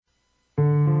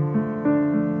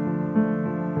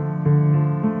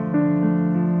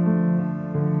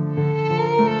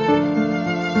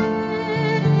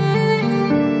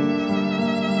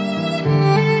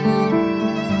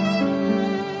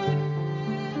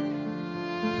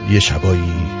یه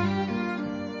شبایی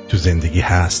تو زندگی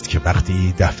هست که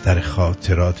وقتی دفتر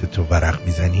خاطرات تو ورق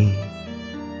میزنی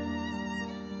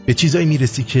به چیزایی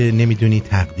میرسی که نمیدونی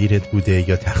تقدیرت بوده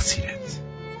یا تقصیرت،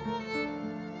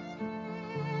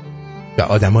 به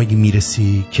آدمایی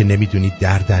میرسی که نمیدونی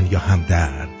دردن یا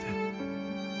همدرد،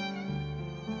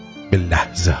 به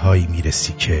لحظه هایی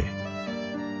میرسی که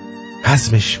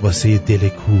هضمش واسه دل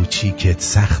کوچیکت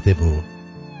سخته و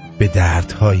به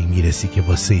دردهایی میرسی که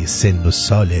واسه سن و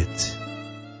سالت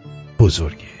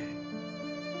بزرگه،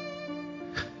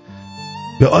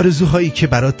 به آرزوهایی که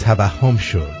برات توهم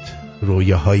شد،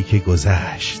 رویاهایی که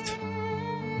گذشت،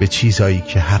 به چیزهایی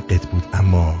که حقت بود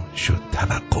اما شد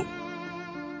توقع،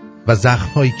 و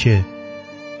زخمهایی که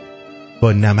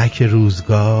با نمک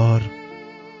روزگار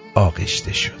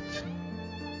آغشته شد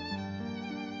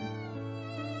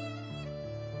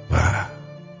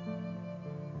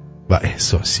و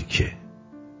احساسی که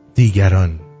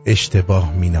دیگران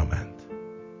اشتباه مینامند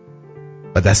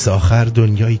و دست آخر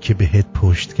دنیایی که بهت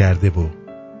پشت کرده و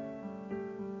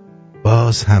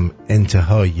باز هم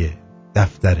انتهای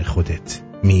دفتر خودت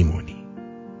میمونی،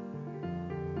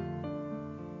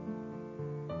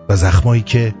 و زخمایی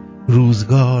که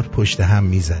روزگار پشت هم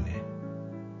میزنه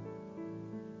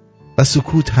و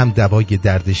سکوت هم دوای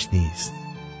دردش نیست.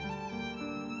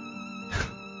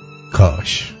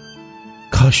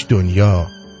 کاش دنیا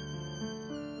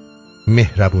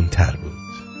مهربون تر بود.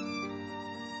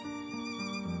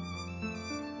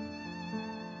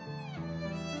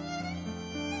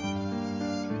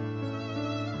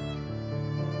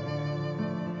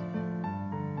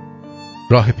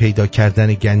 راه پیدا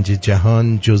کردن گنج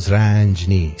جهان جز رنج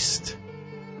نیست.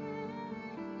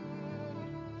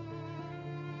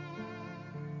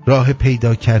 راه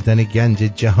پیدا کردن گنج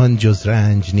جهان جز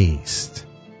رنج نیست.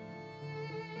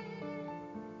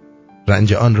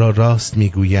 رنج آن را راست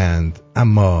میگویند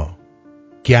اما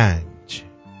گنج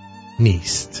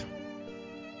نیست.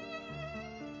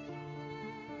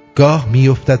 گاه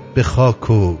میافتد به خاک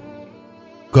و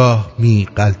گاه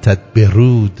میغلطد به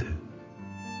رود،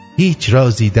 هیچ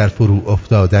رازی در فرو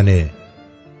افتادن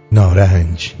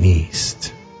نارنج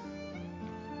نیست.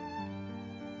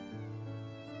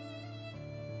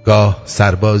 گاه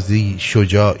سربازی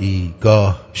شجاعی،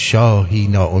 گاه شاهی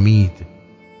ناامید،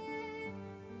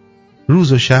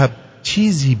 روز و شب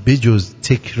چیزی بجز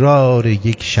تکرار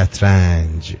یک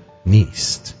شطرنج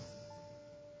نیست.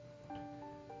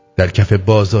 در کف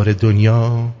بازار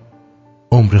دنیا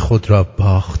عمر خود را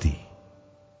باختی،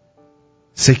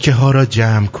 سکه ها را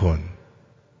جمع کن،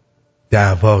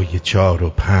 دعوای 4 و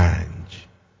 5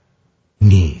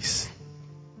 نیست.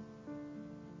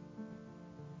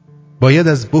 باید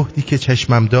از بهتی که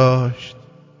چشمم داشت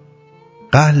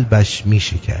قلبش می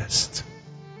شکست.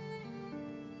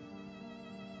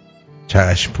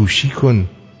 چشم پوشی کن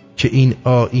که این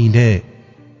آینه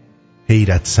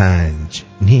حیرت سنج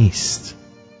نیست.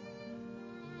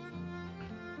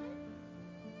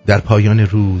 در پایان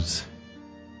روز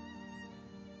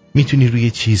میتونی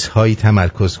روی چیزهایی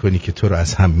تمرکز کنی که تو رو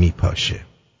از هم میپاشه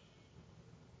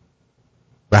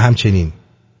و همچنین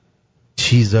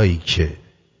چیزایی که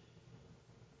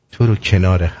تو رو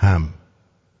کنار هم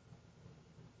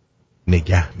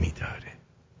نگه میداره.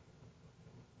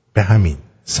 به همین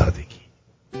سادگی.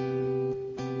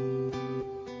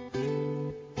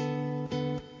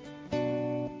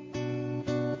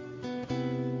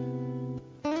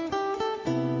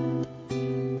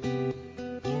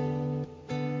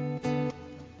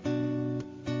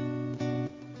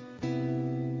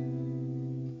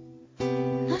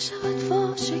 نشود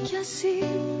فاش کسی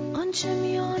آنچه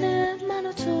میان من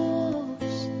و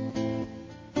توست،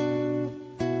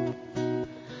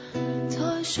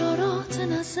 تا اشارات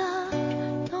نظر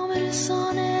نام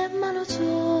رسانه من و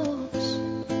توست.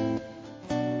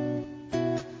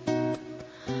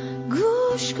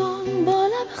 گوش کن با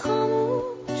لب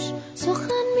خاموش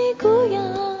سخن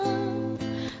میگویم،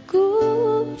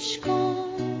 گوش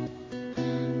کن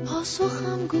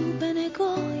پاسخم گو به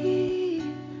نگاهی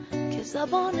که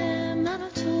زبان من و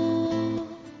توست.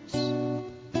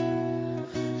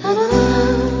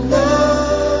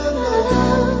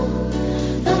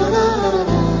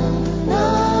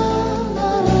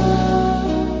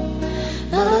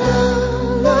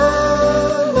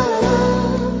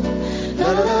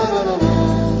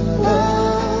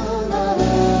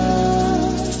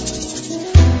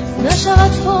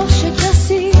 نشود فاش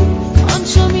کسی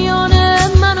آنچه میان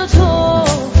من و تو،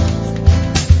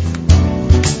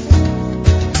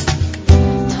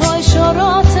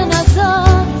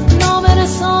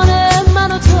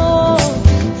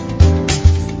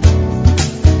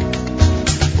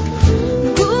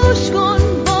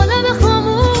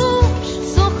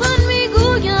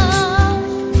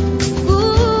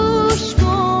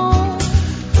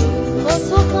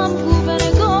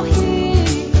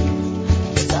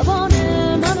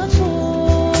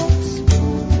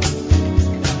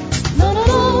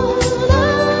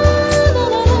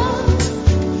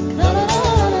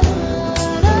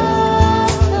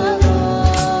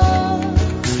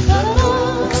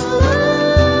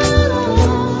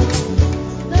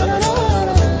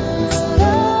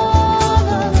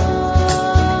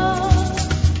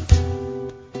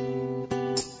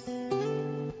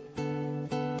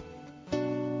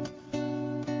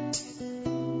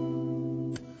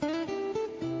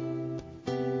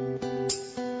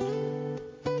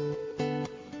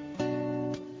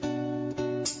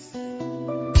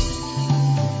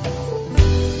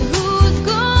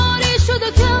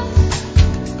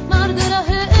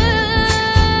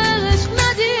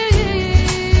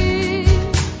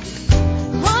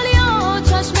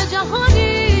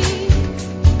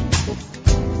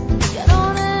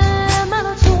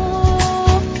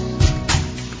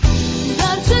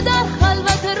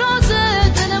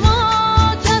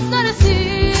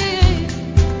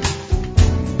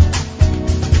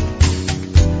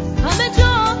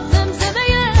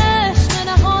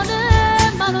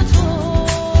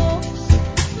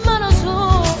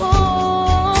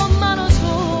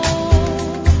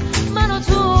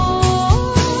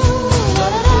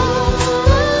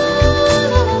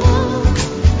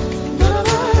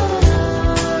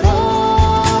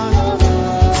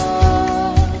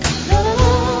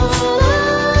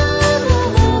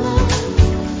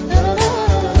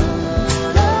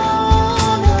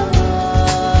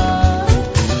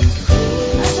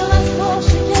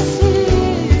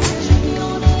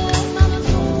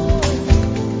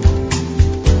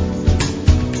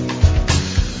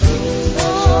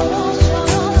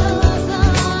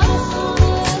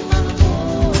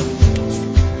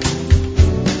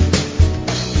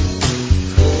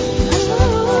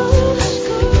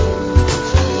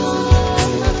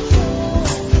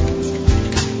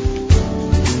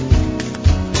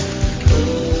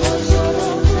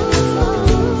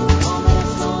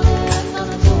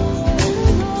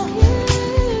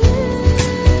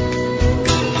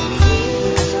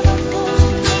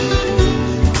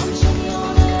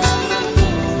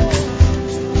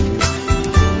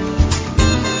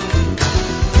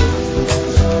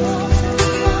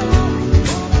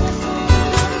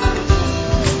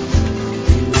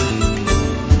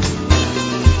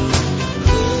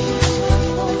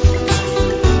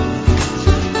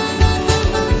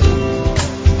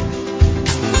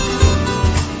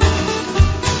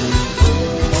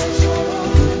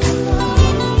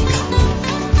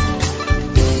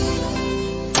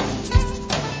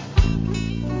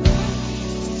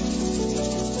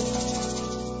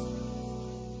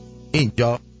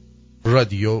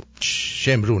 رادیو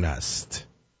شمرون است.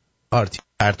 آرتین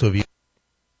پرتویان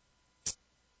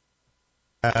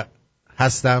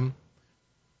هستم،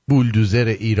 بولدوزر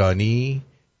ایرانی،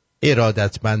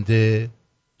 ارادتمند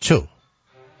تو.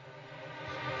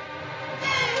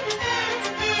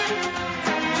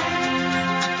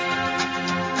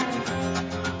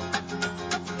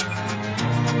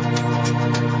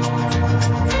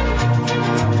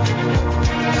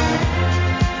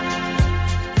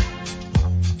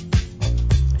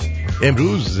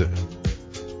 امروز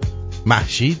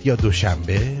مهشید یا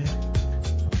دوشنبه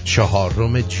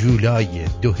 4 جولای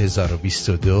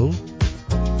 2022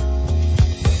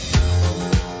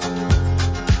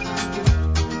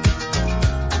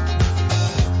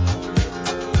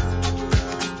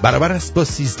 برابر است با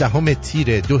 13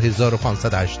 تیر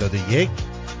 2581.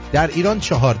 در ایران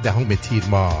 14 تیر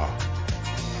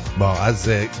ما از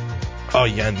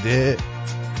آینده،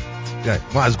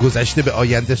 ما از گذشته به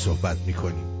آینده صحبت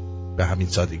میکنیم، به همین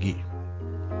سادگی.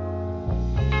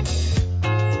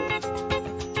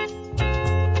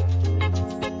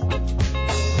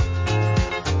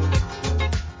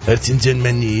 آرتین جان،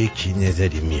 من یک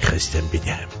نظری میخواستم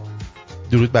بدم.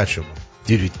 درود بر شما.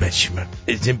 درود بر شما.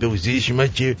 ازم به حضور شما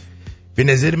که به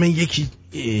نظر من یکی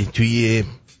توی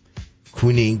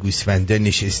کونه این گوسفندا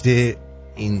نشسته،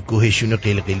 این گوهشون رو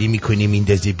قلقلی میکنه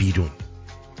میندازه بیرون.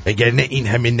 اگر نه این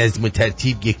همه نظم و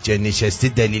ترتیب یک جا نشسته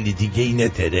دلیل دیگه ای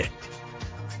نداره.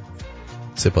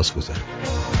 سپاسگزارم.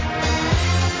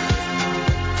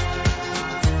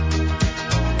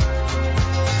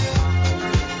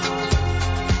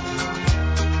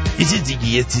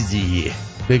 یه چیزی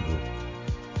بگو.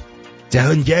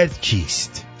 جهانگرد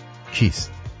کیست؟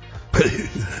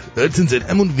 آرتین جان،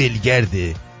 همون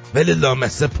ولگرده ولی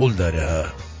لامصب پول داره.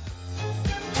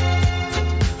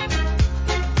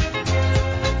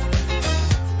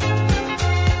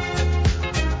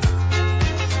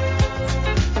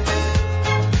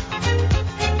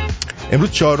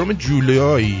 امروز 4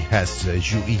 جولای هست،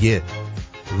 ژوئیه،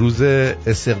 روز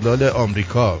استقلال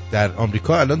آمریکا. در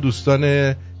آمریکا الان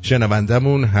دوستان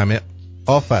شنوندمون همه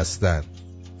آف هستن.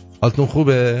 حالتون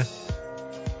خوبه؟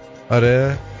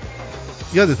 آره؟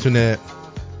 یادتونه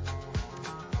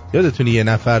یه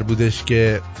نفر بودش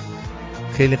که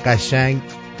خیلی قشنگ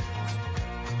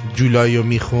جولایو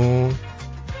میخون؟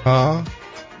 ها؟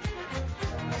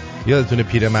 یادتونه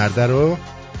پیرمرده رو؟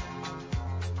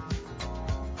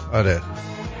 آره،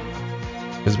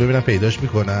 بذار ببینم پیداش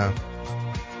میکنم.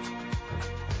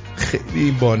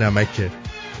 خیلی با نمکه.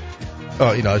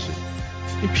 این آشه.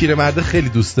 این پیرمرده خیلی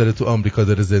دوست داره تو آمریکا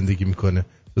داره زندگی میکنه.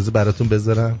 بذار براتون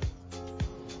بذارم.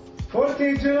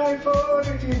 40 July,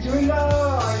 40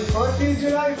 July, 40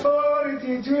 July,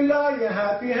 40 July,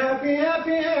 happy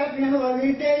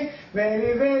holiday,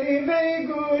 very, very, very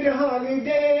good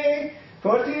holiday.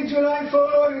 40 July,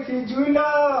 40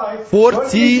 July,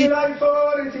 40 July,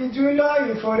 40 July,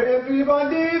 for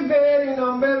everybody very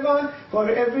number one, for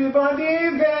everybody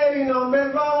very number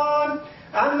one.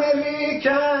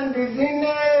 American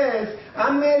business,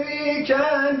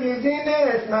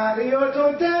 Marriott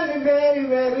Hotel very,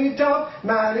 very top,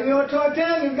 Marriott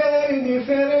Hotel very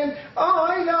different.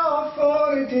 I love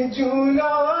 40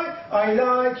 July, I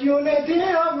like unity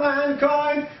of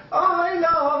mankind. I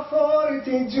love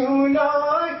 40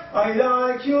 July, I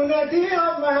like unity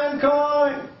of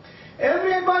mankind.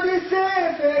 Everybody say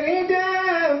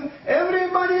freedom,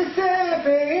 everybody say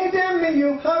freedom.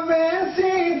 You haven't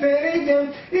seen freedom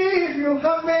if you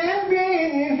haven't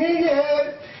been in here.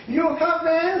 You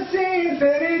haven't seen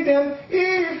freedom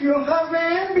if you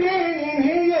haven't been in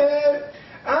here.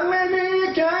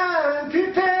 American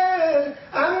people,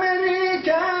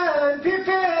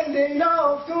 they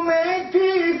love to make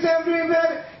peace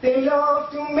everywhere. They love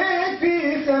to make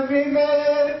peace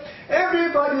everywhere.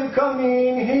 Everybody come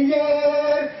in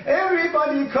here,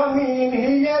 everybody come in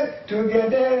here,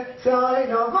 together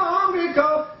side of America,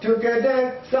 together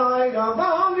side of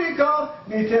America,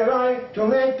 we try to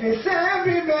make peace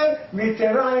everywhere, we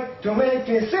try to make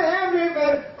peace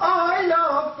everywhere. I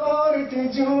love 40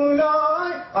 July,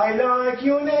 I like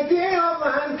unity of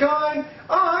mankind.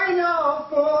 I love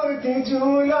 40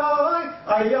 July,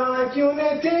 I like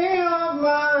unity of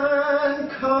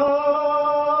mankind.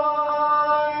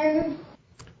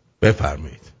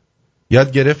 بفرمایید.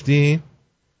 یاد گرفتین؟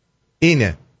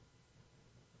 اینه.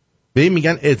 به این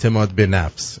میگن اعتماد به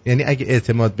نفس. یعنی اگه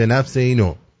اعتماد به نفس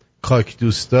اینو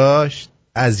کاکتوس داشت،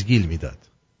 ازگیل میداد.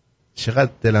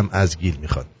 چقدر دلم ازگیل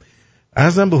میخواد.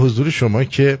 عرضم به حضور شما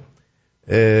که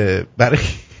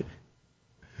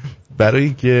برای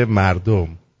اینکه مردم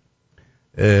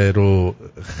رو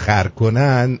خر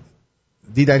کنن،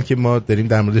 دیدن که ما داریم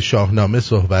در مورد شاهنامه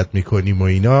صحبت میکنیم و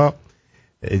اینا،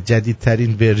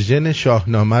 جدیدترین ورژن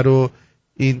شاهنامه رو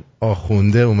این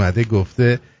آخونده اومده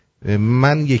گفته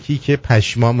من یکی که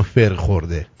پشمام فر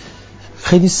خورده.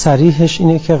 خیلی صریحش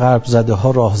اینه که غرب زده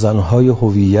ها راهزنهای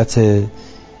هویت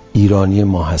ایرانی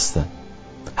ما هستن.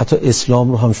 حتی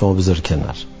اسلام رو هم شما بذار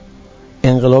کنار،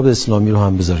 انقلاب اسلامی رو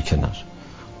هم بذار کنار.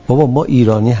 بابا ما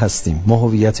ایرانی هستیم، ما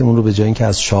هویتمون رو به جای اینکه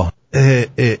از شاه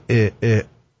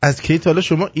از کی تا حالا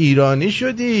شما ایرانی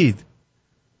شدید؟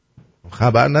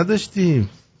 خبر نداشتیم.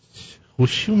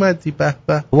 خوشی اومدی. به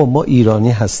به. بابا ما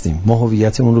ایرانی هستیم، ما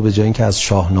هویتمون رو به جای اینکه از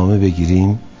شاهنامه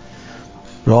بگیریم،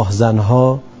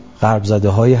 راهزنها غرب زده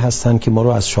هایی هستن که ما رو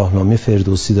از شاهنامه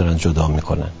فردوسی دارن جدا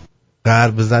میکنن.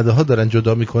 غرب زده ها دارن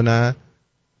جدا میکنن؟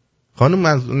 خانم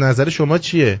نظر شما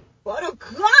چیه؟ برو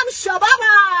گم شو بابا،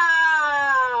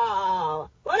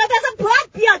 برو دست پاک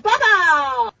بیاد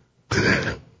بابا.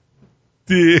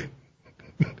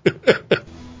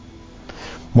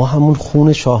 ما همون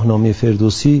خون شاهنامه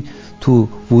فردوسی تو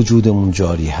وجودمون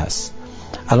جاری هست.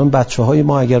 الان بچه های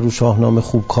ما اگر رو شاهنامه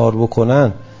خوب کار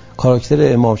بکنن،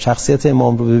 کاراکتر امام، شخصیت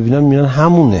امام رو ببینن میبینن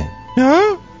همونه.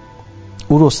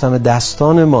 او رستم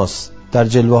دستان ماست در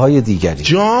جلوه های دیگری.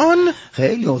 جان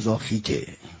خیلی اوضاع خیته،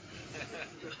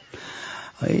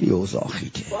 خیلی اوضاع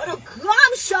خیته. برو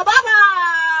گم شو بابا،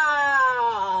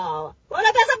 برو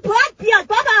دست پاک بیاد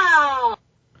بابا.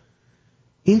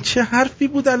 این چه حرفی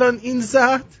بود الان این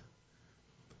زد؟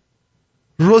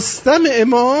 رستم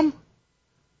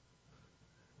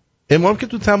امام که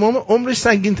تو تمام عمرش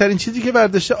سنگین ترین چیزی که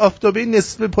برداشته آفتابه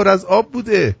نصف پر از آب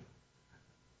بوده.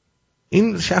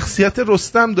 این شخصیت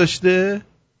رستم داشته؟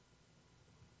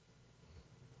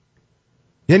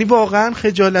 یعنی واقعا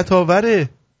خجالت آوره.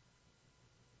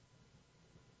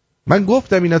 من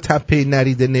گفتم اینا تپه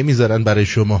نریده نمیذارن برای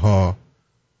شماها.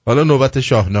 حالا نوبت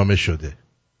شاهنامه شده.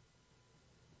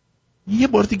 یه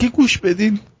بار دیگه گوش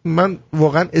بدین، من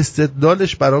واقعا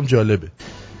استدلالش برام جالبه.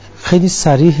 خیلی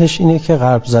صریحش اینه که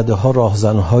غرب زده ها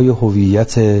راهزنهای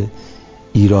هویت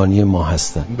ایرانی ما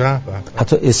هستن.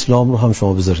 حتی اسلام رو هم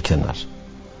شما بذار کنار،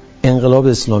 انقلاب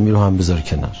اسلامی رو هم بذار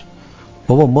کنار.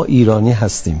 بابا ما ایرانی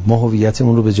هستیم، ما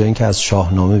هویتمون رو به جای اینکه از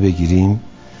شاهنامه بگیریم،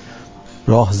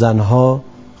 راهزنها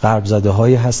غرب زده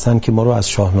هایی هستن که ما رو از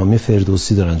شاهنامه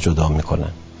فردوسی دارن جدا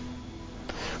میکنن.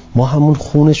 ما همون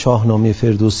خون شاهنامه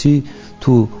فردوسی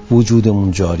تو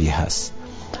وجودمون جاری هست.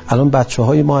 الان بچه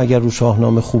های ما اگر رو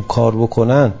شاهنامه خوب کار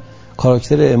بکنن،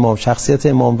 کاراکتر امام، شخصیت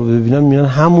امام رو ببینن میبینن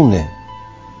همونه.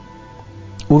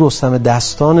 او رستم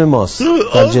دستان ماست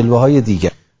در جلوه های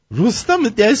دیگر. رستم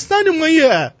دستان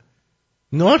مایه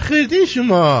نار خریدین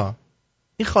شما.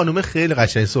 این خانومه خیلی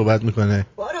قشنگ صحبت میکنه.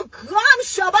 برو گم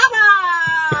شو بابا،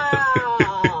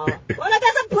 برو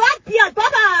دست پاک بیاد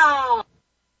بابا.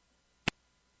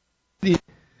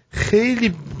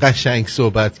 خیلی قشنگ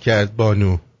صحبت کرد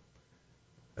بانو.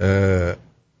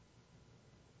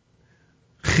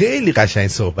 خیلی قشنگ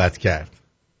صحبت کرد.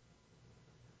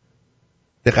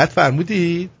 دقت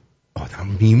فرمودید؟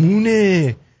 آدم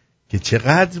میمونه که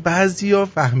چقدر بعضیا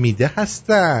فهمیده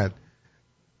هستن.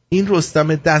 این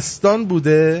رستم دستان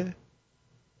بوده.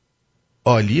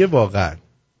 عالیه واقعا،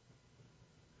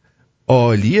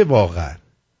 عالیه واقعا.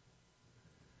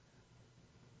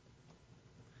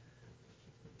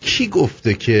 کی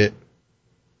گفته که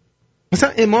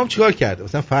مثلا امام چیکار کرده؟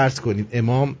 مثلا فرض کنید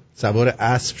امام سوار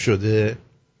اسب شده،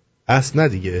 اسب نه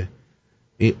دیگه،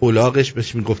 این الاغش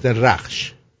بهش میگفتن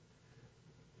رخش،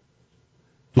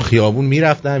 تو خیابون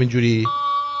میرفته همینجوری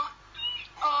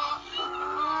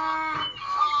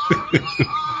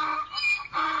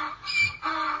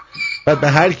بعد به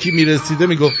هر کی میرسیده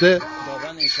میگفته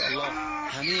خداوند انشاءالله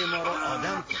همه ما رو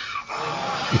آدم کن.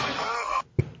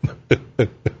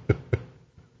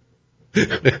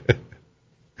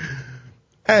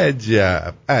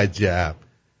 عجب عجب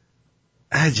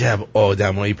عجب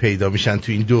آدمایی پیدا میشن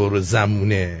تو این دور و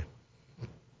زمونه.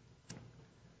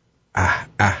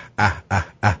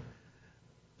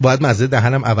 باید مزه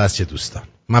دهنم عوض شه دوستان.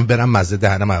 من برم مزه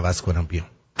دهنم عوض کنم بیام.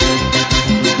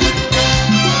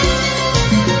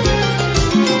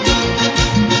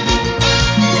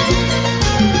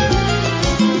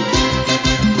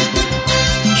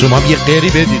 شما هم یه قیری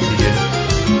بدید دیگه.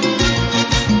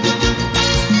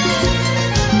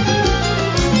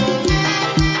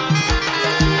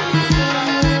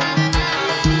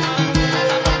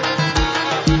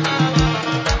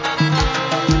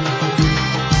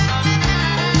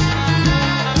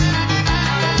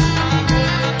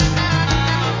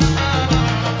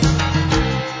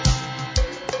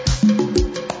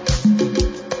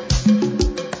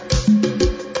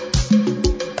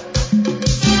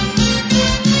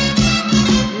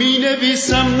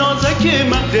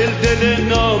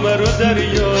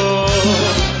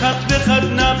 خط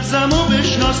نبزم و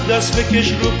بشناس دست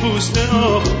بکش رو پوست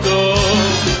آفتاب.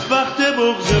 وقت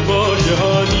بغض واژه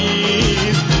ها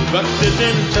نیست، وقت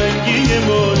دلتنگی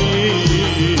ما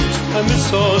نیست، همه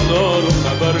سازار و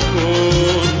خبر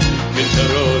کن که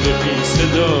ترانه بی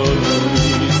صدا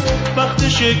نیست.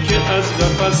 وقتشه که از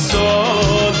قفس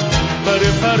ساز بر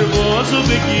پروازو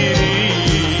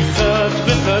بگیری، خط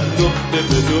به خط نقطه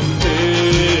به نقطه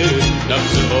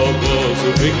نبض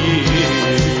آوازو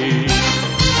بگیری.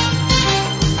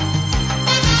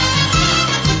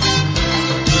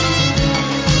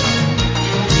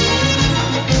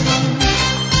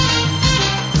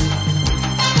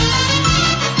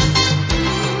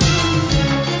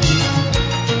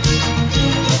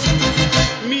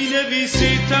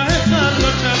 می‌نویسی ته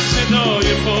خلوت از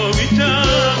صدای پا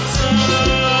می‌ترسم،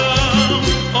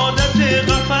 عادت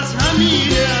قفس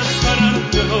همینه از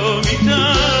پرنده ها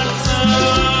می‌ترسم.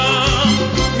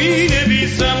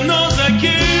 می‌نویسم نازک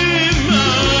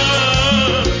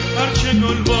من هرچه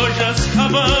گل باش از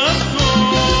خبر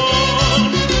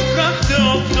کن، رخت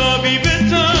آفتابی به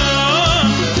تن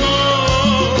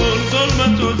کن،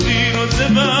 ظلمت و زیر و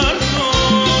زبر کن.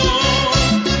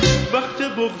 وقت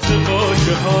بغض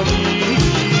واژه ها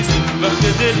نیست، وقت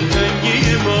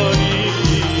دلتنگی ما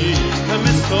نیست،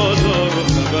 همه سازا رو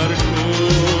خبر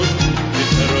کن که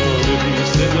ترانه بی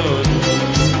صدا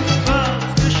نیست.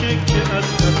 وقتشه که از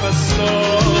نفس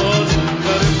ساز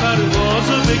بر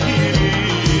پروازو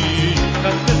بگیری،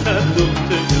 خط به خط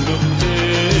نقطه به نقطه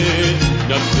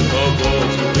نبض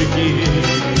آوازو بگیری.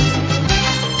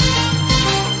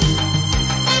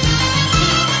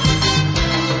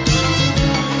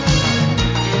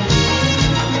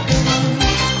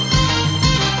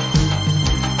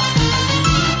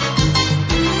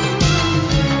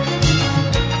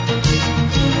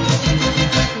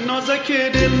 نازک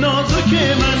دل نازک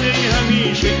من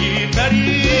همیشه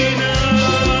گیرترینم،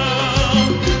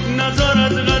 نظر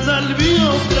از غزل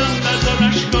بیافتم، نظر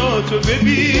اشکاتو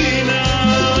ببینم.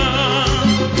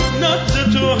 نبض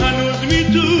تو هنوز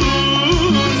میتونه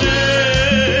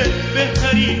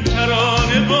بهترین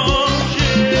ترانه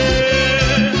باشه،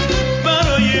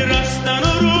 برای رستن و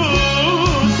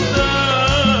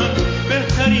رستن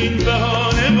بهترین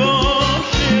بهانه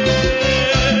باشه.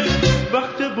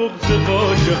 وقت بغض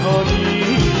واژه ها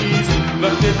نیست،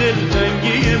 وقت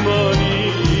دلتنگی ما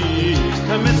نیست،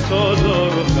 همه سازا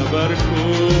رو خبر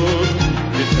کن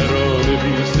که ترانه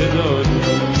بی صدا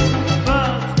نیست.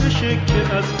 وقتشه که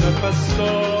از قفس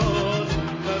ساز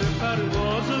بر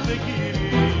پروازو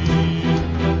بگیری.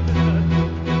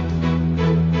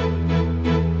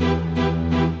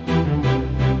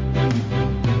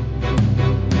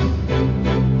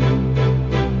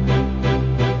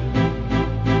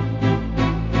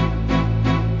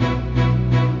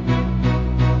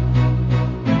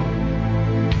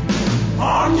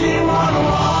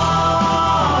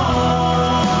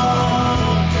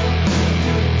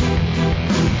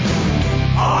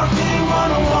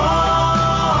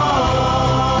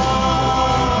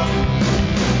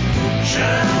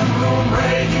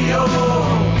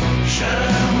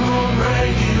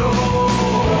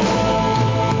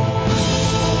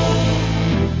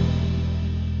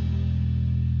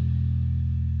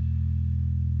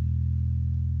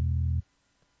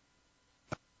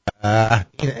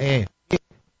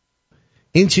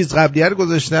 این چیز قبلیه رو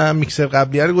گذاشتم، میکسر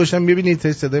قبلیه رو گذاشتم،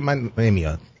 ببینید صدای من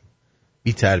نمیاد.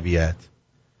 بی تربیت،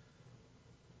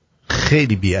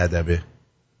 خیلی بی ادبه.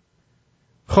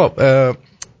 خب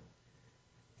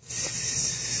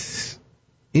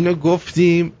اینو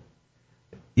گفتیم.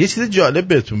 یه چیز جالب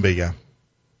بهتون بگم.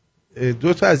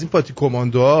 2 تا از این پاتی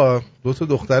کماندوها 2 تا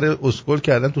دختر اسکول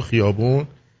کردن تو خیابون،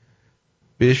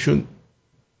 بهشون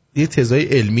یه تزای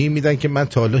علمی میدن که من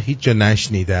تا حالا هیچ جا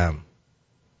نشنیدم،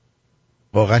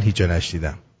 واقعا هیچ جا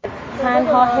نشنیدم.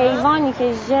 تنها حیوانی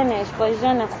که ژنش با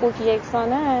ژن خوک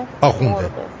یکسانه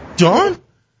آخونده جان.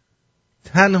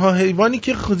 تنها حیوانی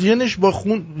که ژنش با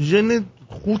ژن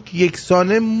خوک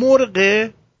یکسانه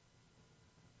مرغه.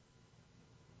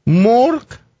 مرغ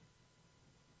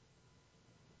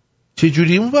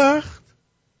چجوری اون وقت؟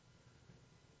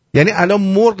 یعنی الان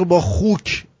مرغ با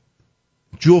خوک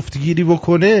جفتگیری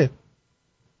بکنه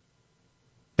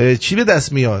چی به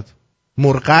دست میاد؟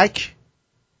 مرغک،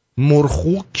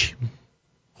 مرخوک،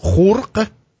 خورق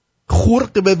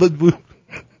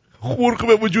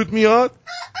به وجود میاد.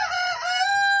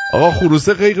 آقا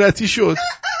خروسه غیرتی شد،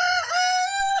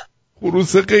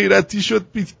 خروسه غیرتی شد.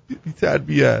 بی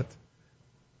تربیت.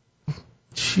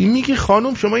 چی میگی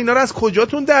خانم؟ شما اینا رو از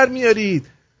کجاتون در میارید؟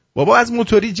 بابا از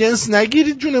موتوری جنس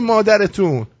نگیرید جون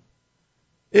مادرتون.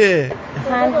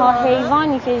 تنها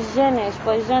حیوانی که ژنش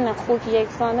با ژن خوک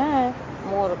یکسانه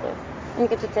مرغه. اینی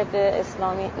که تو طب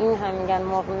اسلامی این هم میگن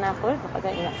مرغ نخورید به خاطر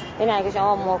اینا. یعنی اگه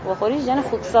شما مرغ بخوری ژن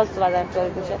خوکساز تو بدن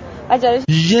تولید میشه. و جالبش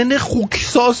ژن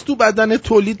خوکساز تو بدن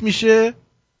تولید میشه؟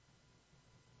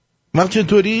 من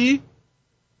چطوری؟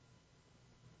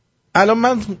 الان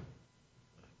من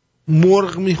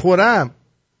مرغ میخورم،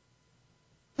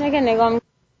 اگه نگاه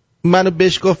منو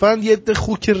بشکافن یه ده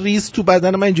خوک ریز تو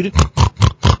بدن من اینجوری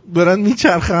دارن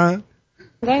میچرخن.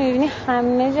 میبینی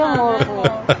همه جا مرغ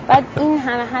میاد. بعد این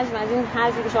همه حجم از این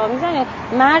حرفی که شما میزنید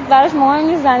مرد براش مهم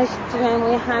نیست زنش تو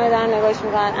مهمونی همه دارن نگاهش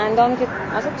میکنن. اندامی که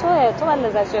اصلا تو باید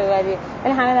لذتشو ببری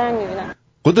ولی همه دارن میبینن.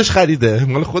 خودش خریده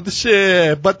مال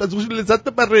خودشه، باید از روش لذت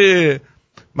ببره.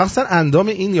 مثلا اندام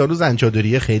این یارو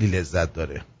زنچادریه خیلی لذت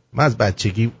داره. من از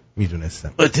بچگی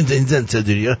میدونستم این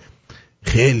زنچادریه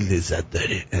خیلی لذت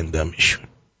داره اندامشون.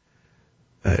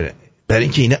 برای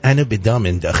اینکه اینا انو به دام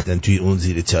انداختن توی اون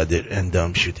زیر چادر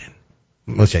اندام شدن.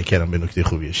 متشکرم، به نکته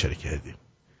خوبی اشاره کردیم.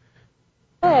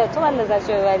 تو باید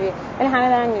لذتشو ببری ولی همه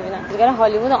دارن میبینن. دیگه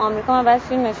هالیوود آمریکا من بعد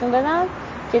فیلم نشون بدم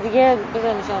که دیگه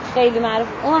بزنشون خیلی معروف.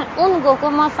 اون گفت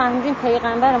ما فهمیدیم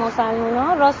پیغمبر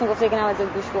مسلمونا راست میگفته که نباید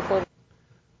گوش بخوری.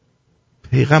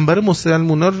 پیغمبر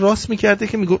مسلمونا راست میکرده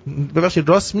که ببخشید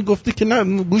راست میگفته که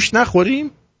نه گوش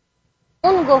نخوریم.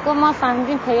 اون گفت ما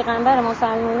فهمیدیم پیغمبر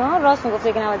مسلمونا راست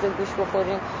میگفته که نباید گوش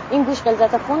بخوریم. این گوش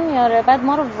غلظت خون میاره بعد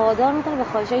ما رو وادار میکنه به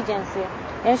خواهشای جنسی.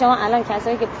 یعنی شما الان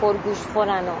کسایی که پرگوش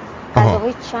خورن و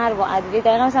غذاهای چرب و ادویه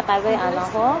دقیقاً مثل غذای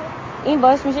الان ها این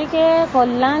باعث میشه که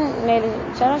کلا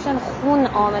چراشون خون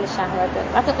عامل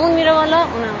شهوته. وقتی اون میره بالا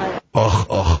اونم هست.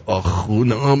 آخ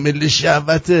خون عامل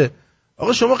شهوته.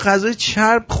 آقا شما غذای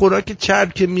چرب، خوراک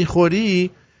چرب که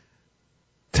میخوری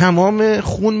تمام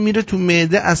خون میره تو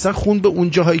معده، اصلا خون به اون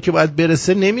جاهایی که باید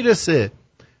برسه نمیرسه.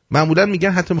 معمولا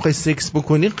میگن حتی میخوای سکس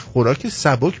بکنی خوراک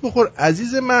سبک بخور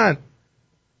عزیز من.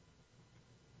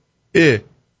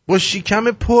 با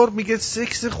شکم پر میگه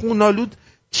سکس خونالود.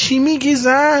 چی میگی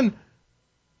زن؟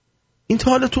 این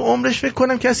تا حالا تو عمرش فکر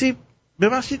کنم کسی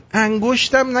ببخشید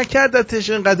انگشتم نکردتش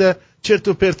اینقدر چرت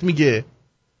و پرت میگه.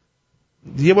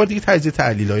 یه بار دیگه تجزیه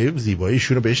تحلیل‌های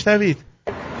زیباییشون رو بشنوید.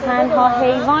 تنها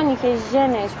حیوانی که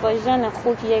ژنش با ژن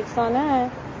خوک یکسانه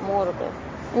مرغه.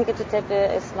 اینی که تو طب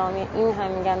اسلامی این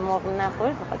هم میگن مرغ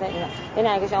نخورید به خاطر اینا. یعنی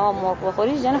اگه شما مرغ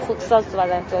بخوری ژن خوکساز تو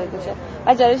بدن تولید میشه.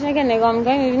 و جالبش اینه که نگاه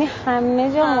میکنی میبینی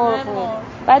همه جا مرغ میاد.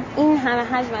 بعد این همه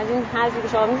حجم از این حرفی که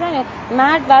شما میزنید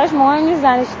مرد براش مهم نیست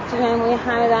زنش تو مهمونی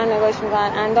همه دارن نگاهش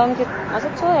میکنن. اندامی که اصلا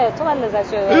تو باید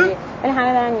لذتشو ببری ولی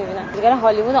همه دارن میبینن. دیگه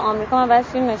هالیوود آمریکا من بعد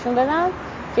فیلم نشون بدم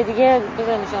که دیگه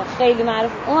بزنشون خیلی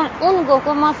معروف. اون گفت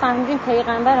ما فهمیدیم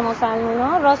پیغمبر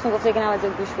مسلمونا راست میگفته که نباید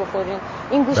گوش بخوریم.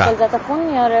 این گوش غلظت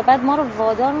خون میاره بعد ما رو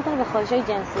وادار میکنه به خواهشای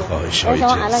جنسی.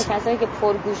 شما الان کسایی که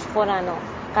پرگوش خورن و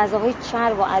غذاهای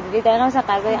چرب و ادویه دقیقاً مثل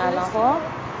غذای الان ها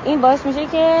این باعث میشه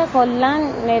که کلا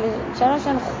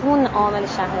چراشون خون عامل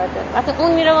شهوته. وقتی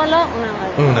اون میره بالا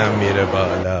اونم میره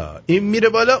بالا. این میره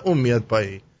بالا اون میاد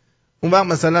پایین. اون وقت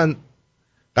مثلا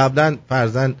قبلا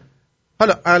فرضاً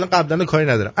حالا الان قبلا کاری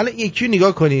ندارم، الان یکی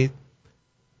نگاه کنید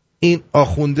این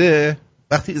آخونده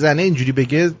وقتی زنه اینجوری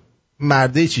بگه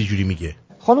مرده چی جوری میگه؟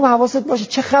 خانم حواست باشه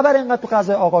چه خبر اینقدر تو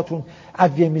غذای آقاتون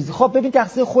ادویه میریزی؟ خب ببین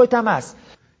تقصیر خودت هم هست.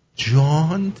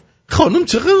 جان خانم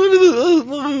چه خبر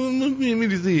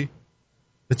میریزی؟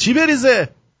 چی بریزه؟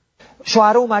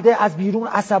 شوهر اومده از بیرون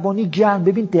عصبانی گرم.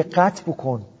 ببین دقت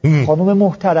بکن خانم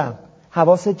محترم،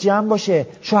 حواست جمع باشه.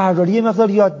 شوهرداری یه مقدار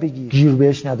یاد بگیر. گیر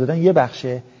بهش ندادن یه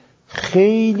بخشه.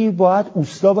 خیلی باید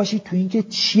اوستا باشی تو اینکه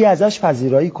چی ازش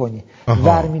پذیرایی کنی.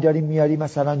 ورمیداری میاری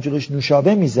مثلا جلوش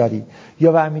نوشابه میذاری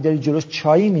یا ورمیداری جلوش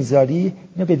چایی میذاری،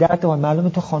 اینا به درد من. معلومه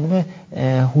تو خانم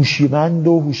هوشیمند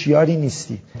و هوشیاری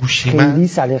نیستی. خیلی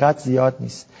سلیقت زیاد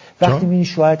نیست. وقتی میبینی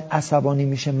شاید عصبانی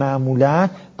میشه معمولا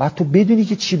بعد تو بدونی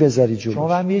که چی بذاری جلوش. شما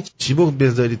ورمیداری چی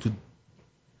بذاری تو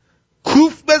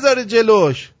کوف بذاری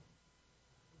جلوش.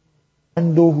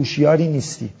 دو هوشیاری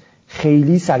نیستی.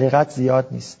 خیلی سلیقت زیاد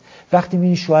نیست. وقتی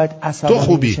میبینی شاید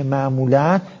عصبانی میشه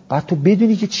معمولا بعد تو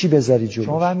بدونی که چی بذاری جلوش.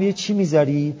 شما برمی‌داری چی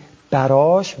میذاری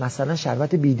براش؟ مثلا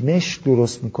شربت بیدمشک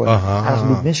درست میکنی. عرق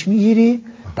بیدمشک میگیری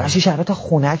براش شربت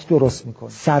خنک درست میکنی.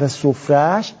 سر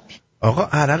سفرهش آقا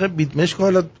عرق بیدمشک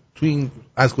حالا تو این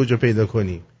از کجا پیدا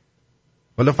کنیم؟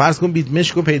 حالا فرض کن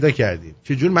بیدمشک رو پیدا کردیم،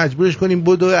 چجور مجبورش کنیم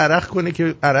بدو عرق کنه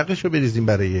که عرقش رو بریزیم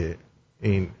برای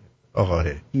این آقاه؟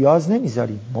 پیاز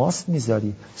نمیذاری، ماست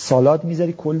میذاری، سالاد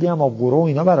میذاری، کلی هم آبقوره و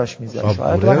اینا براش میذاری.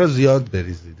 آبقوره رو زیاد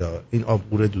بریزید، این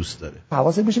آبقوره دوست داره.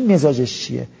 حواست باشه مزاجش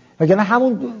چیه، وگرنه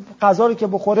همون غذا رو که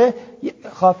بخوره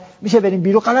خب میشه بریم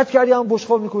بیرون غلط کردی هم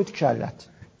بشخور میکنه تو کلت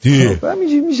دیگه.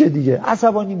 میشه دیگه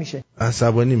عصبانی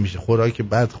میشه. خوراک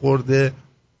بد خورده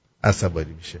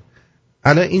عصبانی میشه.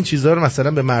 الان این چیزها رو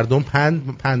مثلا به مردم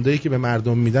پندایی که به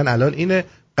مردم میدن الان اینه،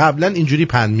 قبلا اینجوری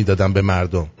پند میدادن به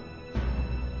مردم.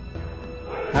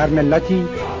 هر ملتی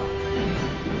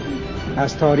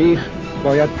از تاریخ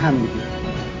باید پند بگیره.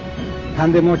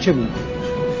 پند ما چه بود؟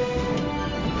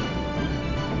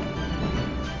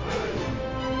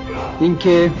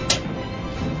 اینکه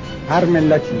هر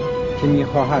ملتی که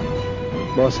میخواهد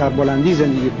با سربلندی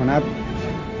زندگی کند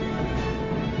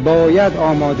باید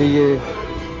آماده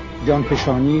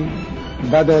جانفشانی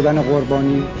و دادن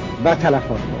قربانی و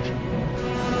تلفات باشد.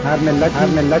 هر ملتی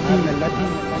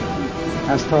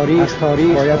از تاریخ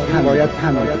باید پند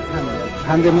بگیره.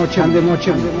 پند ما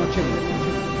چه بود؟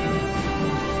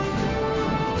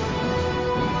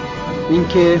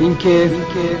 اینکه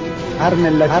هر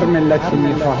ملتی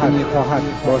میخواهد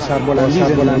با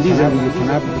سربلندی زندگی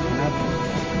کند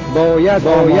باید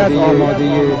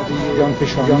آماده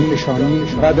جانفشانی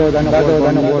و دادن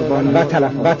قربانی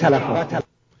و تلفات.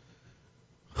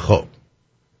 خب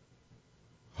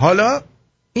حالا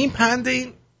این پند این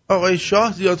آقای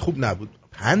شاه زیاد خوب نبود،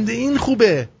 پند این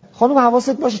خوبه. خانم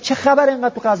حواست باشه چه خبر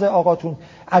اینقدر تو غذای آقاتون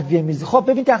ادویه میزی؟ خب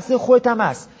ببین تقصیر خودت هم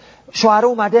هست. شوهر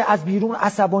اومده از بیرون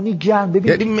عصبانی گرم.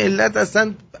 ببین یعنی ملت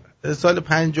اصلا سال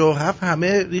 57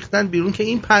 همه ریختن بیرون که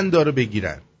این پندا رو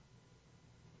بگیرن.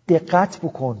 دقت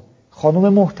بکن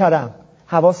خانم محترم،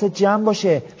 حواست جمع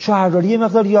باشه، شوهرداری یه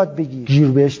مقدار یاد بگیر. گیر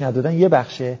بهش ندادن یه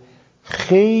بخشه.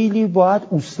 خیلی باید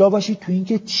اوستا باشی تو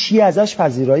اینکه چی ازش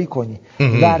پذیرایی کنی.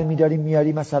 برمیداری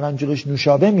میاری مثلا جلوش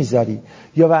نوشابه میذاری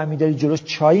یا برمیداری جلوش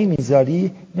چای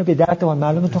میذاری، اینو به درد من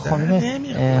معلومه تو خانم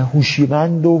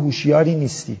هوشیمند و هوشیاری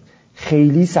نیستی،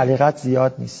 خیلی سلیقت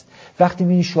زیاد نیست. وقتی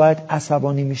میبینی شاید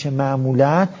عصبانی میشه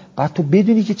معمولا بعد تو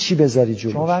بدونی که چی بذاری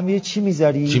جلوش. شما برمیداری چی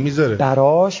میذاری؟ چی میذاره؟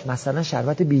 براش مثلا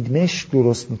شربت بیدمش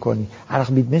درست میکنی،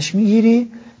 عرق بیدمش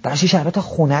میگیری، براش شربت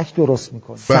خنک درست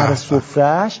میکنی. سر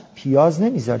سفرهش پیاز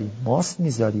نمیذاری، ماست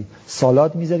میذاری،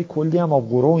 سالاد میذاری، کلی هم آب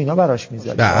قرو و اینا براش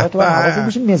میذاری. تو باید حواست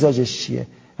باشه مزاجش چیه،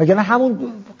 وگرنه همون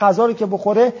غذا رو که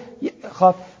بخوره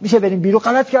خب میشه بریم بیرون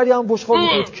غلط کردی هم بشخور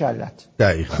میکنه تو کلت.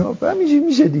 دقیقاً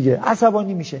میشه دیگه،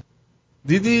 عصبانی میشه.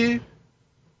 دیدی؟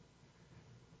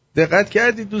 دقت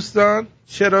کردی دوستان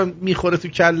چرا میخوره تو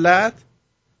کلت؟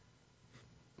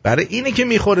 برای اینه که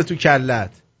میخوره تو کلت،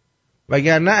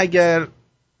 وگرنه اگر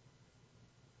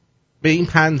به این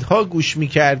پندها گوش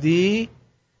میکردی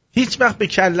هیچ وقت به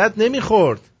کلت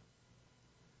نمیخورد.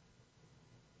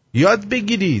 یاد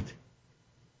بگیرید.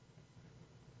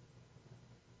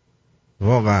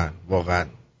 واقعا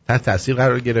تحت تاثیر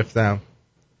قرار گرفتم.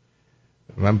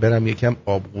 من برم یکم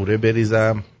آبغوره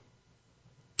بریزم،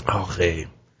 آخه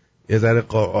یه ذره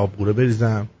آبغوره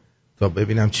بریزم تا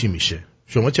ببینم چی میشه.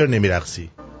 شما چرا نمیرقصی؟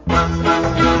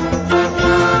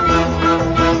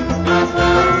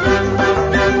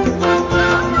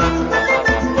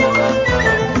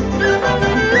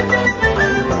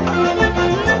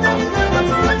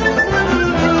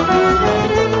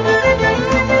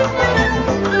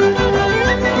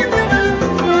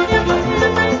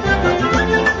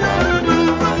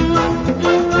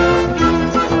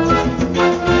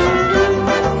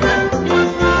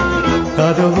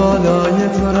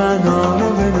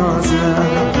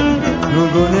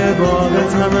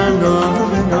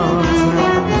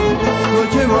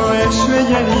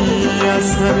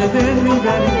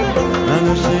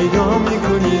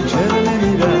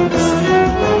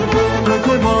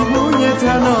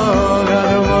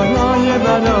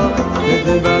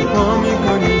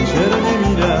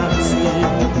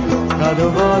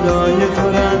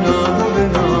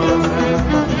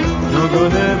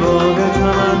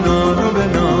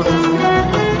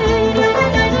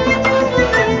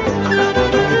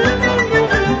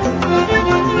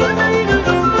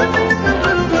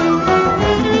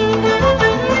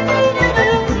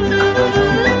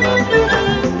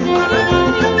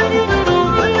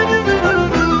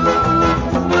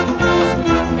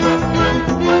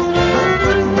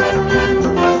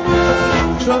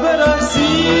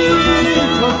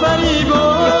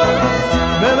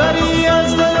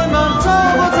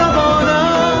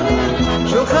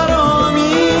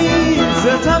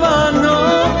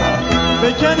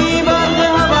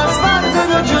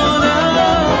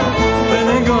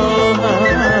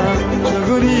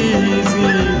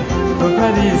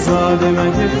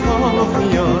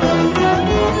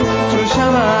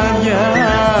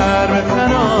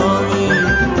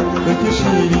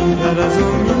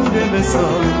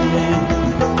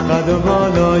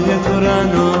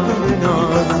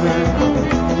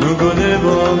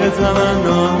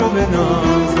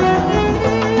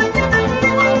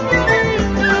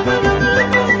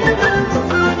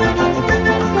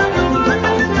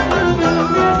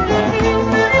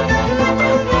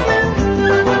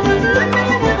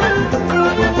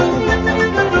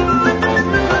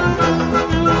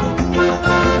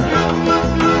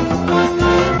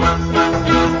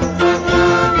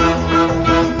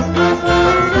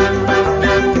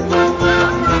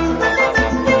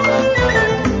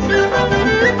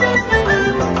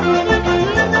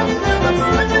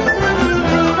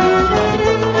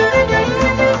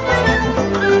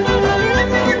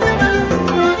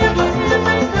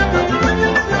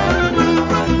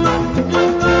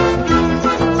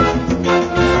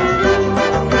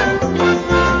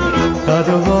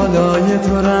 بالای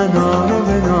تو رنا رو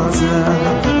بنازم،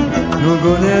 نو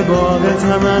گل باغ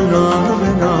تمنا رو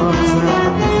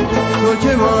بنازم. تو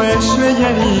که با عشق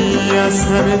گری از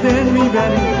همه دل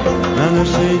میبری، منو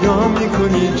شیدا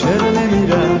میکنی چرا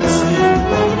نمیرسی.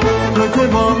 تو که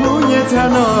با موی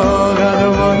طلا قد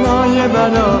و بالای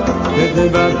بلا به دل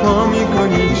برپا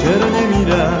میکنی چرا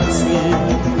نمیرسی.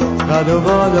 قد و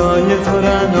بالای تو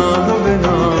رنا رو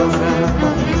بنازم،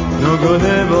 نو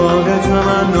گل باغ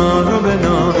تمنا رو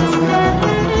بنازم.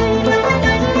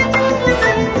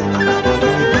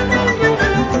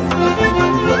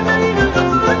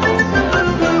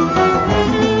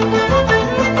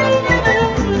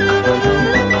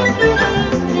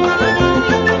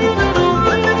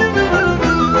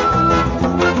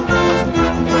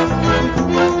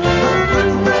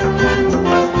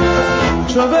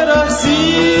 چو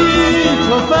برقصی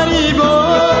تو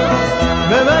فریبا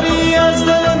ببری از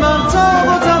دل من تاب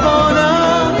و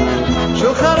توانم،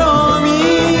 چو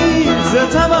خرامی ز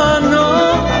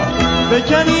تمنا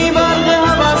بکنی برق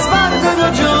هوس بر دل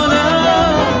و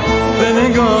جانم. به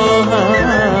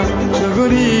نگاهم چو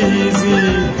گریزی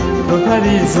تو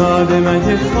پریزاده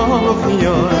مگه خواب و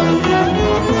خیالی،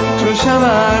 چو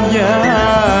شمع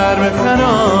گرم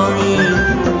خرامی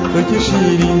تو که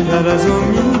شیرین تر از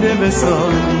امید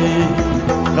وصالی.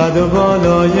 قد و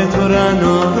بالای تو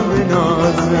رنا رو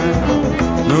بنازم،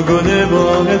 نو گل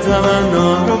باغ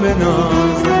تمنا رو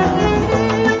بنازم.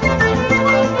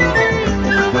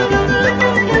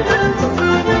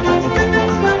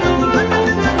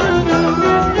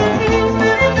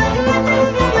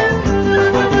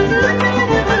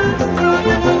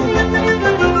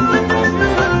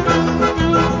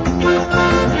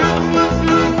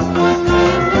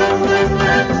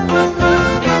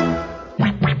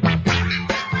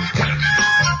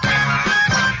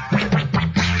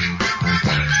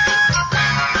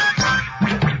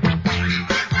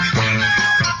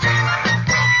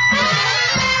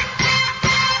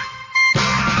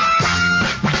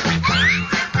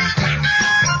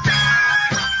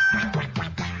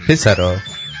 پسرا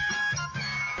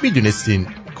میدونستین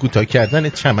کوتاه کردن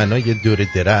چمنای دور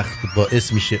درخت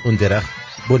باعث میشه اون درخت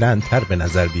بلندتر به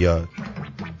نظر بیاد؟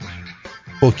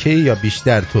 اوکی یا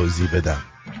بیشتر توضیح بدم؟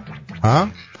 ها؟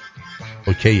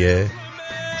 اوکیه؟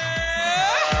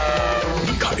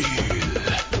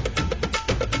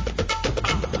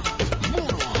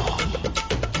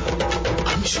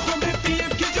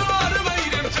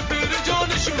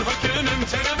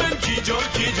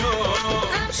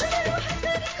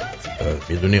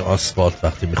 میدونی آسفالت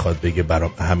وقتی میخواد بگه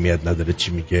برام اهمیت نداره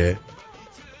چی میگه؟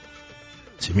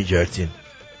 چی میگه آرتین؟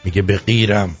 میگه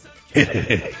بغیرم.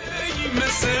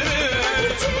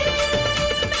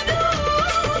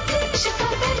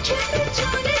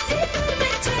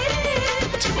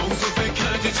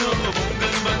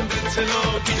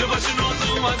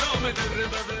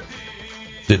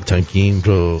 دلتنگیم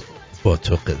رو با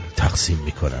تو تقسیم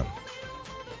میکنم،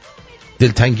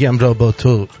 دلتنگیم را با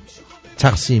تو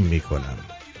تقسیم میکنم.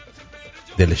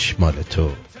 دلش مال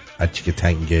تو، هرچی که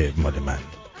تنگه مال من.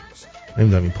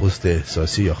 نمیدونم این پست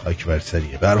احساسی یا خاک بر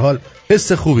سریه، به هر حال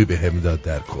حس خوبی به هم داد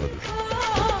در کل.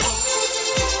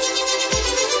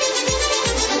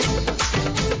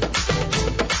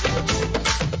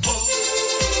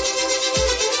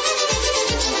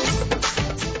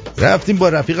 رفتیم با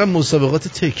رفیقم مسابقات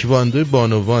تکواندو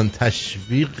بانوان،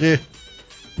 تشویق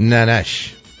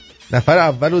ننش. نفر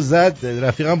اولو زد،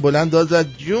 رفیقم بلند داد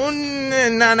زد جون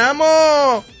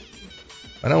ننمو.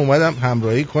 منم اومدم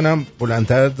همراهی کنم،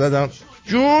 بلندتر زدم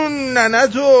جون ننه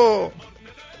تو.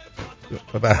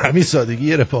 و به همین سادگی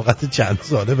یه رفاقت چند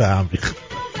ساله به هم ریخت.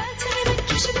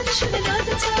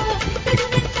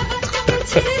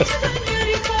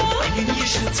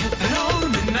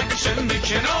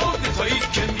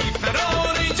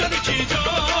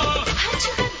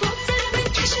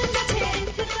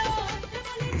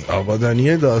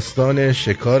 آبادانی داستان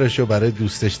شکارشو برای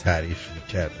دوستش تعریف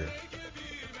میکرده.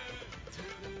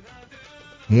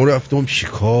 ما رفتم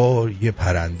شکار، یه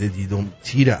پرنده دیدم،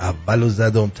 تیر اولو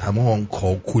زدم تمام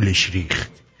کاکولش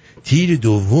ریخت، تیر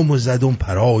دومو زدم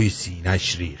پرای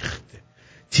سینش ریخت،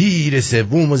 تیر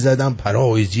سومو زدم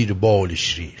پرای زیر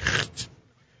بالش ریخت.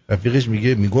 رفیقش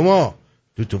میگه ما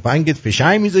تو تفنگت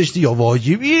فشنگ میذاشتی یا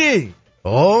واجبی؟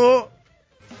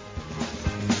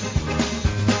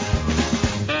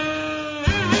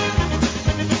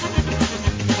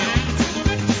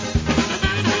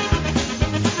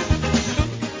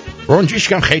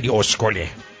 رنجشکم خیلی اسکله.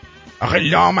 آخه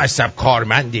لامصب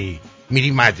کارمندی،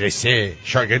 میری مدرسه،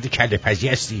 شاگرد کله پزی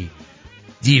هستی،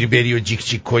 دیر بری و جیک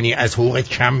جیک کنی از حقوقت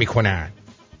کم میکنن.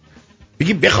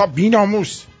 بگی بخواب بی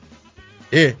ناموس.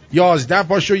 11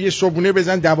 پاشو یه صبونه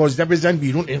بزن، 12 بزن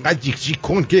بیرون، اینقدر جیک جیک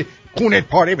کن که کونت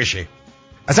پاره بشه.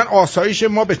 اصلا آسایش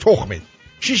ما به تخمه.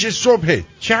 6 صبح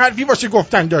چه حرفی واسه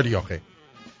گفتن داری آخه؟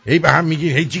 هی به هم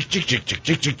میگین هی جیک جیک جیک جیک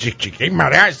جیک جیک جیک جیک. هی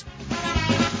مرض.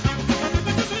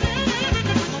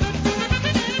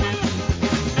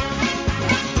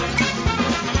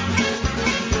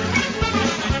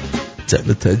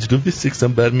 تنها تجربه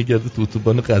سکسم برمیگرده تو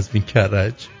اتوبان قزوین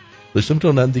کرج. داشتم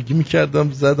رانندگی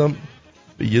میکردم، زدم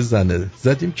به یه زنه،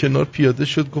 زدیم کنار، پیاده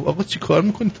شد، گفت آقا چی کار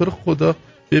میکنی تو رو خدا؟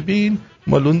 ببین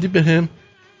مالوندی بهم،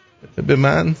 به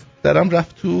من درم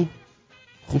رفت تو،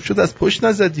 خوب شد از پشت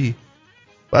نزدی.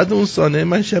 بعد اون ثانیه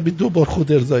من شبی 2 بار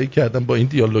خود ارضایی کردم با این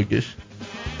دیالوگش.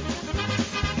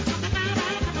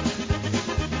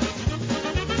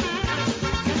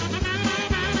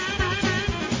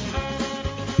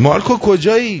 مارکو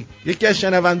کجایی؟ یکی از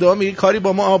شنونده ها میگه کاری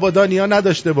با ما آبادانی ها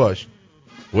نداشته باش.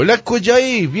 ولک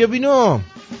کجایی؟ بیا بینم.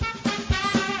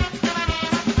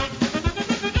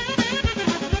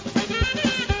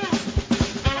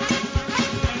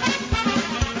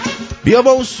 بیا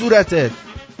با اون صورتت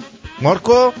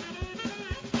مارکو.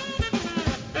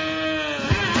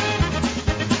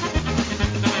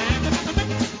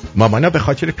 مامانا به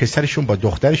خاطر پسرشون با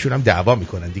دخترشون هم دعوا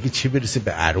میکنن دیگه، چی برسه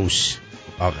به عروس.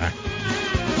 واقعا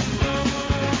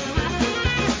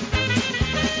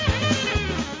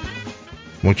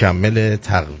مکمل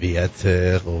تقویت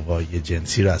قوای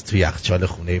جنسی رو از توی یخچال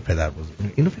خونه پدر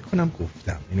بزرگ. اینو فکر کنم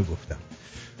گفتم.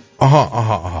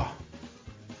 آها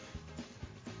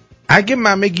اگه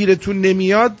ممه گیرتون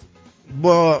نمیاد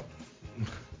با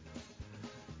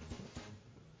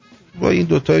این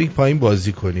دوتایی پایین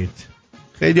بازی کنید.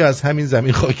 خیلی از همین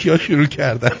زمین خاکی ها شروع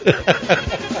کردن.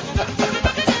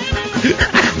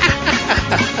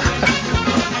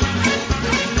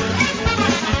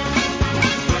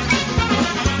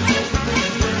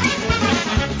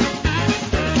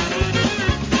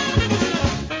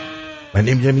 من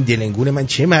نمیدونم این دلنگون من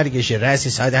چه مرگشه، رأس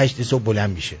ساعت 8 صبح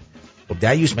بلند میشه. خب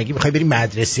دریوس مگه میخوای بری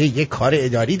مدرسه، یه کار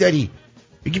اداری داری؟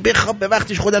 بگی بخواب به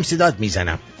وقتش خودم صدات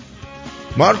میزنم.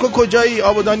 مارکو کجایی؟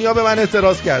 آبادانیا به من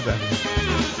اعتراض کردن.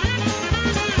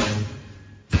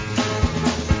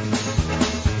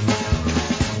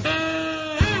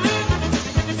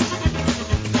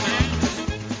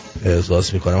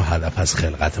 احساس میکنم هدف از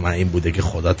خلقت من این بوده که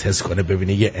خدا تست کنه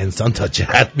ببینه یه انسان تا چه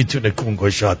حد میتونه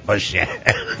کنگوشات باشه.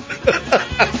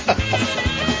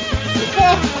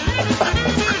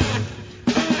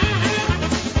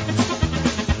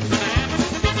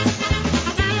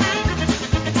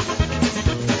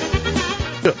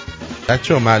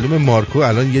 بچه ها معلومه مارکو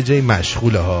الان یه جای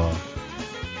مشغوله ها،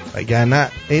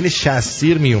 وگرنه این 60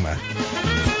 سیر می اومد.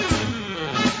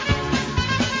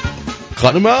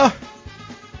 خانوما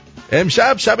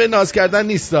امشب شب ناز کردن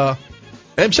نیستا،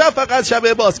 امشب فقط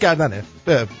شب باز کردنه.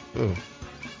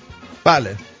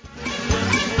 بله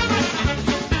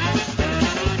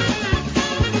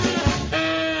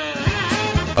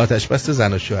آتش بست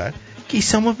زن و شوهر.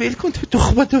 گیسامو ول کن تو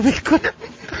دخماتو ول کنم.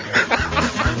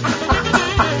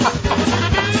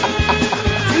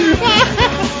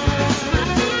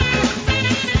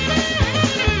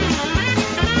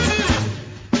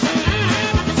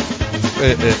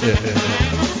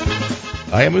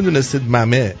 آیا میدونستید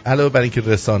ممه علاوه بر اینکه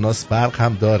رساناس فرق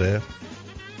هم داره؟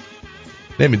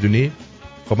 نمیدونی؟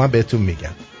 خب من بهتون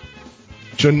میگم،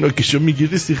 چون نوکشو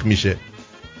میگیری سیخ میشه.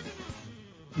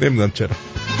 نمیدونم چرا.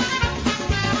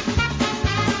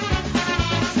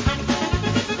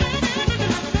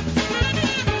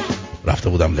 رفته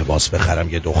بودم لباس بخرم،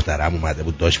 یه دخترم اومده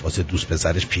بود داشت واسه دوست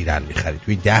پسرش پیرن میخرید.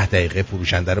 توی 10 دقیقه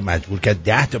فروشنده رو مجبور کرد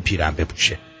 10 تا پیرن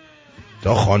بپوشه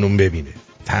تا خانوم ببینه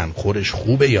تنخورش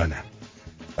خوبه یا نه.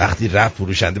 وقتی رفت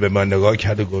فروشنده به من نگاه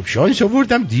کرد و گفت شانس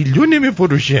آوردم دیلدو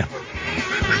نمیفروشه.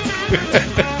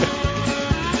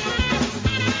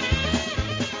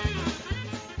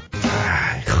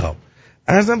 خب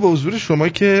عرضم به حضور شما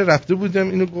که رفته بودم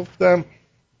اینو گفتم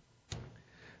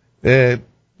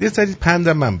یه سری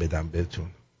پندم من بدم بهتون.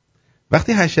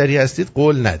 وقتی حشری هستید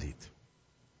قول ندید،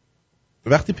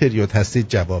 وقتی پریود هستید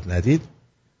جواب ندید،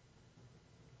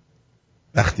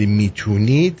 وقتی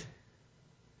میتونید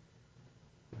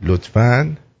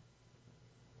لطفاً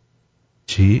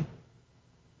چی؟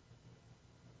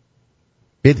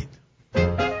 بدید.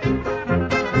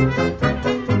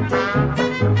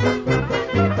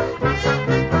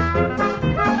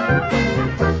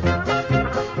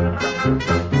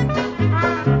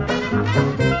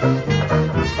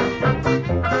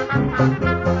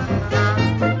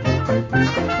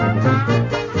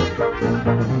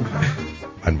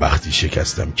 من وقتی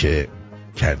شکستم که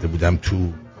کرده بودم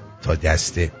تو تا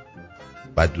دسته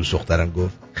بعد دوست دخترم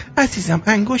گفت عزیزم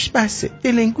انگشت بسه،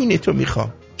 دلنگونه تو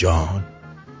میخوام. جان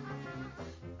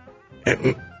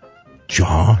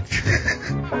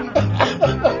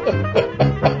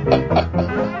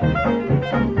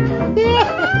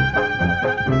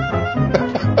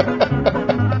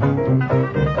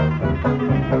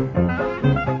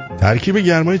ترکیب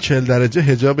گرمای 40 درجه،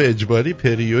 حجاب اجباری،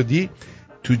 پریودی.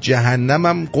 تو جهنم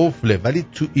هم قفله، ولی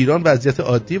تو ایران وضعیت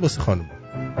عادی واسه خانم.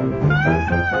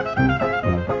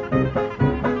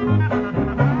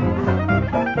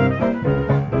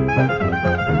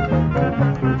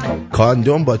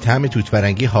 کاندوم با طعم توت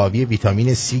فرنگی حاوی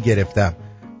ویتامین C گرفتم.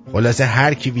 خلاصه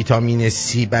هر کی ویتامین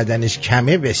C بدنش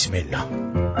کمه بسم الله.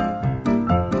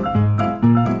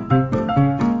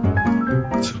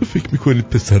 چرا فکر میکنید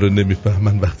پسرا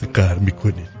نمیفهمن وقتی قهر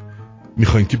میکنید؟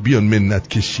 میخوان که بیان منت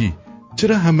کشی.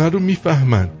 چرا همه رو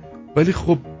میفهمن ولی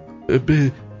خب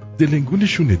به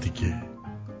دلنگونشونه دیگه.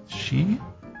 چی؟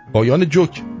 پایان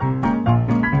جوک.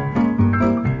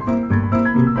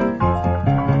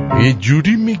 یه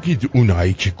جوری میگید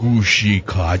اونایی که گوشی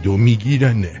کادو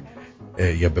میگیرن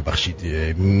یا ببخشید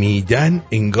میدن،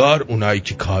 انگار اونایی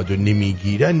که کادو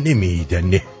نمیگیرن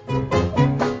نمیدن.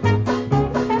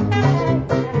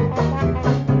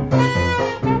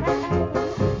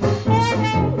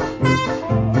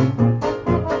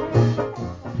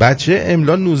 بچه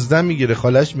املا 19 میگیره،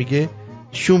 خالش میگه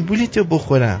شنبولیتو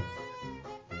بخورم.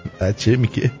 بچه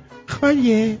میگه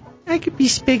خاله اگه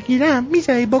 20 بگیرم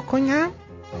میذاری بکنم؟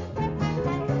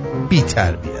 بی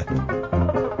تربیت.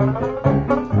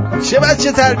 چه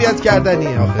بچه تربیت کردنی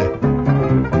آخه؟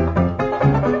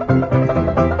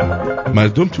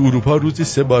 مردم تو اروپا روزی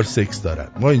 3 بار سکس دارن،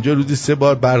 ما اینجا روزی 3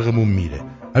 بار برقمون میره.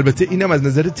 البته اینم از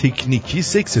نظر تکنیکی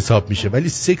سکس حساب میشه، ولی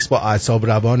سکس با اعصاب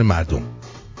روان مردم.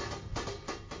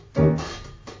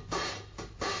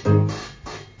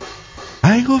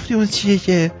 ای گفتی اون چیه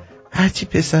که هرچی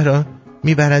پسرا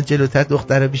میبرن جلوتر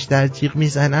دخترها بیشتر جیغ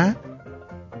میزنن؟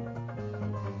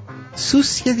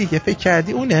 سوسکه دیگه، فکر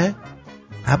کردی اونه؟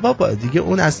 بابا دیگه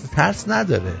اون اصلا ترس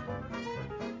نداره،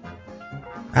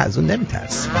 از اون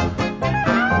نمیترس.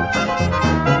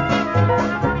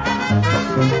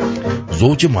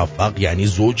 زوج موفق یعنی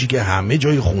زوجی که همه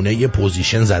جای خونه یه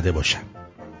پوزیشن زده باشن.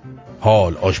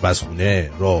 حال، آشپزخونه،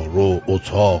 راهرو،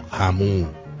 اتاق،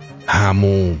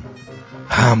 حموم.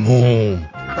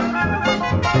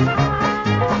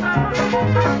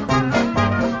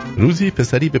 روزی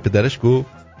پسری به پدرش گفت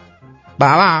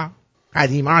بابا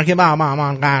قدیما که با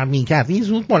مامان قهر میکردی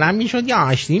زود بلند میشد یا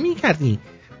آشتی میکردی،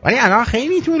 ولی الان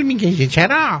خیلی طول میکشه،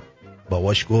 چرا؟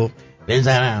 باباش گفت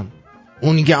بذارم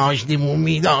اونی که آشتیمون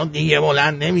میداد دیگه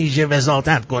بلند نمیشه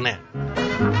وساطت کنه.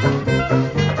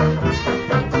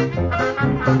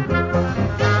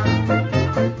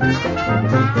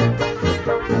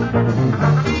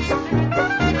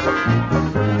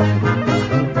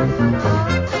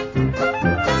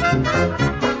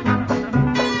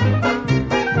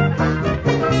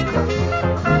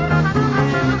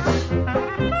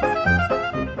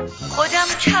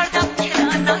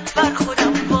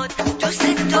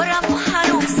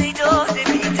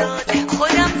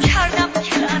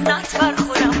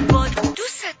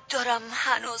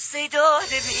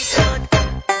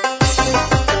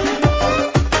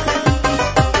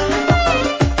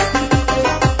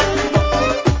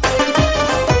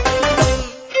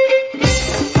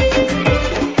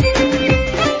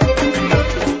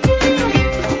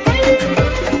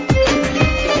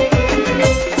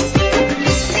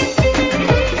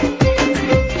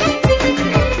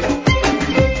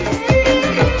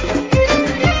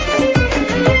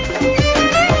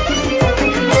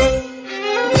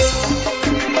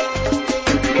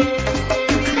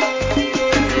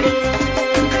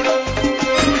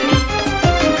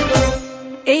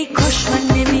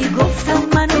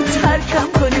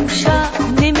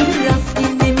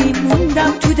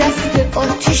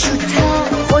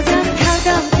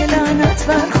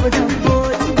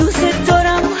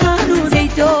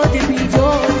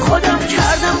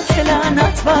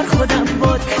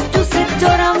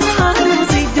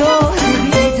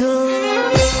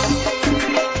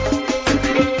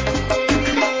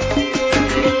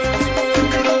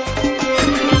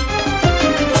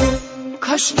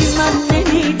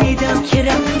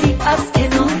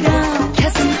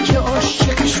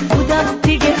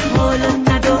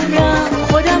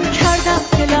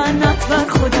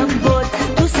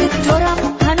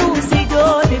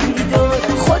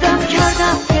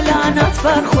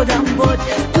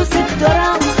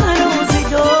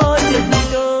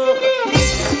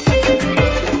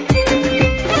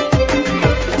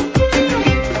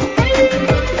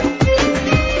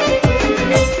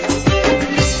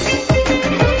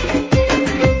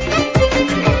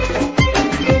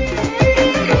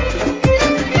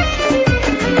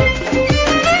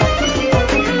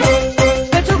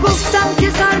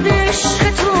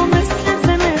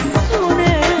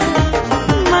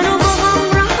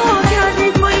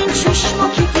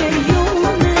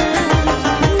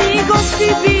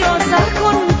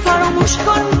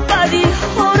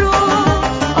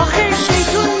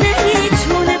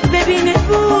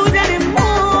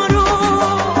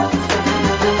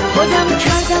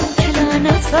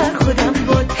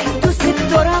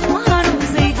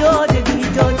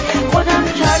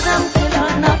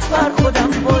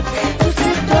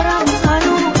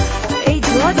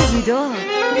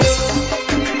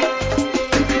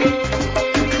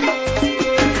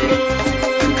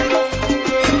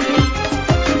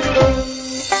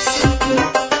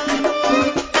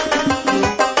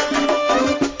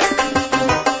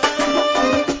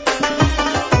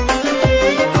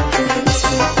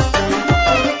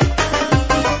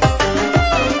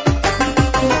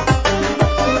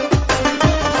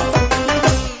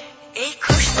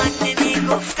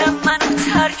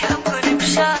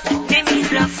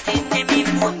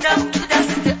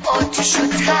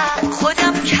 بدتر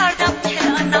خودم کردم که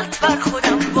لعنت بر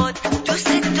خودم باد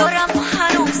دوست دارم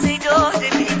هنوز داد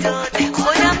بیداد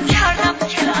خودم کردم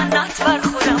که لعنت بر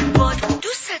خودم باد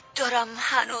دوست دارم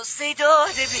هنوز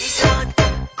داد بیداد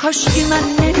کاش که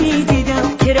من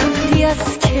نمیدیدم که رفتی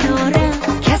از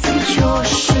کنارم کسی که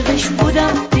عاشقش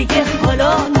بودم دیگه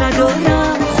حالا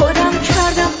ندارم خودم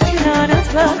کردم که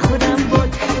لعنت بر خودم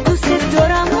باد دوست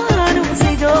دارم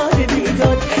هنوز داد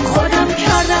بیداد خودم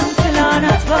کردم که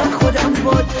لعنت بر خودم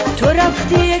باد تو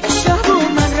رفتی یک شب و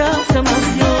من رفتم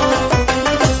از یاد.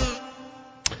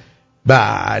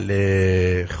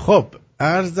 بله خب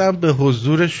عرضم به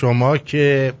حضور شما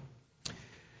که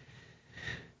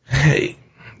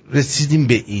رسیدیم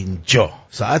به اینجا.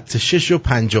 ساعت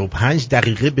 6:55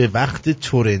 به وقت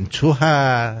تورنتو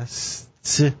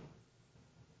هست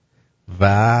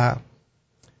و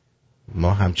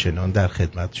ما همچنان در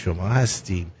خدمت شما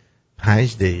هستیم.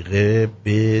 5 دقیقه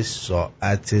به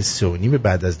ساعت 3:30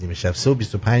 بعد از نیمه شب،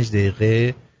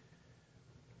 3:25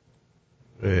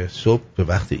 صبح به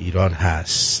وقت ایران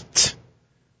هست.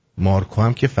 مارکو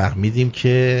هم که فهمیدیم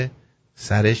که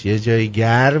سرش یه جای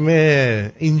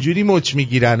گرمه، اینجوری مچ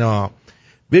میگیرن ها.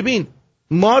 ببین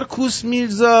مارکوس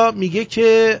میرزا میگه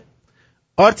که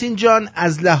آرتین جان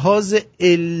از لحاظ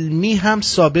علمی هم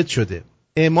ثابت شده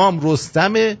امام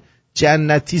رستم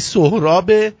جنتی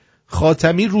سهراب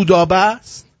خاتمی رودابه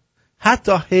است.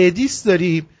 حتی حدیث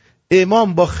داریم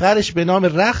امام با خرش به نام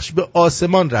رخش به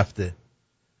آسمان رفته.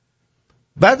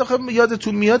 بعد آخه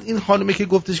یادتون میاد این خانومه که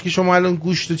گفتش که شما الان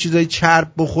گوشت و چیزای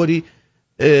چرب بخوری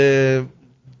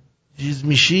چیز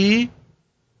میشی،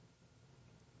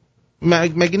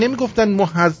 مگه نمیگفتن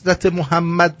حضرت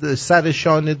محمد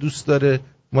سرشان دوست داره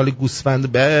مال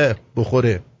گوسفند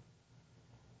بخوره؟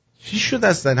 چی شد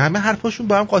اصلا؟ همه حرفاشون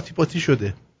با هم قاطی پاتی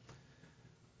شده.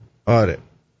 آره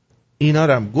اینا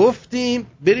رو هم گفتیم.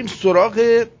 بریم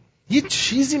سراغ یه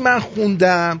چیزی من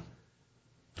خوندم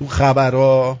تو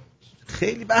خبرها،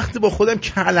 خیلی وقت با خودم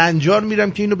کلنجار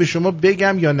میرم که اینو به شما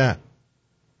بگم یا نه.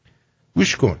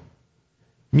 گوش کن.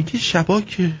 میگه شبا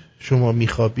که شما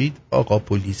میخوابید آقا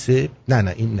پلیسه،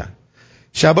 نه این نه،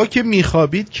 شبا که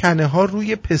میخوابید کنه ها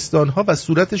روی پستان ها و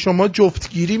صورت شما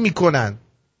جفتگیری میکنن.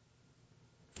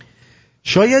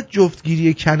 شاید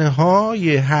جفتگیری کنه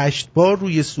های 8 بار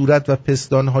روی صورت و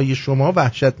پستان های شما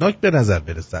وحشتناک به نظر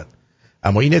برسد،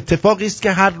 اما این اتفاقی است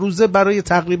که هر روزه برای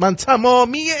تقریبا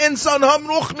تمامی انسان ها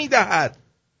رخ میدهد.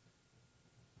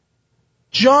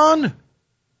 جان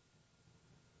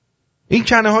این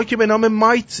کنه ها که به نام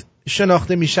مایت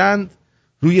شناخته میشن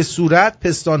روی صورت،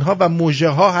 پستان ها و موژه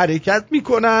ها حرکت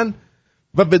میکنن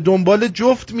و به دنبال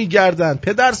جفت میگردن.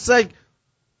 پدر سگ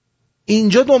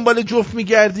اینجا دنبال جفت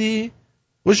میگردی؟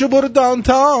 باشو برو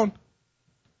دانتان.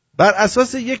 بر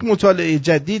اساس یک مطالعه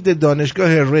جدید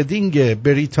دانشگاه ریدینگ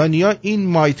بریتانیا این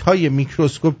مایت های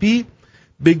میکروسکوپی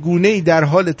به گونه‌ای در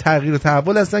حال تغییر و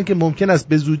تحول هستند که ممکن است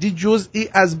به زودی جزئی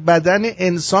از بدن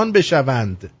انسان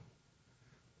بشوند.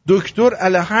 دکتر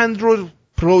الهاندرو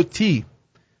پروتی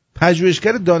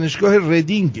پژوهشگر دانشگاه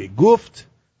ریدینگ گفت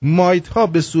مایت ها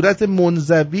به صورت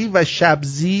منزوی و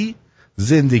شبزی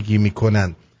زندگی می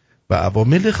کنند و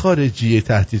عوامل خارجی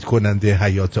تهدید کننده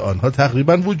حیات آنها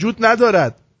تقریبا وجود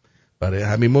ندارد. برای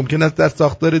همین ممکن است در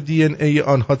ساختار دی ان ای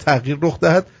آنها تغییر رخ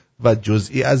دهد و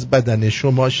جزئی از بدن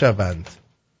شما شوند.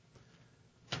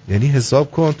 یعنی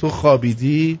حساب کن تو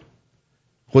خوابیدی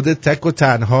خودت تک و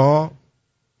تنها،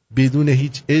 بدون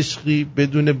هیچ عشقی،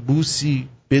 بدون بوسی،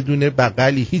 بدون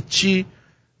بغلی، هیچی،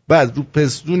 بعد رو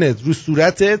پستونت، رو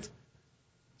صورتت،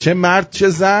 چه مرد چه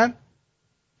زن،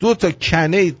 2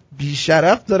 کنه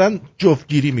بیشرف دارن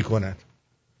جفتگیری میکنن.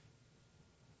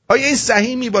 آیا این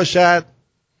صحیح می باشد؟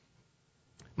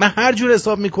 من هر جور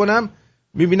حساب میکنم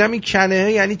میبینم این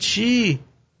کنه یعنی چی؟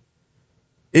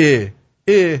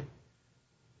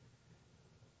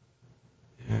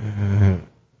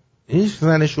 این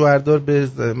زن شوهردار به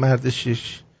مرد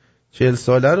 40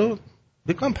 ساله رو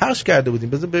بکنم پخش کرده بودیم.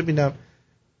 بذار ببینم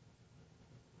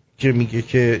که میگه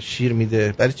که شیر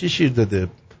میده. برای چی شیر داده؟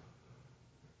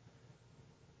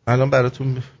 الان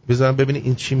براتون بذارم ببینید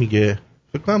این چی میگه.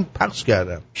 فکر کنم پخش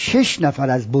کردم. 6 نفر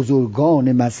از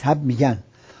بزرگان مذهب میگن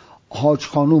حاج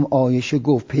خانوم عایشه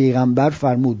گفت پیغمبر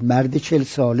فرمود مرد 40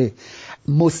 ساله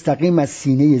مستقیم از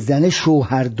سینه زن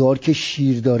شوهردار که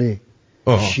شیر داره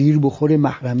شیر بخوره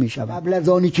محرم میشه. قبل از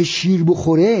آنی که شیر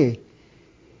بخوره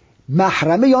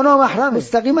محرمه یا نامحرمه،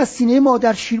 مستقیم از سینه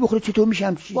مادر شیر بخوره چطور میشه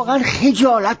همچین؟ واقعا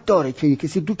خجالت داره که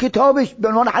کسی تو کتابش به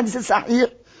عنوان حدیث صحیح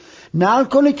نقل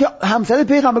کنه که همسر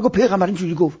پیغمبر گفت پیغمبر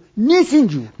اینجوری گفت. نیست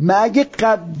اینجور. من اگه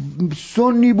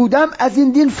سنی بودم از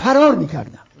این دین فرار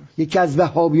میکردم. یکی از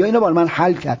وهابی‌ها اینو برای من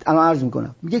حل کرد، الان عرض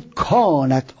میکنم. میگه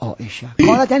کانت عایشه.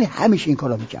 کانت یعنی همیشه این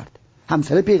کارا میکرد،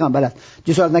 همسر پیغمبر است،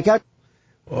 جسارت نکرد.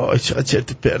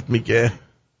 چرت پرت میگه.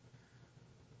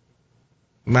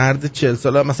 مرد 40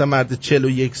 ساله مثلا مرد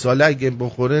 41 ساله اگه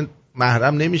بخوره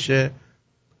محرم نمیشه.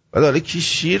 بعد حالا کی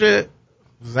شیر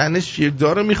زن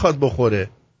شیردار رو میخواد بخوره؟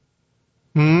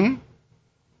 این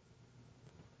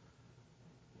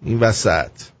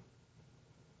وسط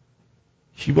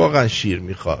کی واقعا شیر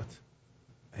میخواد؟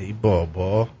 ای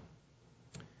بابا.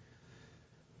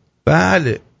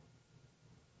 بله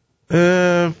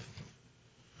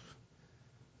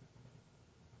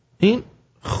این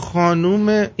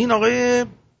خانوم، این آقای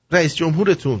رئیس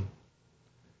جمهورتون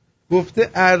گفته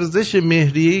ارزش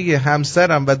مهریه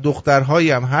همسرم و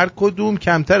دخترهایم هر کدوم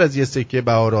کمتر از یه سکه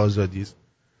بهار آزادی است.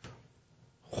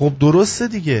 خب درسته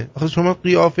دیگه. آخه شما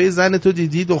قیافه زنتو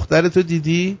دیدی، دخترتو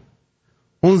دیدی،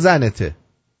 اون زنته،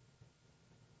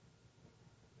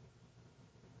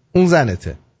 اون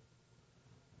زنته.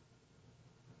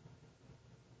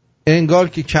 انگار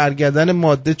که کرگدن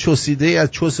ماده چوسیده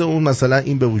از چوس اون مثلا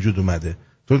این به وجود اومده.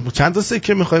 تو چند تا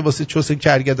سکه میخوای واسه چوس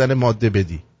کرگدن ماده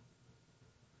بدی؟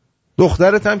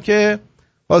 دخترت هم که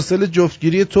حاصل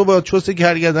جفتگیری تو با چوس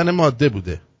کرگدن ماده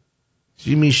بوده.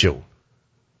 چی میشه اون؟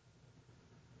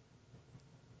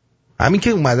 همین که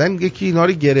اومدن میگه که اینا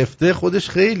رو گرفته خودش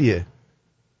خیلیه.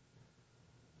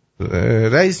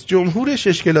 رئیس جمهور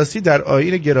ششکلاسی در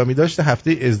آیین گرامی داشته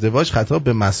هفته ازدواج خطاب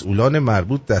به مسئولان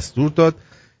مربوط دستور داد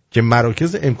که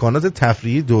مراکز امکانات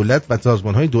تفریحی دولت و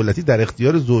سازمان‌های دولتی در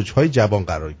اختیار زوجهای جوان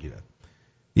قرار گیرد.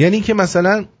 یعنی که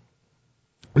مثلا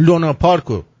لونا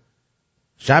پارکو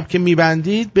شب که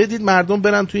میبندید بدید مردم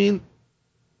برن تو این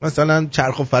مثلا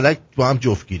چرخ و فلک با هم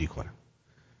جفتگیری کنن.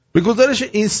 به گزارش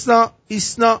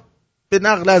ایسنا به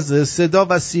نقل از صدا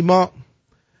و سیما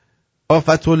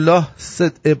آفت الله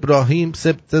سید ابراهیم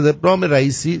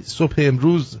رئیسی صبح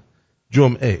امروز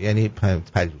جمعه یعنی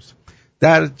پریروز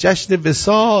در جشن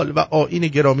وصال و آیین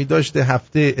گرامی داشته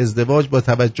هفته ازدواج با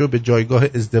توجه به جایگاه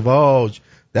ازدواج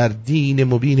در دین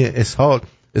مبین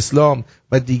اسلام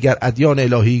و دیگر ادیان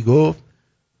الهی گفت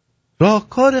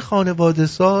راهکار خانواده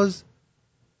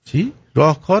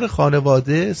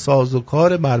ساز و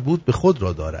کار مربوط به خود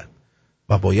را دارد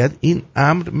و باید این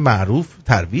امر معروف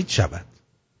ترویج شود.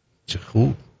 چه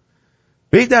خوب.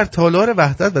 وی در تالار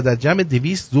وحدت و در جمع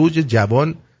 200 زوج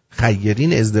جوان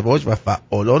خیرین ازدواج و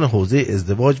فعالان حوزه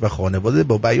ازدواج و خانواده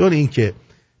با بیان اینکه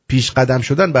پیش قدم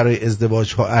شدن برای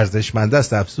ازدواج ها ارزشمند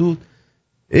است افزود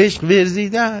عشق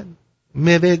ورزیدن،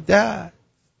 مودت،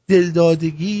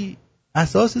 دلدادگی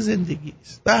اساس زندگی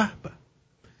است. به به.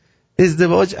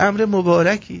 ازدواج امر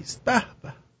مبارکی است. به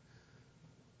به.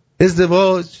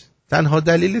 ازدواج تنها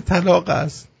دلیل طلاق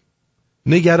است.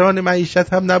 نگران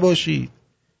معیشت هم نباشید.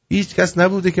 هیچ کس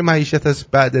نبوده که معیشت از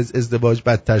بعد از ازدواج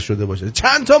بدتر شده باشه.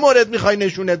 چند تا مورد میخوای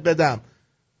نشونت بدم؟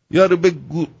 یارو به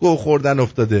گو خوردن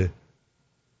افتاده.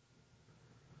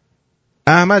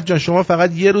 احمد جان شما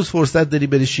فقط یه روز فرصت داری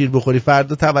بری شیر بخوری،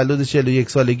 فردا تولد 41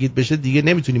 سالگیت بشه دیگه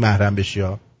نمیتونی محرم بشی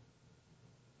ها.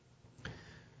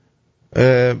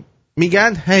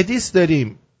 میگن حدیث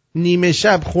داریم نیمه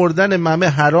شب خوردن ممه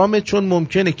حرامه چون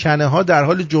ممکنه کنه ها در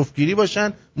حال جفتگیری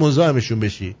باشن مزاحمشون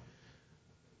بشی.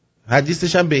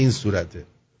 حدیثش هم به این صورته.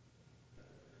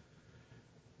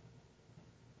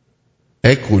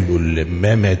 اکلوا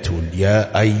الممت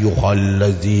یا ایها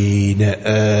الذین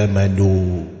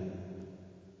آمنوا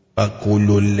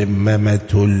اکلوا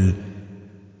الممت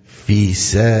فی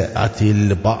ساعت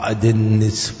البعد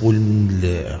نصف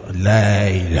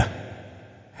الليل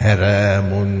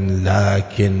حرام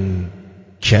لكن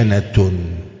كنت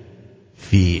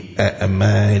في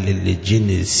أعمال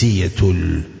الجنسية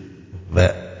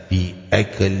وفي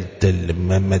أكلت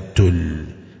الممت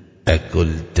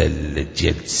أكلت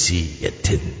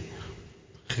الجنسية.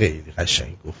 خیلی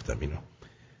قشنگ گفتم اینو،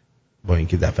 با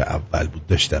اینکه دفعه اول بود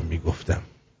داشتم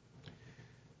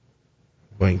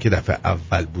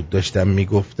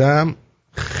میگفتم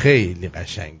خیلی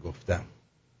قشنگ گفتم.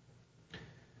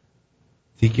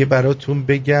 دیگه براتون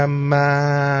بگم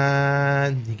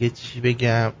من دیگه چی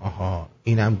بگم؟ آها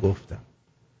اینم گفتم،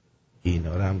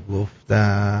 اینا رو هم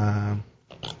گفتم.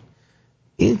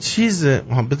 این چیز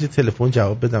بذار تلفن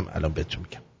جواب بدم الان بهتون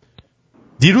میگم.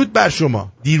 درود بر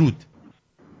شما. درود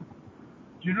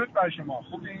بر شما.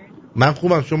 خوبی؟ من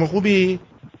خوبم، شما خوبی؟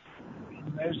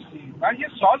 مرسی. من یه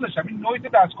سوال داشتم، این نوید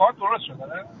دستگاه درست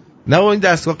شده؟ نه این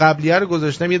دستگاه قبلیه رو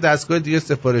گذاشتم، یه دستگاه دیگه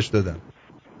سفارش دادم.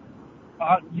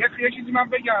 یه چیزی من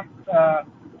بگم،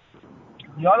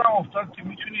 یادم افتاد که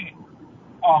میتونی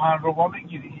آهن ربا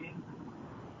بگیری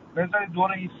بذاری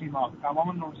دور این سیما،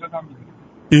 تمام نوزد هم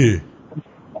میگیری.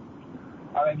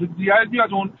 دیگه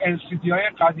بیاد اون LCD های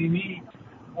قدیمی،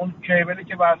 اون کیبلی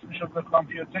که وصل میشد به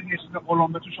کامپیوتر، یه چیز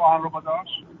قلمبه توش آهن رو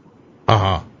داشت.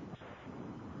 آها.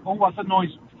 اون واسه نویز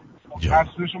بود.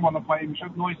 تصویرش بالا پایین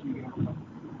میشد نویز میگرفت.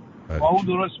 با اون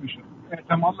درست میشد.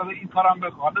 احتمال داره این کارم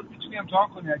بکنه. حالا میتونی امتحان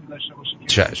کنی اگه داشته باشی.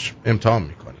 چشم، امتحان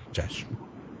میکنی. چشم.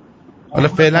 حالا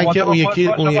فعلا که اون یکی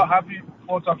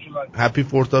هپی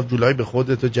فورت آف جولای به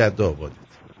خودت و جده آبادت.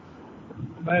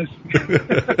 مرسی.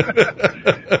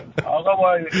 آقا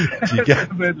وای.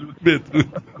 بدرود.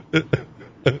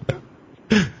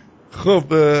 خب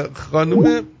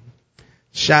خانم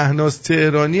شهناز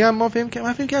تهرانی هم من فکر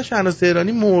کنم شهناز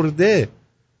تهرانی مرده،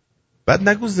 بعد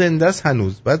نگو زنده است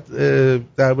هنوز. بعد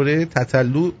درباره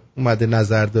تتلو اومده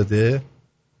نظر داده،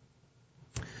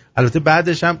 البته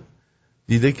بعدش هم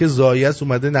دیده که زایس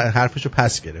اومده حرفشو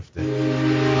پس گرفته.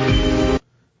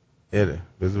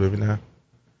 بذار ببینم.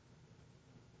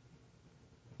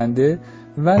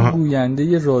 و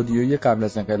گوینده رادیویی قبل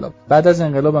از انقلاب، بعد از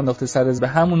انقلاب انداخته سر از به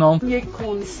همون نام یک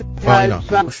کنسرت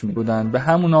فحش می‌دادن، به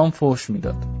همون نام فحش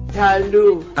میداد.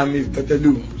 تتلو، امیر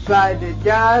تتلو. بله،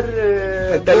 در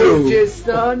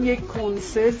بلوچستان یک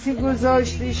کنسرتی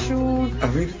گذاشتیشون.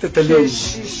 امیر تتلو.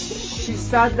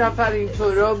 600 نفر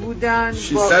اینطورا بودن.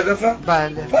 600 نفر؟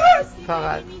 بله.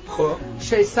 فقط. خب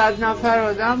 600 نفر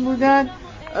آدم بودن.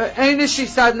 این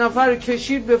 600 نفر رو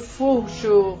کشید به فحش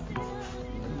و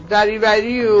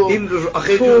دریوری و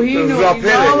توهین و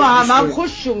اینا و هم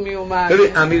خوششون می اومد.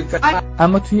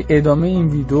 اما توی ادامه این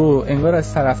ویدیو انگار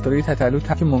از طرفدارای تتلو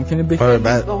که ممکنه به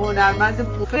هنرمند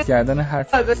گردن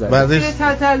حرف زده.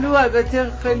 تتلو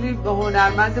البته خیلی به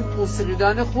هنرمند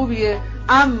موسیقیدان خوبیه،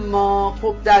 اما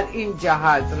خب در این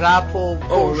جهت رپ و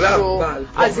فحش و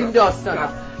از این داستانا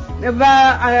و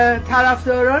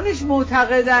طرفدارانش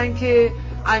معتقدن که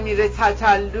امیر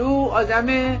تتلو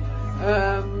آدم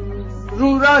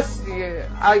رو راستیه،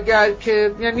 اگر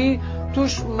که یعنی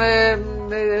توش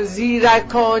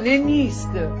زیرکانه نیست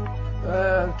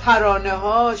ترانه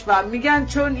هاش، و میگن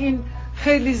چون این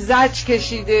خیلی زج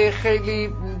کشیده، خیلی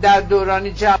در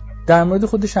دوران در مورد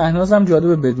خود شهناز هم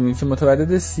جالبه بدونید که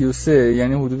متولد 33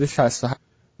 یعنی حدود 67،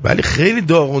 ولی خیلی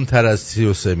داغون تر از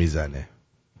 33 میزنه.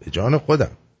 به جان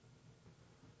خودم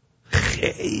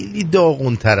خیلی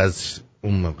داغون تر از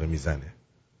اون موقع میزنه،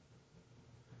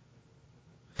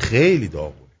 خیلی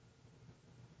داغونه.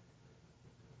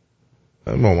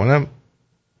 مامانم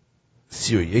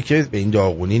 31 به این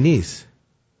داغونی نیست.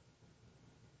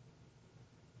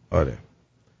 آره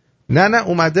نه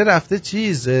اومده رفته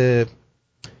چیز،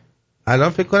 الان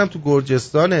فکر کنم تو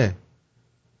گرجستانه.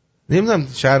 نمیدونم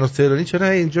شهناز تهرانی چرا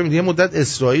اینجا، یه مدت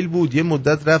اسرائیل بود، یه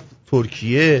مدت رفت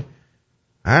ترکیه،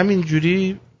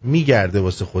 همینجوری میگرده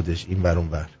واسه خودش این ور اون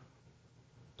ور.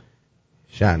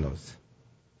 شهناز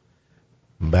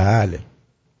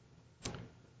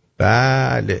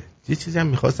بله یه چیزی هم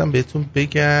میخواستم بهتون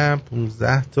بگم.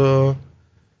 15 تا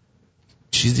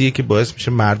چیزیه که باعث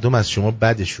میشه مردم از شما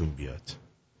بدشون بیاد.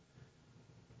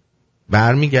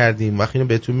 برمیگردیم وقتی اینو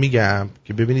بهتون میگم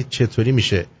که ببینید چطوری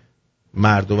میشه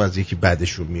مردم از یکی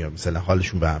بدشون میاد، مثلا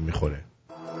حالشون به هم میخوره.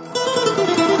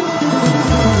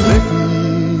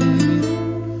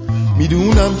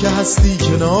 میدونم که هستی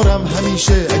کنارم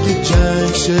همیشه، اگه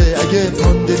جنگ شه اگه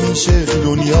پانده میشه تو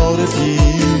دنیا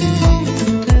رفیق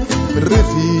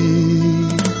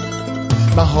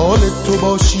محال تو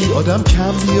باشی آدم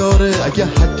کم بیاره، اگه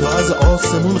حتی از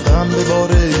آسمون غم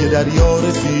بباره یه دریا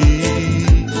رفیق.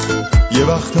 یه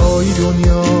وقتایی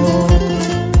دنیا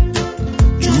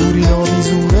جوری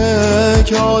نامیزونه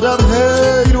که آدم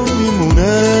حیرون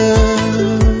میمونه،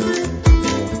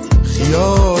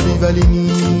 خیالی ولی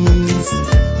نیست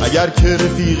اگر که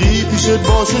رفیقی پیشت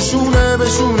باشه شونه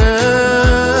بشونه.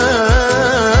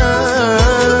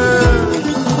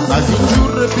 از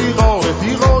اینجور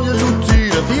رفیقای لوتی،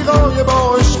 رفیقای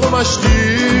با عشق و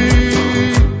مشتی،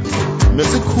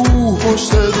 مثل کوه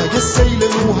پشتت اگه سیل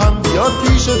نو هم بیاد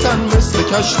پیشتن مثل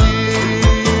کشتی.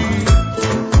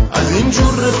 از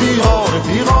اینجور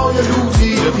رفیقای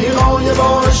لوتی، رفیقای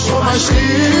با عشق و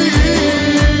مشتی،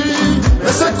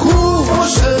 مثل کوه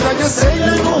پشتت اگه سیل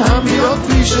نو هم بیاد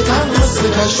پیشتن مثل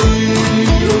کشتی.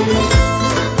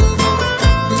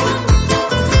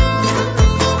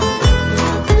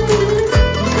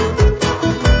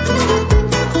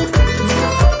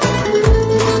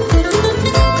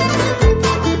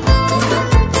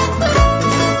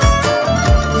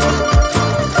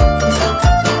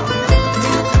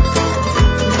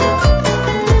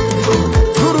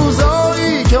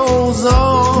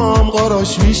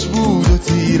 قراشمیش بود و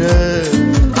تیره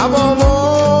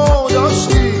هوامو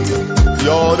داشتی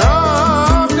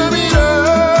یادم نمیره.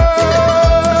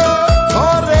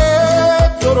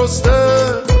 کارت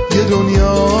درسته یه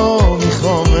دنیا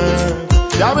میخوامه.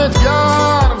 دمت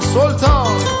گرم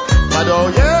سلطان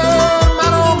فدای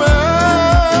مرامه.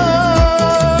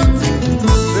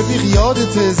 رفیق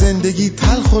یادت زندگی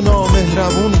تلخ و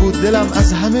نامهربون بود، دلم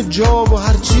از همه جا و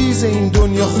هر چیز این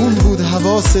دنیا خون بود.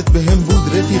 حواست به هم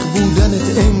بود، رفیق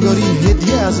بودنت انگاری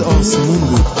هدیه از آسمون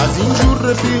بود. از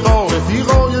اینجور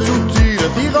رفیقای لوتی،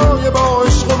 رفیقای با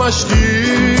عشق و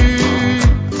مشتی،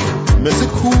 مثل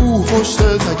کوه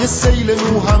پشتت اگه سیل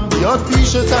نو هم بیاد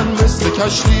پیشتن مثل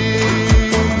کشتی.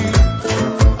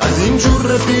 از اینجور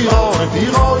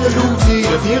رفیقای لوتی،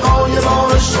 رفیقای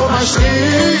با عشق و مشتی،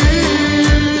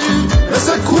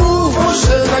 مثل کوه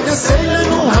پشتت اگه سیل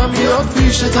نو هم بیاد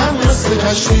پیشتن مثل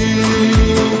کشتی.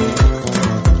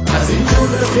 از اینجور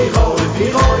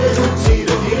رفیقای لوتی،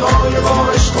 رفیقای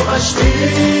با عشق و مشتی،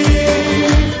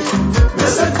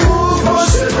 مثل کوه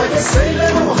پشتت اگه سیل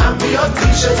نو هم بیاد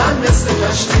پیشتن مثل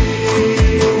کشتی.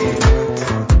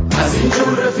 از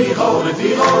اینجور رفیقای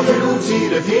لوتی،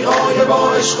 رفیقای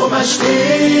با عشق و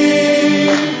مشتی،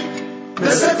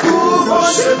 مثل کوه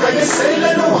پشتت اگه سیل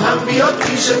نو هم بیاد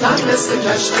پیشتن مثل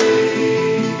کشتی.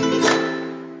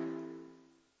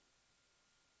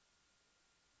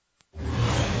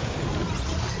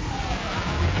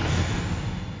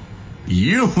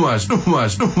 You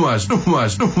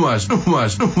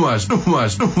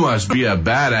must be a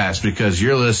badass because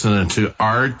you're listening to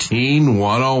Artin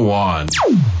 101.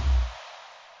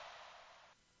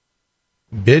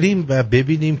 بریم و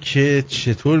ببینیم که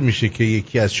چطور میشه که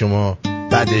یکی از شما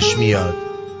بعدش میاد.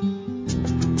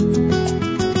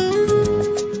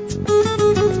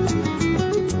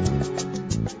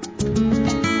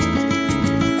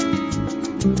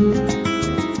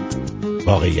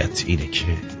 واقعیت اینه که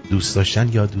دوست داشتن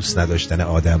یا دوست نداشتن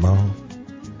آدما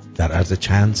در عرض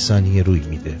چند ثانیه روی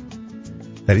میده.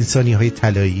 در این ثانیه‌های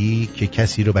طلایی که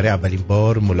کسی رو برای اولین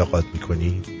بار ملاقات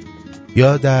میکنید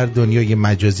یا در دنیای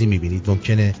مجازی میبینید،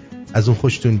 ممکنه از اون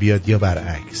خوشتون بیاد یا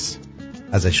برعکس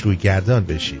ازش روی گردان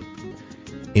بشید.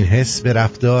 این حس به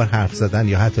رفتار، حرف زدن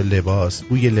یا حتی لباس،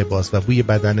 بوی لباس و بوی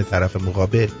بدن طرف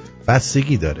مقابل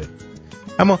بستگی داره.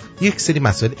 اما یک سری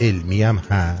مسائل علمی هم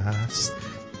هست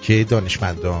که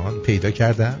دانشمندان پیدا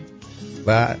کردن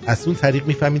و از اون طریق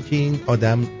میفهمید که این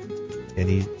آدم،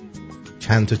 یعنی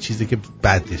چند تا چیزی که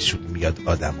بعدش میاد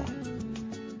آدما.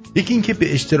 یکی این که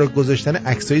به اشتراک گذاشتن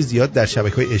عکسای زیاد در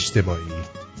شبکه‌های اجتماعی.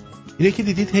 اینه که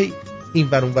دیدید هی این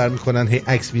ور اون ور میکنن، هی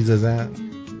عکس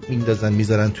میندازن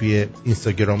میذارن توی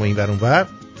اینستاگرام و این ور اون ور.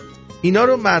 اینا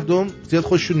رو مردم زیاد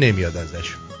خوششون نمیاد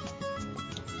ازشون.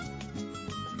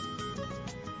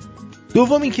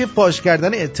 دوم این که فاش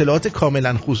کردن اطلاعات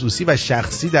کاملا خصوصی و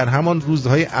شخصی در همان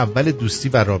روزهای اول دوستی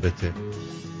و رابطه.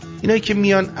 اینایی که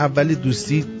میان اول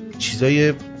دوستی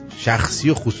چیزای شخصی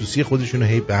و خصوصی خودشونو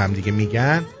هی به هم دیگه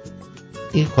میگن،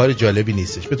 این کار جالبی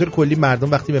نیستش. به طور کلی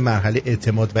مردم وقتی به مرحله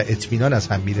اعتماد و اطمینان از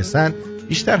هم میرسن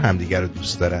بیشتر همدیگه رو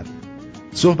دوست دارن.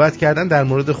 صحبت کردن در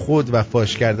مورد خود و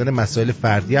فاش کردن مسائل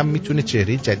فردی هم میتونه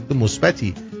چهره جدید و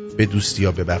مثبتی به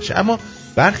دوستی‌ها ببخشه. اما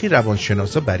برخی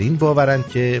روانشناسا بر این باورن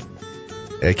که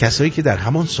کسایی که در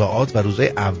همان ساعات و روزهای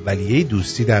اولیه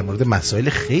دوستی در مورد مسائل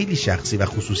خیلی شخصی و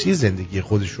خصوصی زندگی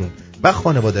خودشون و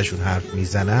خانوادهشون حرف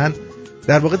میزنن،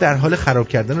 در واقع در حال خراب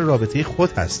کردن رابطه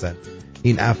خود هستن.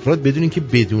 این افراد بدون اینکه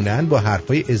بدونن با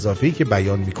حرفای اضافه‌ای که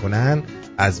بیان میکنن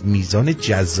از میزان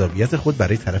جذابیت خود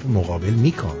برای طرف مقابل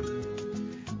میکن.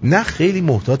 نه خیلی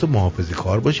محتاط و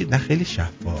محافظه‌کار باشید، نه خیلی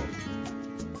شفاف.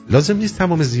 لازم نیست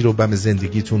تمام زیر و بم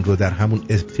زندگیتون رو در همون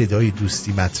ابتدای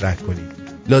دوستی مطرح کنید.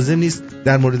 لازم نیست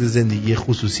در مورد زندگی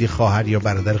خصوصی خواهر یا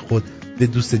برادر خود به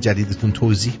دوست جدیدتون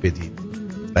توضیح بدید.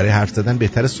 برای حرف زدن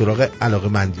بهتر سراغ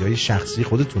علاقه‌مندی‌های شخصی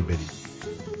خودتون برید.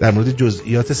 در مورد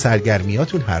جزئیات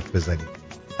سرگرمیاتون حرف بزنید.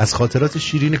 از خاطرات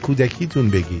شیرین کودکیتون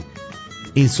بگید.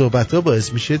 این صحبت‌ها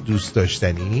باعث میشه دوست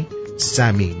داشتنی،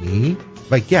 صمیمی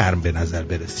و گرم به نظر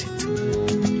برسید.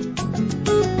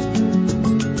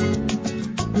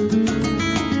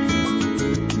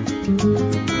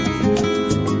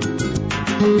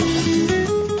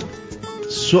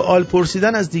 سوال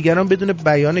پرسیدن از دیگران بدون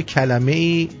بیان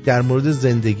کلمه‌ای در مورد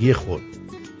زندگی خود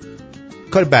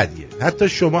کار بدیه. حتی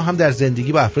شما هم در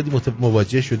زندگی با افرادی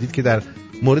مواجه شدید که در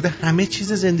مورد همه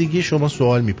چیز زندگی شما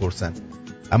سوال میپرسن،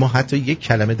 اما حتی یک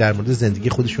کلمه در مورد زندگی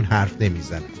خودشون حرف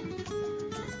نمیزنن.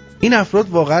 این افراد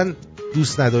واقعا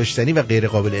دوست نداشتنی و غیر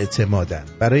قابل اعتمادن.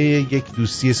 برای یک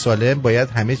دوستی سالم باید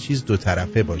همه چیز دو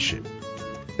طرفه باشه.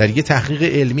 در یک تحقیق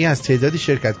علمی از تعدادی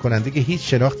شرکت کننده که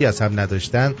هیچ شناختی از هم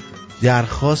نداشتن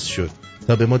درخواست شد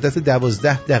تا به مدت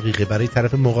 12 دقیقه برای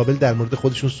طرف مقابل در مورد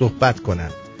خودشون صحبت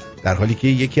کنند، در حالی که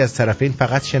یکی از طرفین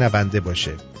فقط شنونده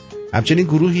باشه. همچنین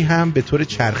گروهی هم به طور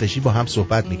چرخشی با هم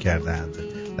صحبت می‌کردند.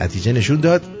 نتیجه نشون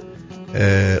داد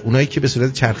اونایی که به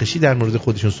صورت چرخشی در مورد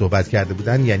خودشون صحبت کرده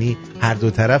بودن، یعنی هر دو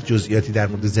طرف جزئیاتی در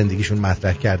مورد زندگیشون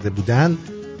مطرح کرده بودن،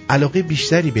 علاقه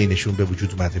بیشتری بینشون به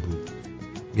وجود اومده بود.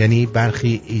 یعنی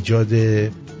برخی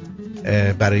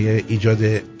برای ایجاد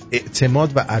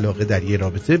اعتماد و علاقه در یه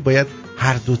رابطه باید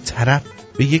هر دو طرف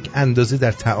به یک اندازه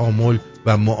در تعامل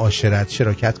و معاشرت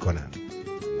شراکت کنند.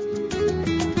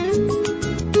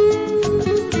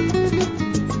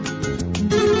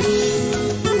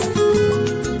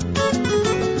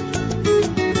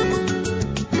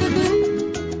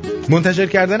 منتشر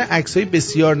کردن عکس‌های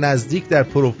بسیار نزدیک در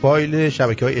پروفایل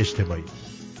شبکه‌های اجتماعی.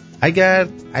 اگر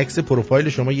عکس پروفایل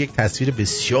شما یک تصویر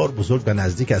بسیار بزرگ و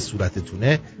نزدیک از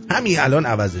صورتتونه، همین الان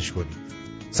عوضش کنید.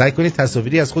 سعی کنید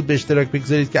تصاویری از خود به اشتراک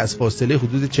بگذارید که از فاصله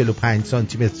حدود 45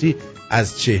 سانتی متری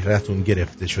از چهرهتون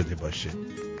گرفته شده باشه.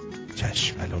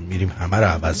 چشم، الان میریم همه رو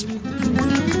عوض می‌کنیم.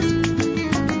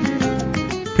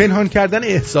 پنهان کردن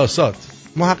احساسات.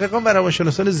 محققان و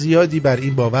روانشناسان زیادی بر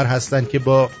این باور هستند که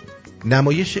با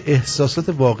نمایش احساسات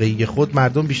واقعی خود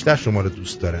مردم بیشتر شما رو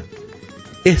دوست دارن.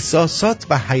 احساسات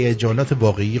و هیجانات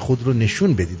واقعی خود رو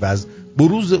نشون بدید و از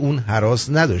بروز اون هراس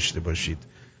نداشته باشید.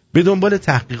 به دنبال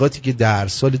تحقیقاتی که در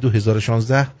سال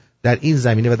 2016 در این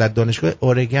زمینه و در دانشگاه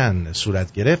اورگان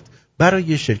صورت گرفت،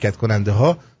 برای شرکت کننده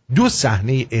ها 2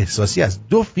 صحنه احساسی از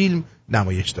 2 فیلم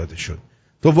نمایش داده شد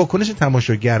تا واکنش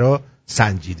تماشاگرها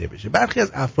سنجیده بشه. برخی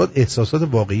از افراد احساسات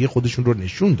واقعی خودشون رو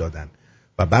نشون دادن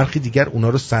و برخی دیگر اونا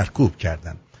رو سرکوب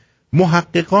کردن.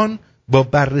 محققان با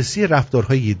بررسی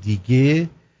رفتارهای دیگه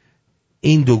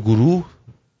این 2 گروه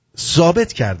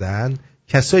ثابت کردند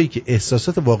کسایی که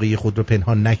احساسات واقعی خود رو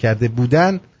پنهان نکرده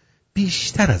بودن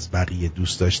بیشتر از بقیه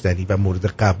دوست داشتنی و مورد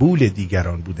قبول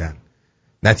دیگران بودن.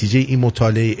 نتیجه این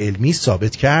مطالعه علمی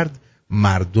ثابت کرد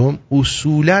مردم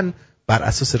اصولاً بر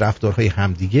اساس رفتارهای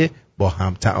همدیگه با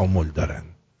هم تعامل دارن.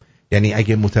 یعنی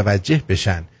اگه متوجه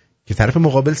بشن که طرف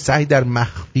مقابل سعی در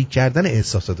مخفی کردن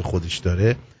احساسات خودش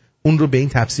داره، اون رو به این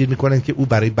تفسیر میکنن که او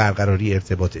برای برقراری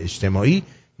ارتباط اجتماعی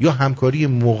یا همکاری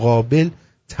مقابل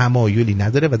تمایلی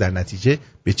نداره و در نتیجه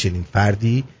به چنین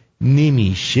فردی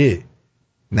نمیشه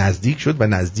نزدیک شد و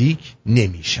نزدیک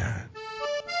نمیشن.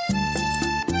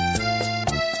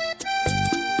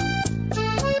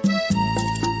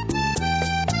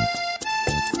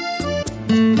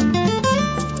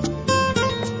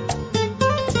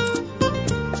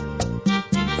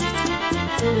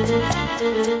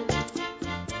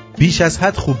 بیش از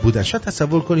حد خوب بودن. شاید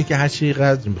تصور کنید که هر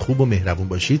چقدر خوب و مهربون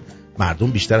باشید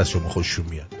مردم بیشتر از شما خوششون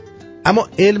میاد. اما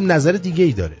علم نظر دیگه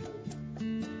ای داره.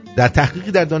 در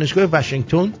تحقیقی در دانشگاه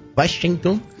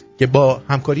واشنگتن که با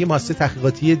همکاری مؤسسه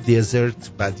تحقیقاتی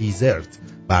دیزرت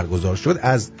برگزار شد،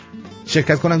 از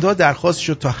شرکت کننده ها درخواست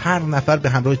شد تا هر نفر به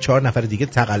همراه 4 نفر دیگه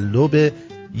تقلب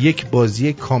یک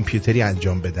بازی کامپیوتری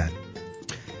انجام بدن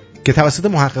که توسط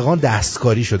محققان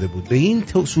دستکاری شده بود. به این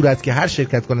صورت که هر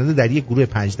شرکت کننده در یک گروه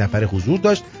 5 نفره حضور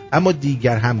داشت، اما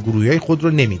دیگر هم گروه‌های خود را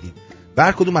نمیدید. به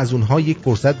هر کدوم از اونها یک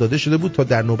فرصت داده شده بود تا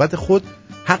در نوبت خود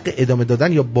حق ادامه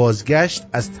دادن یا بازگشت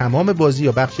از تمام بازی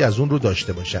یا بخشی از اون رو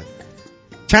داشته باشد.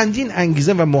 چندین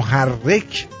انگیزه و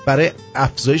محرک برای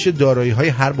افزایش دارایی‌های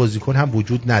هر بازیکن هم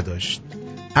وجود نداشت،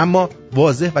 اما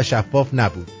واضح و شفاف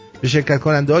نبود. به شرکت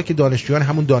کننده‌ها که دانشجویان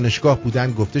همون دانشگاه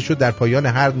بودن گفته شد در پایان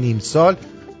هر نیم سال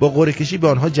با قرعه کشی به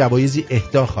آنها جوایزی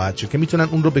اهدا خواهد شد که میتونن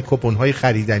اون رو به کوپن‌های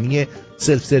خریدنی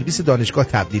سلف سرویس دانشگاه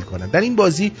تبدیل کنن. در این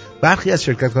بازی برخی از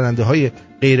شرکت کننده‌های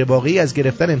غیر واقعی از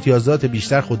گرفتن امتیازات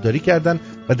بیشتر خودداری کردند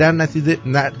و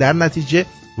در نتیجه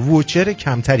ووچر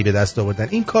کمتری به دست آوردن.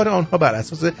 این کار آنها بر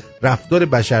اساس رفتار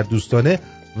بشردوستانه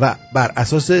و بر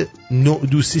اساس نوع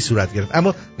دوستی صورت گرفت،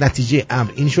 اما نتیجه امر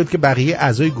این شد که بقیه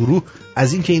اعضای گروه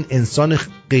از اینکه این انسان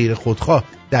غیر خودخواه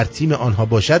در تیم آنها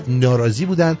باشد ناراضی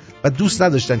بودند و دوست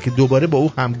نداشتند که دوباره با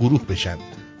او هم گروه بشن.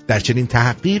 در چنین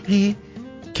تحقیقی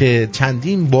که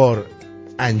چندین بار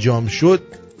انجام شد،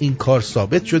 این کار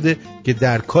ثابت شده که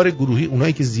در کار گروهی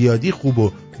اونایی که زیادی خوب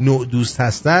و نوع دوست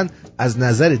هستند از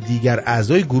نظر دیگر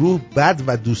اعضای گروه بد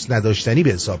و دوست نداشتنی به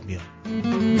حساب میاد.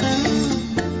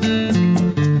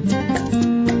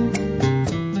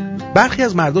 برخی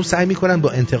از مردم سعی میکنن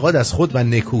با انتقاد از خود و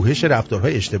نکوهش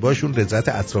رفتارهای اشتباهشون رضایت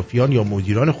اطرافیان یا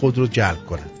مدیران خود رو جلب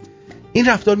کنن. این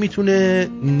رفتار میتونه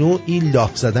نوعی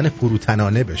لاف زدن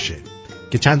فروتنانه بشه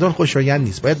که چندان خوشایند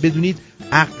نیست. باید بدونید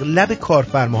اغلب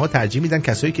کارفرماها ترجیح میدن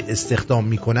کسایی که استخدام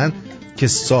میکنن که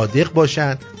صادق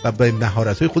باشن و به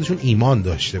مهارت‌های خودشون ایمان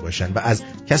داشته باشن و از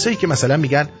کسایی که مثلا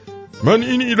میگن من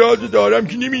این ایراد دارم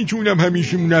که نمیتونم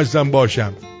همیشه منظم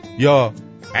باشم یا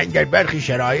من در برخی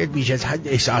شرایط بیش از حد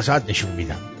احساسات نشون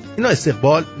میدم، اینا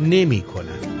استقبال نمی کنن.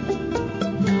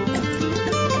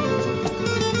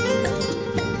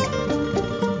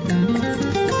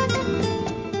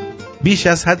 بیش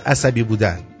از حد عصبی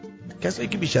بودن. کسایی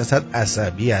که بیش از حد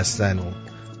عصبی هستن و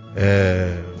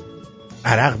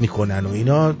عرق میکنن و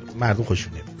اینا مردم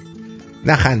خوشونه.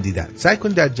 نخندیدن. سعی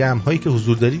کنید در جمع‌هایی که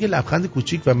حضور دارید یه لبخند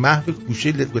کوچیک و محو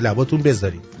گوشه لباتون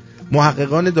بذارید.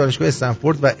 محققان دانشگاه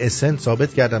استنفورد و اسن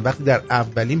ثابت کردن وقتی در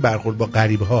اولین برخورد با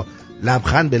غریبه‌ها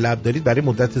لبخند به لب دارید برای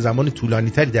مدت زمان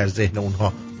طولانی‌تری در ذهن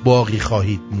اونها باقی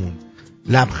خواهید موند.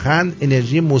 لبخند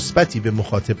انرژی مثبتی به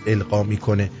مخاطب القا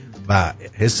میکنه و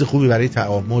حس خوبی برای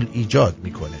تعامل ایجاد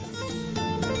میکنه.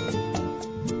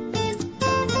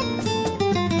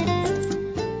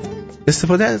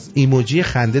 استفاده از ایموجی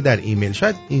خنده در ایمیل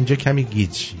شاید اینجا کمی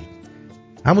گیج شی.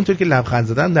 همونطور که لبخند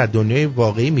زدن در دنیای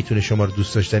واقعی میتونه شما رو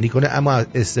دوست داشتنی کنه، اما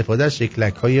استفاده از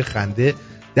شکلک‌های خنده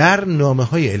در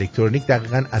نامه‌های الکترونیک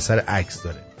دقیقاً اثر عکس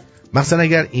داره. مثلا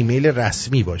اگر ایمیل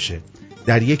رسمی باشه.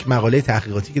 در یک مقاله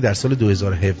تحقیقاتی که در سال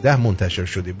 2017 منتشر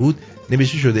شده بود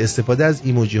نوشته شده استفاده از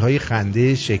ایموجی‌های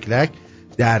خنده شکلک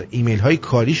در ایمیل‌های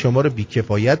کاری شما رو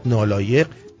بی‌کفایت، نالایق،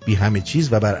 بی همه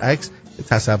چیز و برعکس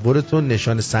تصورتون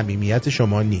نشان صمیمیت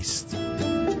شما نیست.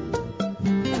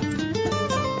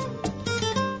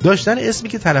 داشتن اسمی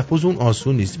که تلفظ اون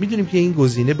آسون نیست. میدونیم که این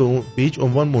گزینه به هیچ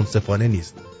عنوان منصفانه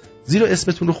نیست، زیرا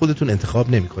اسمتون رو خودتون انتخاب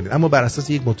نمی‌کنید. اما بر اساس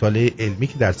یک مطالعه علمی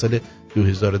که در سال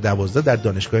 2012 در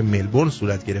دانشگاه ملبورن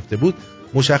صورت گرفته بود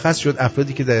مشخص شد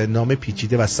افرادی که در نام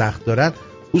پیچیده و سخت دارن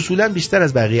اصولاً بیشتر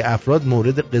از بقیه افراد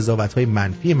مورد قضاوت‌های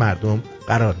منفی مردم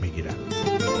قرار می‌گیرند.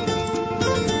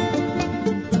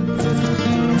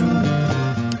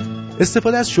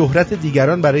 استفاده از شهرت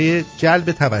دیگران برای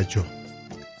جلب توجه.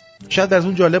 شاید از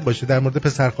اون جالب باشه در مورد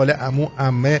پسرخاله، عمو،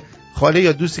 عمه، خاله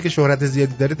یا دوستی که شهرت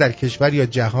زیادی داره در کشور یا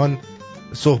جهان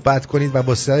صحبت کنید و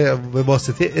به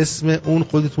واسطه اسم اون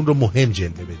خودتون رو مهم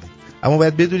جلوه بدید. اما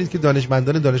باید بدونید که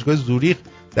دانشمندان دانشگاه زوریخ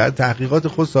در تحقیقات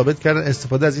خود ثابت کردن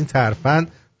استفاده از این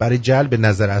ترفند برای جلب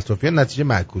نظر اطرافیان نتیجه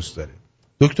معکوس داره.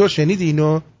 دکتر شنیدی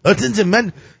اینو؟ آرتین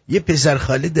من یه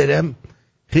پسرخاله دارم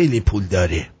خیلی پول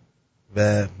داره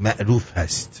و معروف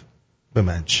هست. به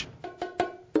من چه؟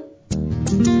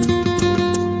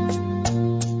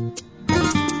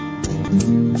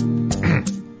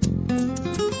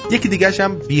 یکی دیگرش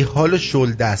هم بیحال و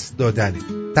شل دست دادنه.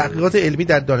 تحقیقات علمی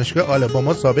در دانشگاه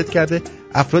آلاباما ثابت کرده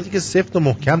افرادی که سفت و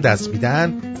محکم دست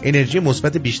میدن انرژی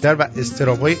مثبت بیشتر و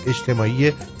اضطراب‌های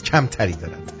اجتماعی کمتری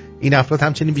دارن. این افراد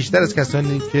همچنین بیشتر از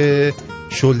کسانی که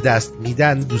شل دست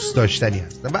میدن دوست داشتنی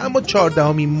هستن. و اما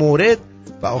 14مین مورد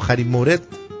و آخرین مورد،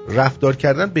 رفتار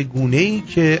کردن به گونه‌ای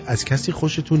که از کسی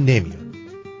خوشتون نمیاد.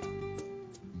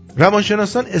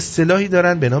 روانشناسان اصطلاحی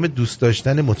دارن به نام دوست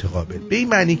داشتن متقابل، به این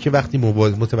معنی که وقتی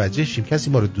متوجه شیم کسی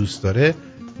ما رو دوست داره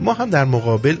ما هم در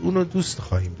مقابل اون رو دوست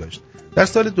خواهیم داشت. در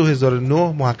سال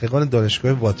 2009 محققان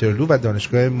دانشگاه واترلو و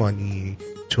دانشگاه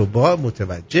مانیتوبا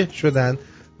متوجه شدن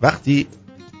وقتی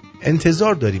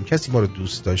انتظار داریم کسی ما رو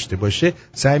دوست داشته باشه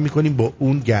سعی میکنیم با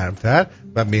اون گرمتر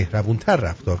و مهربونتر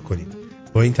رفتار کنیم.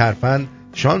 با این ترفند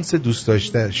شانس دوست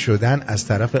داشته شدن از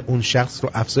طرف اون شخص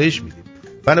رو افزایش میدیم.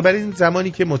 بنابراین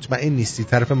زمانی که مطمئن نیستی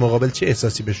طرف مقابل چه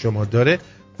احساسی به شما داره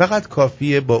فقط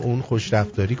کافیه با اون خوش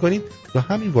رفتاری کنید تا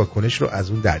همین واکنش رو از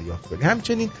اون دریافت کنید.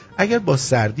 همچنین اگر با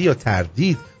سردی یا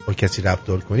تردید با کسی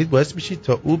رفتار کنید باعث میشید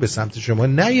تا او به سمت شما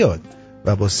نیاد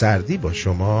و با سردی با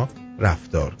شما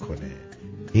رفتار کنه.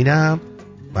 اینم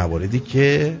مواردی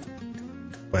که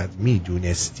باید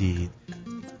میدونستید.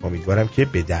 امیدوارم که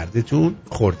به دردتون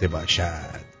خورده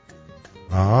باشد.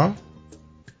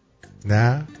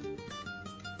 نه؟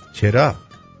 چرا؟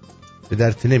 به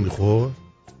دردت نمیخورد؟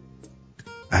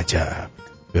 عجب،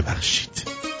 ببخشید.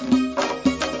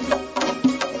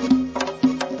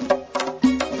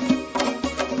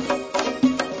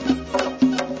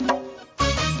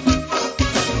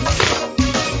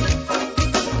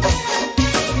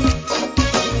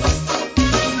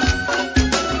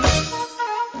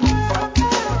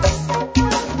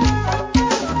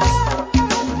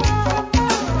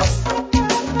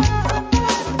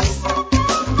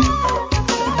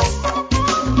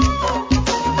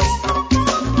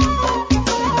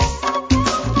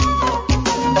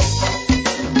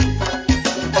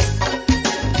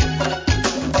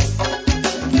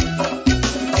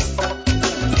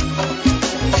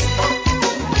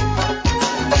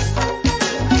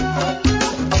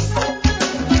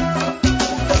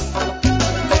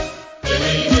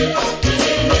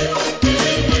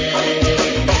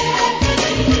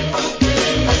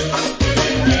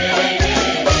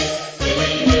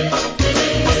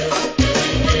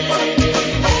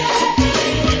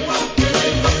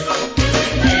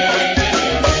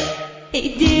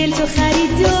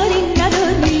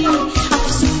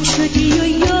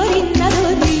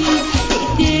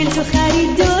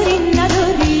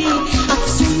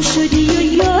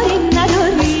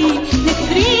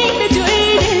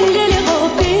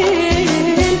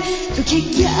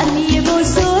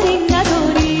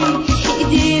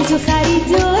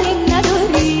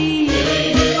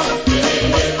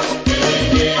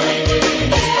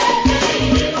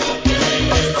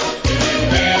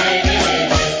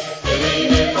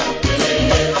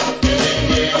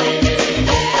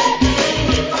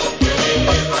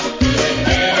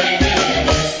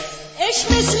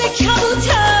 عشق مثل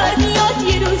کبوتر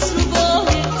میاد یه روز رو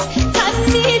باهت تن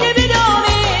میده به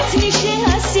دامت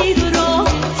میشه اسیر و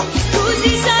راهت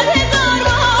روزی سر هزار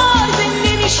بار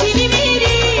زنده میشی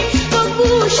میمیری با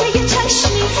گوشه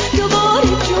چشمی دوباره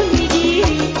جون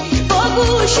میگیری با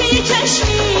گوشه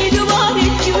چشمی دوباره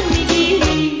جون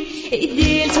میگیری ای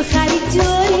دل تو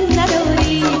خریداری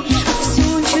نداری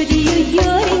افسون شدی و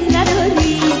یاری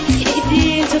نداری ای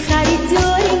دل تو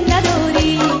خریداری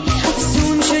نداری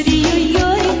افسون شدی و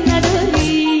یاری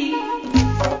نداری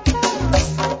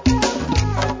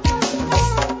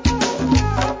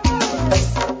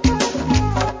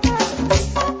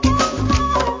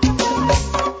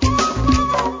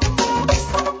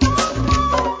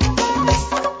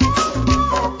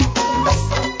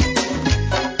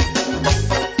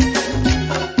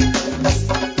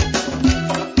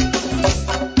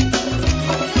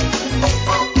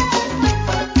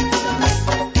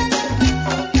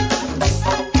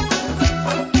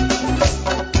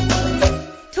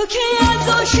تو که از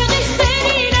عاشقی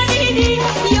خیلی ندیدی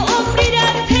یه عمری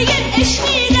در پی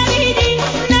عشقی ندیدی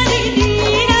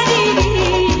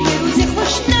یه روز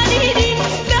خوش ندیدی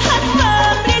به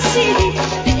حرفم رسیدی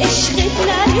به عشقت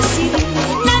نرسیدی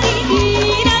ندیدی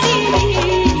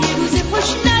یه روز خوش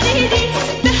ندیدی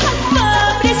به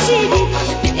حرفم رسیدی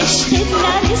به عشقت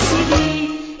نرسیدی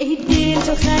ای دل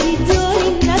تو خریداری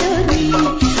نداری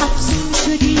افسون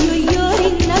شدی و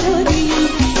یاری نداری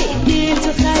ای دل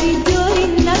تو خریداری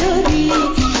نداری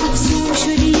افسون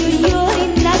شدی و یاری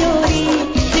نداری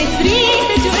نفرین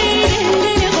به تو ای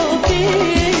دل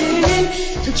غافل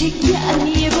تو که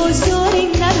گرمی بازاری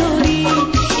نداری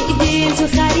ای دل تو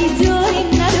خریداری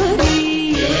نداری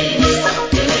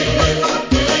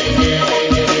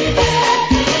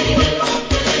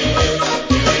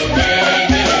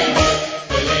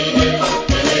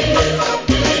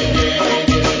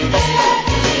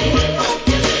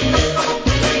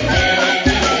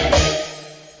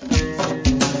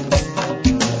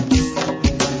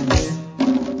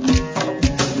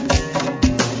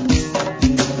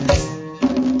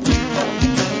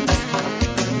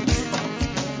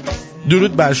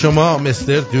درود بر شما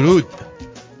مستر درود.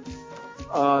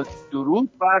 درود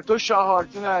بر تو شاه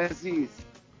آرتین عزیز.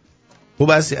 خوب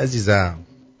هستی عزیزم؟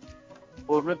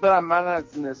 قربونت برم. من از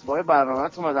نصفای برنامه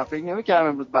تو اومدم فکر نمی‌کردم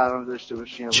امروز برنامه داشته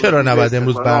باشیم. چرا نباید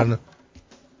امروز برنامه؟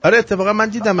 آره اتفاقا من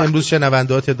دیدم امروز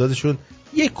شنونده ها تعدادشون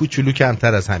یک کوچولو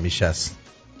کمتر از همیشه است.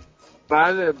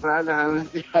 بله همه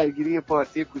درگیری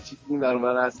پارتی کوچیکی این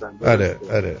برنامه هستن.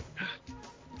 آره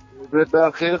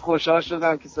خیلی خوشحال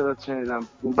شدم که صدات شنیدم.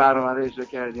 اون برنامه رو اجرا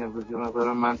کردیم امروز.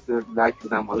 من لک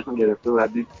بودم حالم گرفته و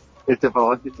دید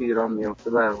اتفاقاتی تو ایران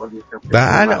میفته.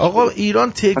 بله آقا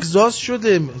ایران تگزاس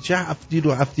شده. چه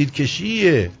هفتیر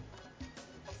کشیه.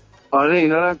 آره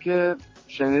اینا هم که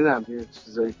شنیدم یه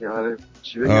چیزایی که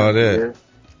چی بگم. آره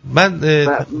من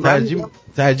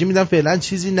ترجیح میدم فعلا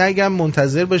چیزی نگم،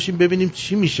 منتظر باشیم ببینیم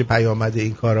چی میشه پیامد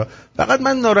این کارا. فقط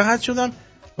من ناراحت شدم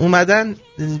اومدن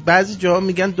بعضی جاها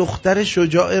میگن دختر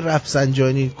شجاع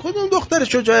رفسنجانی. کدوم دختر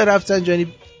شجاع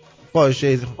رفسنجانی؟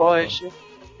 فاحشه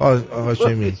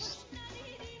هاشمی.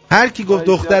 هر کی گفت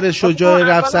دختر شجاع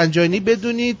رفسنجانی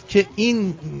بدونید که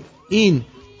این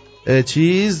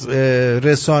چیز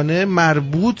رسانه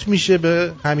مربوط میشه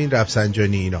به همین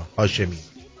رفسنجانی. اینا هاشمی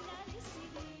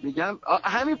میگم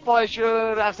همین فاحشه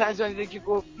رفسنجانی که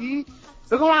گفتی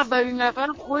بگم اولین نفر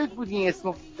خودت بودی این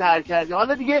اسمو تر کردی.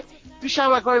 حالا دیگه تو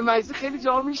شبکه‌های مجازی خیلی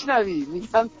جا میشنوی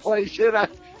میگن فاحشه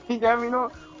میگم اینو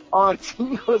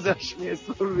آرتین گذاشت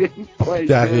اسم رو به این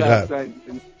فاحشه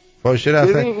رفسنجانی. فاحشه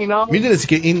رفسنجانی میدونستی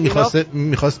که این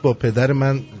میخواست با پدر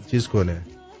من چیز کنه،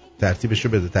 ترتیبشو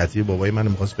بده، ترتیب بابای منو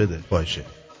میخواست بده فاحشه.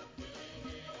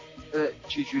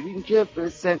 چجوری اینکه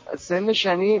سن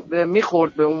شنی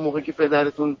میخورد به اون موقع که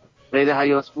پدرتون غیر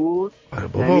حیات بود؟ آره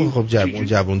بابا خب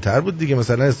جوان‌تر بود دیگه،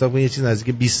 مثلا حساب کن یه چیز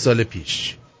نزدیک 20 سال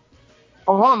پیش.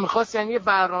 آها میخواست یعنی یه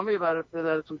برنامه برای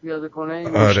پدرتون پیاده کنه. این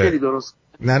آره. مشکلی درست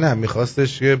نه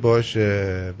میخواستش که باش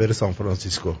بره سان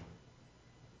فرانسیسکو.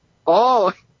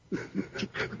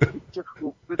 چه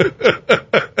خوب بود.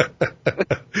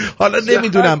 حالا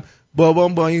نمیدونم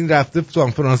بابام با این رفته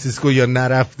سان فرانسیسکو یا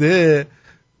نرفته.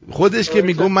 خودش که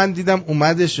میگم من دیدم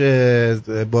اومدش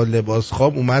با لباس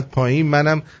خواب اومد پایین،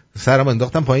 منم سرم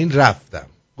انداختم پایین رفتم.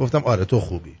 گفتم آره تو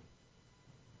خوبی.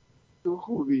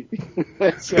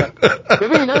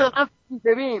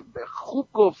 ببین خوب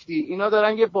گفتی. اینا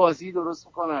دارن یه بازی درست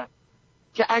میکنن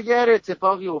که اگر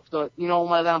اتفاقی افتاد اینا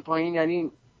اومدن پایین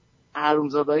یعنی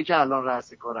حرومزادهایی که الان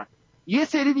رأس کارن یه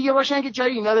سری دیگه باشن که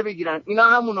جای اینا رو بگیرن. اینا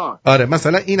همونا. آره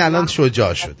مثلا این الان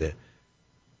شجاع شده.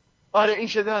 آره این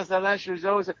شده مثلا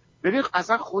شجاع باشه. ببین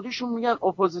اصلا خودشون میگن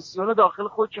اپوزیسیون داخل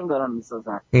خودشون دارن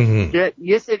میسازن که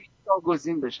یه سری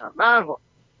جاگزین بشن. برها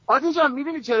آرتین جان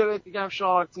میبینی چرا بهت میگم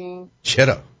آرتین؟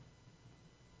 چرا؟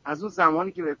 از اون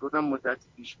زمانی که بهت گفتم مدتی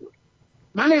پیش بود،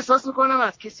 من احساس میکنم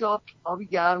از کسی آبی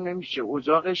گرم نمیشه،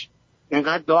 اجاقش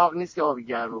اینقدر داغ نیست که آبی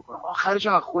گرم بکنه، آخرش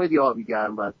هم خودی آبی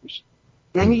گرم باید بشه.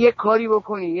 یعنی یه کاری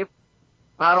بکنی، یه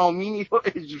فرامینی رو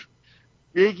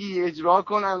اجرا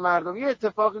کنن مردم، یه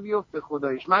اتفاقی بیفته.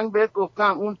 خدایش من بهت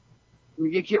گفتم، اون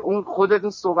میگه که اون خودت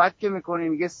اون صحبت که میکنی،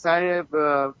 میگه سر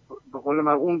به قول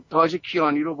من اون تاج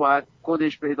کیانی رو باید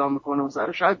خودش پیدا میکنه،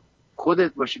 سر شاید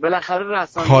خودت باشی بالاخره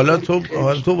رسانه. حالا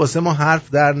تو واسه ما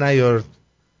حرف در نیار.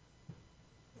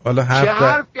 حالا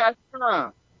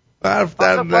حرف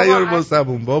در نیار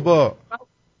واسمون بابا.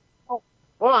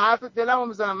 حرف دلمو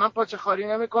میزنم، من پاچه خاری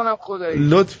نمیکنم. خدایی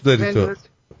لطف داری تو. لطف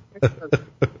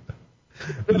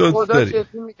داری. خدا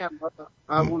چیزی میگم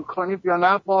قبول کنی یا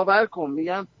نه باور کن،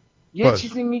 میگم یه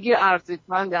چیزی میگه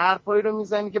ارزشمند، حرفایی رو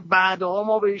میزنی که بعدها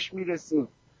ما بهش میرسیم.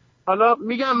 حالا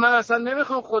میگم من اصلا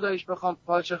نمیخوام خدایش بخوام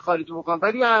پاچه خاری تو بکنم،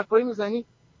 ولی حرفایی میزنی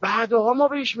بعدها ما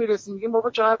بهش میرسیم، میگیم بابا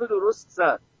چه حرف درست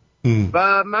زد.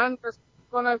 و من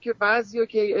کنم که بعضیا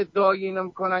که ادعای اینو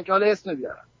میکنن که حالا اسم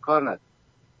بیارن کار نداره،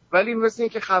 ولی مثل این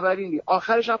که خبری نیست،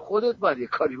 آخرش هم خودت باید یه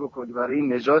کاری بکنی برای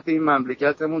این نجات این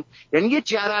مملکتمون، یعنی یه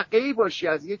جرقه‌ای باشی،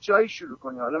 از یه جایی شروع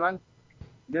کنی. حالا من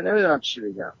نمیدونم چی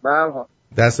بگم. به هر حال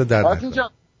دست درد آرتین جان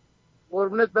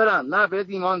قربونت برم، نه بهت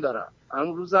ایمان دارم.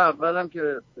 اون روز اولم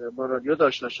که با رادیو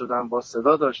داشته شدم، با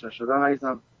صدا داشته شدم،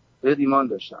 عزیزم بهت ایمان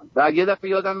داشتم. بعد یه دفعه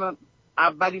یادم من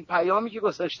اولین پیامی که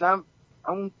گذاشتم،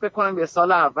 اون فکر کنم یه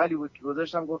سال اولی بود که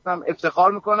گذاشتم، گفتم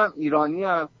افتخار میکنم ایرانی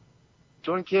ام،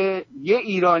 چون که یه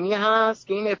ایرانی هست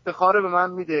که این افتخار رو به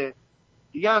من میده.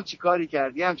 دیگه همچی کاری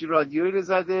کردی، همچی رادیویی رو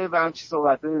زده و همچی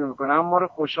صحبتایی رو میکنه، اما ما رو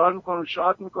خوشحال میکنه،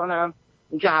 شاد میکنم،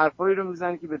 اینکه حرفایی رو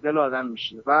میزنی که به دل آدم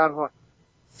میشینه. به هر حال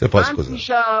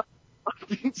سپاسگزارم. من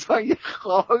دیشب یه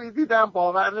خوابی دیدم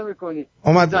باور نمیکنی.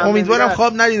 امیدوارم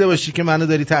خواب ندیده باشی که منو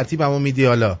داری ترتیبمو میدی.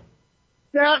 حالا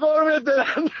نه قربونت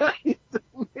برم،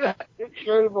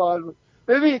 خیلی باحال بود.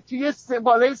 ببین توی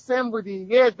بالای سن بودی،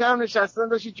 یه عده‌ام نشستن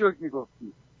داشتی جوک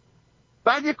میگفتی،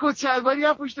 بعد یه کچلواری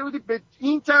هم پوشته بودی به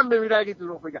این تم بمیره اگه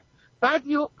دروغ بگم. بعد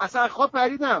اصلا خواب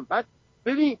پریدم. بعد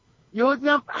ببین یهو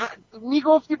دیدم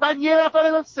میگفتی، بعد یه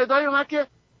نفر صدای اومد که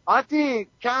آرتین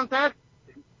کمتر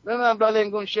نمیدونم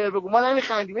لالنگون شعر بگو، ما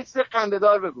نمیخندیم، یه چیز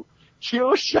خنده‌دار بگو.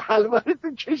 کیو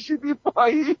شلوارتو کشیدی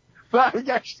پایین،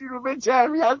 برگشتی رو به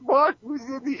جمعیت باد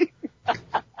بوزیدی.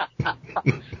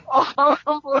 آقا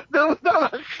من برده بودم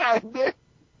خنده،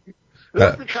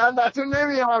 راستی خندتون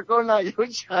نمیام کن، نه یه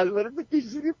شلوارتو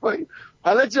کشیدی پایین.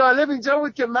 حالا جالب اینجا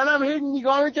بود که منم هی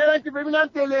نگاه میکردم که ببینم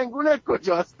دلنگونت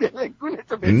کجاست،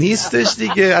 دلنگونتو نیستش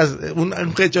دیگه، از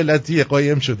اون خجالتی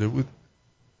قایم شده بود.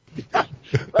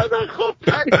 بعدن خب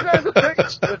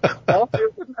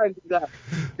پریدم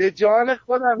به جان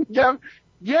خودم میگم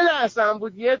یه لحظه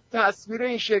بود یه تصویر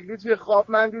این شکلی توی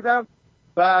خواب من دیدم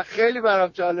و خیلی برام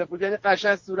جالب بود. یعنی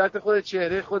قشنگ صورت خودت،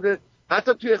 چهره خودت،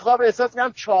 حتی توی خواب احساس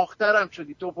کردم چاق‌ترم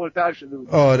شدی، توپل‌تر شده بود.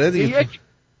 آره دیگه.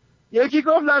 یکی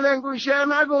گفت لالنگون شعر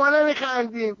نگو، ما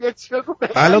نمیخندیم.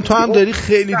 الان تو هم داری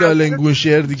خیلی لالنگون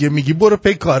شعر دیگه میگی، برو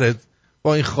پی کارت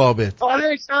با این خوابت.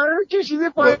 آره شعر کشیدی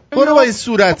پایین، برو با این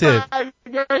صورتت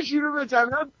گشی رو به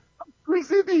جمعیت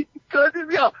کوسیدی کادی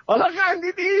بیا، حالا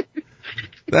خندیدی.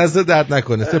 دست درد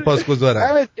نکنه،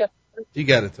 سپاسگزارم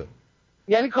دیگرتو.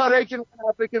 یعنی کارهایی که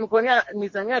میکنی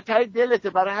میزنی از ته دلته،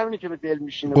 برای همینی که به دل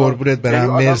میشینه. قربونت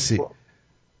برم،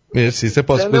 مرسی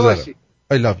سپاسگزارم.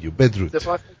 I love you. بدرود.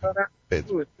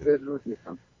 بدرود.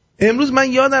 امروز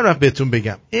من یادم رفت بهتون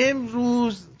بگم،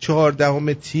 امروز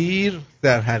 14 تیر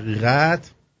در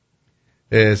حقیقت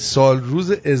سال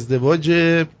روز ازدواج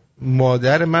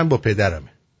مادر من با پدرمه.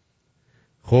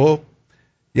 خب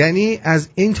یعنی از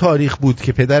این تاریخ بود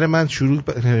که پدر من شروع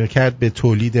کرد به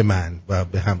تولید من و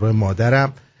به همراه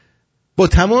مادرم با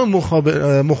تمام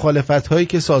مخالفت هایی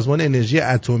که سازمان انرژی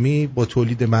اتمی با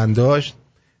تولید من داشت،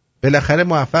 بالاخره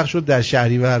موفق شد در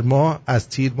شهریور ماه، از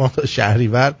تیر ماه تا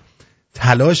شهریور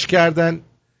تلاش کردن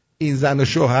این زن و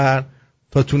شوهر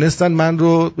تا تونستن من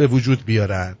رو به وجود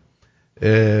بیارن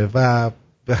و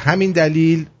به همین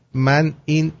دلیل من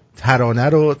این ترانه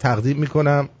رو تقدیم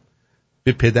میکنم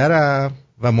به پدرم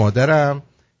و مادرم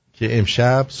که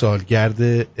امشب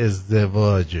سالگرد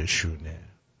ازدواجشونه.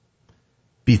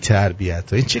 بی تربیت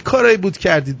ها، این چه کارایی بود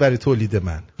کردید برای تولید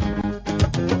من؟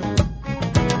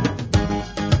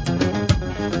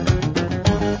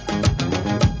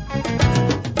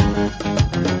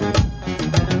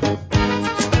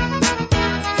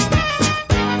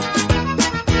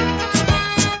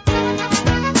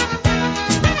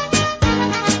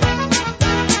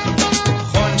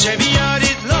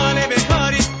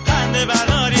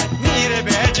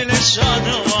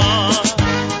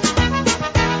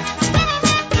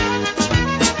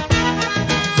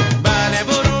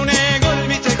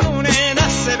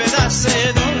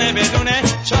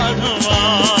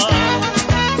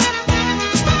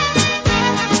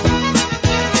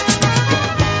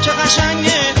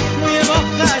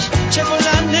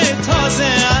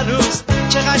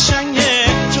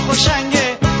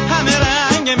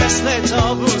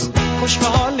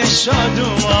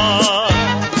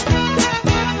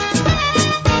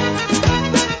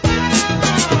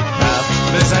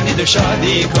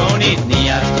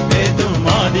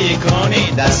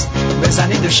 دست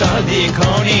بزنید و شادی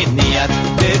کنید، نیت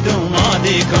به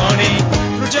دومادی کنید.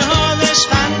 رو جهانش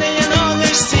خنده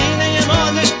نازش، سینه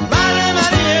مازش بره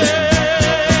بریه،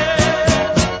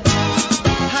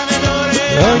 همه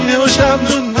دوره آینه و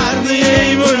شمدون مردیه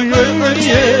ای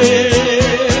بریه.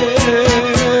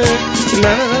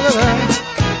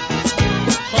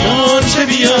 خونچه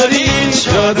بیارید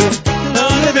شادو،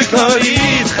 ناله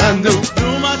بکارید خندو،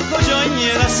 اومد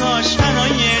کجایی رساش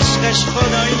هنایی عشقش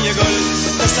خدایی گل،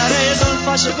 به سره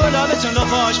زلفاش گلابه تون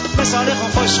لفاش، به ساره خون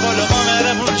خوش خلو با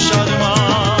مهربون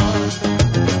شادمان.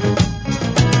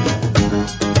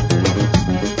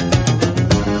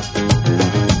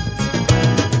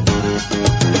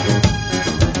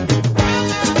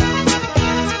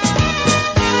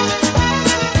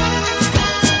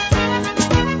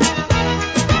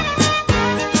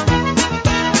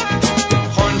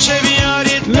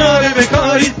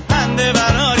 بکارید هنده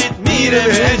برارید میره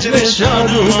به هجر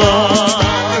شادومان.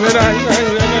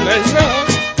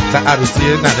 تا عروسی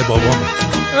ننه بابام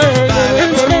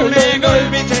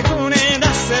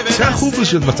چه خوب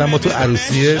بشد مثلا ما تو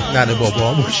عروسی ننه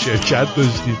بابام شرکت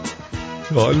داشتیم،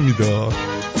 حال میداد.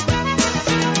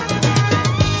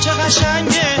 چه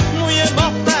قشنگه موی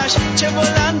بابش، چه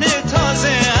بلنده تازه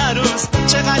عروس،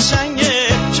 چه قشنگه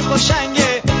چه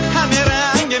خوشنگه همه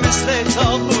رنگ مثل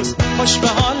تابوس، خوش به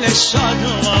حال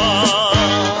شادومان.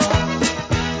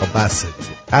 بسه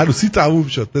عروسی تموم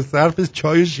شد، به صرف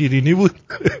چای شیرینی بود.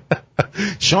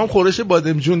 شام خورش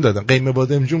بادمجون دادن، قیمه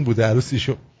بادمجون بوده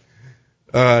عروسیشون.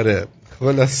 آره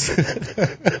خلاص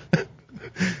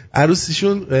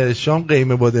عروسیشون شام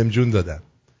قیمه بادمجون دادن،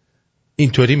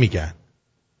 اینطوری میگن.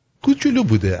 کوچولو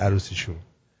بوده عروسیشون،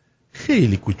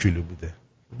 خیلی کوچولو بوده،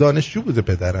 دانشجو بوده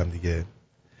پدرم دیگه.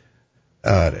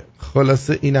 آره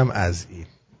خلاصه اینم از این.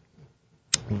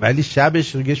 ولی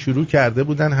شبش دیگه شروع کرده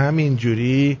بودن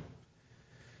همینجوری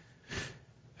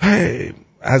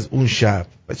از اون شب.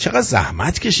 چقدر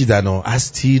زحمت کشیدن و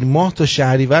از تیر ماه تا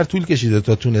شهریور طول کشیده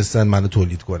تا تونستن منو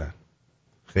تولید کنن.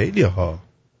 خیلی ها.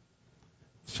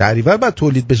 شهریور بعد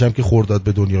تولید بشم که خرداد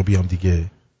به دنیا بیام دیگه.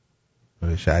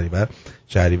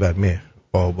 شهریور، مهر،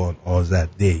 آبان، آذر،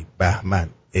 دی، بهمن،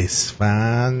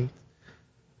 اسفند،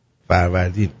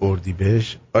 فروردین،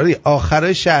 اردیبهشت. آره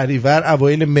آخرای شهریور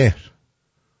اوایل مهر.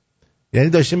 یعنی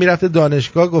داشته میرفته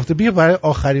دانشگاه، گفته بیا برای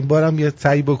آخرین بارم یه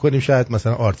سعی بکنیم شاید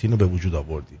مثلا آرتین رو به وجود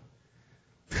آوردیم.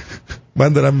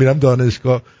 من دارم میرم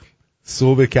دانشگاه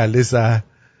صبح کله سحر،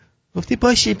 گفتی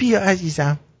باشه بیا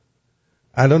عزیزم.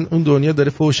 الان اون دنیا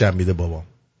داره فوشم میده بابام.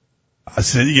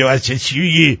 اصلا دیگه بچه چی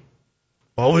میگی؟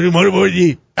 آوری ما رو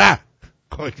بردی؟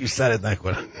 خاکی سرت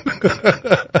نکنم.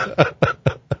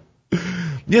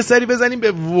 یه سری بزنیم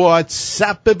به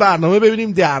واتساپ برنامه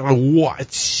ببینیم در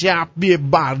واتساپ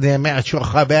برنامه چه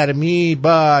خبر می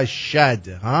باشد.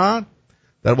 ها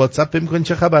در واتساپ میکنین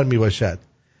چه خبر می باشد؟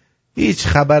 هیچ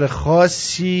خبر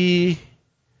خاصی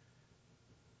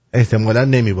احتمالا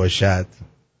نمی باشد،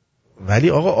 ولی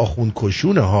آقا آخوند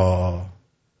کشونه ها،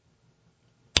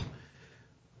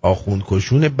 آخوند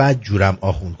کشونه، بد جورم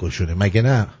آخوند کشونه، مگه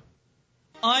نه؟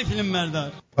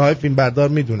 آی فیلم بردار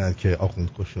میدونن که آخوند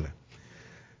کشونه.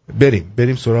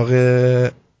 بریم سراغ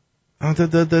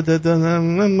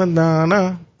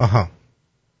آها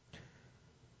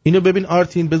اینو ببین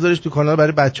آرتین، بذارش تو کانال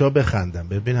برای بچه ها بخندم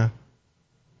ببینم.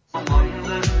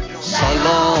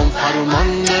 سلام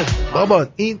فرمانده بابا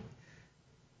این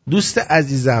دوست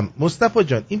عزیزم مصطفی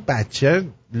جان، این بچه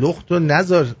لختو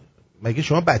نذار، مگه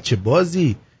شما بچه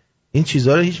بازی این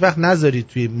چیزها رو هیچ وقت نذارید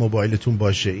توی موبایلتون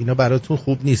باشه، اینا براتون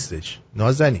خوب نیستش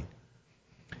نازنین.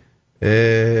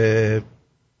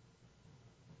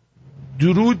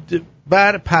 درود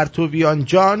بر پرتویان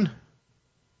جان،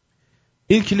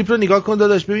 این کلیپ رو نگاه کن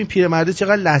داداش، ببین پیرمرد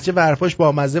چقدر لهجه و حرفاش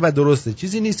بامزه و درسته.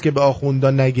 چیزی نیست که به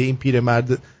آخوندان نگه این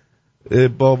پیرمرد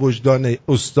با وجدان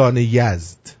استان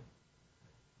یزد،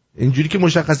 اینجوری که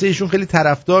مشخصه ایشون خیلی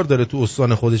طرفدار داره تو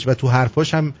استان خودش و تو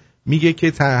حرفاش هم میگه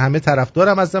که همه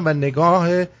طرفدارم هستن و نگاه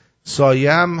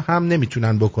سایم هم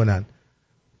نمیتونن بکنن.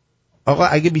 آقا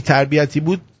اگه بی تربیتی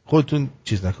بود خودتون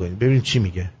چیز نکنید. ببین چی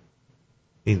میگه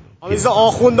این. آمیز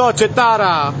آخوندا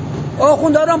چطوره؟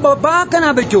 آخوندارم با برق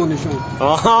کنن به کونشون.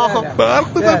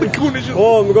 برق بزن به کونشون.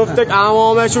 او میگفته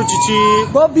امامشون چی؟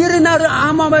 با بیری نره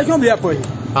امامشون بیا پایین.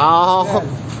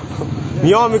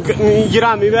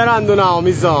 میگیرم میبرن دونه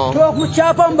آمیزا تخم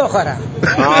چپم بخورن.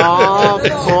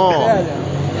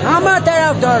 همه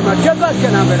طرف دار من چه کار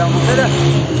کنم برام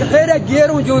که خیره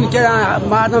گیرون جون که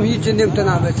مردم هیچ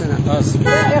نمیتونن بسنن.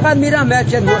 اینقدر میرم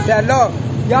مسجد مسلا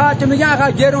یا تو میگن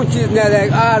اقدر گیرون چیز نده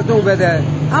ارزون بده،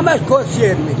 همش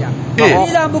کسیر میگن.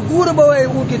 میرم به گور بایی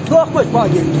اون که تخمش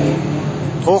باگیر کنه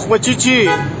تخم چی؟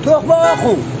 تخم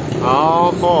آخو.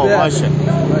 آخو باشه.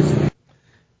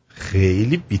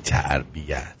 خیلی بی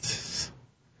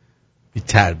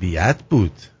تربیت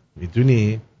بود.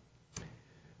 میدونی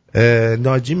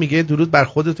ناجی میگه درود بر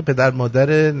خودت و پدر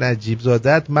مادر نجیب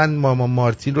زادت. من مامان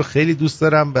مارتین رو خیلی دوست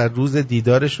دارم و روز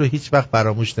دیدارش رو هیچ وقت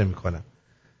فراموش نمی‌کنم.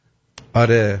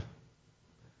 آره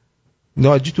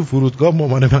ناجی تو فرودگاه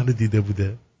مامان من رو دیده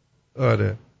بوده.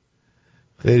 آره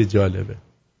خیلی جالبه.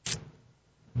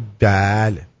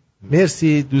 بله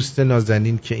مرسی دوست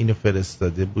نازنین که اینو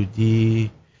فرستاده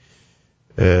بودی.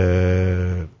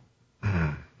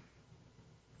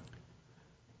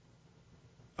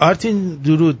 آرتین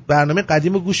درود. برنامه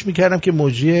قدیم رو گوش میکردم که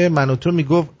موجی من و تو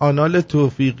میگفت آنال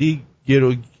توفیقی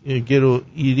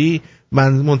گروئیری.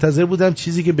 من منتظر بودم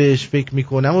چیزی که بهش فکر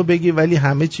میکنم و بگی ولی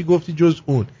همه چی گفتی جز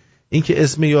اون. این که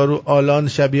اسم یارو آلان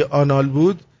شبیه آنال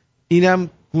بود اینم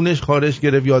گونش خارش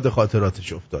گرفت یاد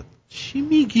خاطراتش افتاد. چی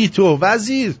میگی تو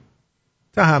وزیر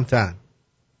تهمتن؟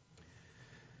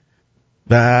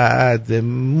 بعد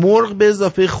مرغ به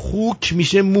اضافه خوک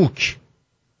میشه موک.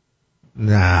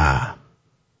 نه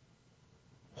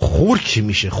خورک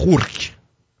میشه خورک.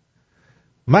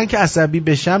 من که عصبی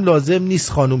بشم لازم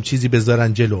نیست خانم چیزی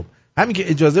بذارن جلوم. همین که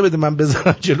اجازه بده من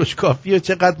بذارم جلوش کافیه.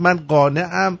 چقدر من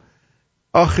قانعم.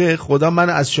 آخه خدا من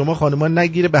از شما خانمان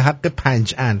نگیره به حق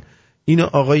 5 ان. اینو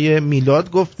آقای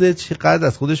میلاد گفته. چقدر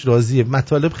از خودش راضیه.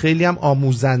 مطالب خیلی هم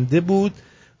آموزنده بود.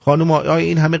 خانم آیا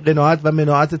این همه قناعت و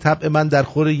مناعت طبع من در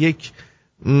خور یک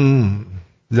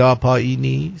لاپایی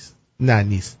نیست؟ نه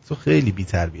نیست. تو خیلی بی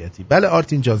تربیتی. بله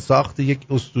آرتین جان ساخت یک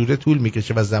اسطوره طول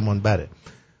میکشه و زمان بره.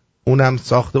 اونم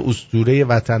ساخت اسطوره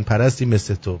وطن پرستی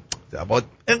مثل تو. با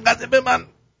انقدر به من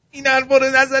این حرفا رو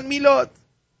نزن میلاد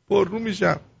پر رو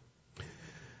میشم.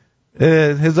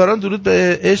 هزاران درود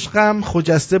به عشقم.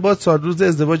 خجسته باد سال روز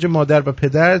ازدواج مادر و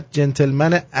پدر.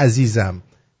 جنتلمن عزیزم.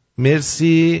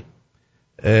 مرسی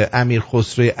امیر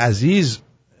خسروی عزیز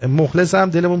مخلصم.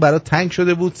 دلمون برات تنگ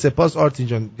شده بود. سپاس آرتین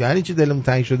جان. یعنی چی دلمون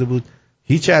تنگ شده بود؟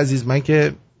 هیچ عزیز من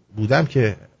که بودم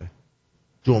که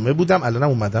جمعه بودم الانم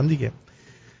اومدم دیگه.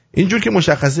 اینجور که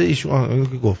مشخصه ایشون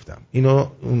که گفتم اینو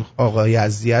اون آقای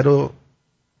عزیزیه رو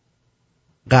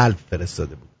قلب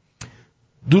فرستاده بود.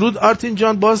 درود آرتین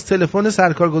جان. باز تلفن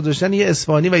سرکار گذاشتن یه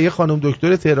اصفهانی و یه خانم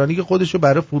دکتر تهرانی که خودشو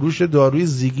برای فروش داروی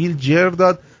زیگیل جر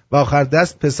داد و آخر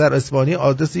دست پسر اصفهانی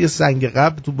آدرس یه سنگ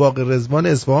قبر تو باغ رضوان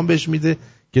اصفهان بهش میده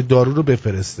که دارو رو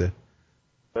بفرسته.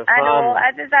 الو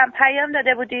عزیزم پیام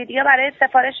داده بودید یا برای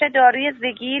سفارش داروی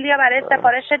زیگیل یا برای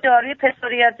سفارش داروی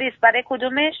پسوریازیس؟ برای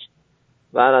کدومش؟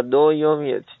 برای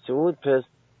دومیه. چی بود؟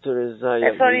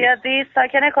 پسوریازیس.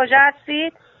 ساکن کجا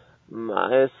هستید؟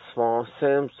 من اصفهان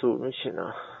سمسور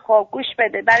میشینم. خب گوش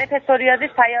بده. برای پسوریازیس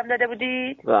پیام داده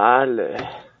بودید؟ بله.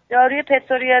 داروی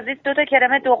پسوریازیس 2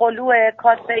 کلمه 2 قلوه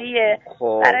کاسه‌ایه.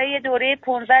 برای دوره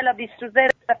 15 الی 20 روزه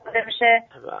استفاده میشه.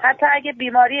 حتی اگه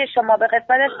بیماری شما به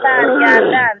قسمت سر،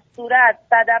 گردن، صورت،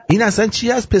 صدف. این اصلا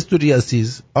چی هست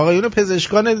پستوریاسیس؟ آقایون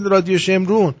پزشکان رادیو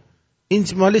شمرون این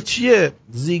مال چیه؟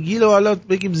 زیگیل حالا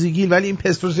بگیم زیگیل ولی این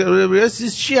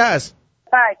پستوریاسیس چی هست؟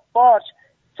 باش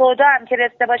سودا هم که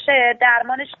رسته باشه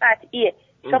درمانش قطعیه.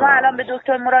 شما الان به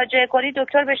دکتر مراجعه کنی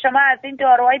دکتر به شما از این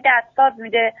داروهای دستساز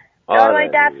میده. داروهای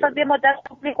دستساز یه مدت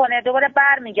خوب میکنه دوباره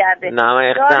بر میگرده. نه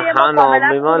من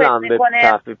حنا میمانم به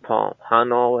کفی پام.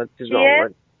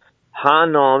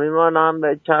 حنا میمانم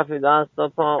به کفی دست و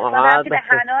پام. حنا به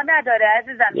حنا نداره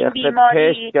عزیزم. این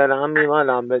بیماری پشگرم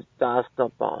میمانم به دست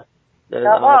و پام.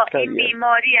 آقا این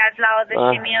بیماری از لحاظ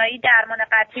شیمیایی درمان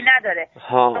قطعی نداره.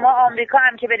 شما آمریکا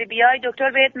هم که بری بیای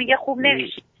دکتر بهت میگه خوب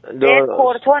نمیشی. بهت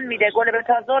کورتون میده،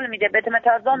 گلوبتازول میده،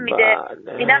 بتمتازون میده.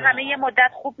 اینا همه یه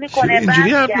مدت خوب میکنه.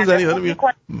 اینجوری حرف میزنی حالا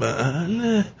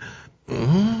بله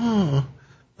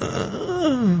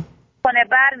کنه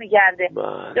بر میگرده.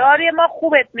 داروی ما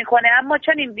خوبت میکنه اما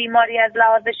چون این بیماری از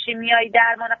لحاظ شیمیایی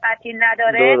درمان قطعی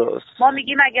نداره ما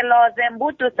میگیم اگه لازم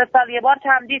بود 2-3 سال یه بار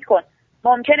تمدید کن.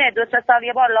 ممکنه 2-3 سال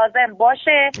یه بار لازم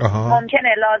باشه.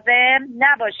 ممکنه لازم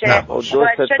نباشه.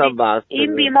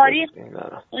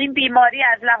 این بیماری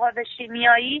از لحاظ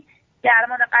شیمیایی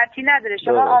درمان قطعی نداره.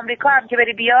 شما آمریکا هم که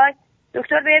بری بیای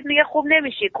دکتر بهت میگه خوب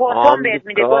نمیشی. کورتون بهت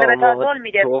میده، گلوبتازول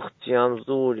میده. تختی هم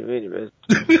زوری میریم.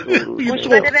 گوش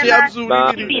بده به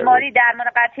من. بیماری درمان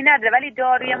قطعی نداره ولی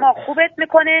داروی ما خوبت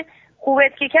میکنه.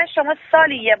 خوبت که شما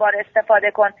سالی یه بار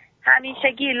استفاده کن.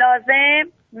 همیشگی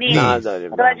لازم نیست.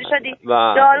 متوجه شدی؟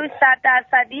 داروی 100%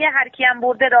 هر کی هم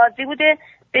برده راضی بوده.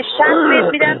 به شرط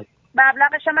بهت میدم.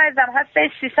 مبلغش هم ازم هست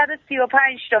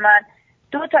 335 تومن.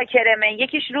 2 کرمه.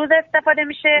 یکیش روز استفاده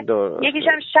میشه. یکیش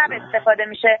هم شب استفاده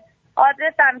میشه.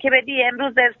 آدرس هم که بدی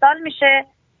امروز ارسال میشه.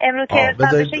 امروز که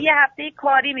ارسال بشه یه هفته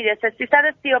کاری میرسه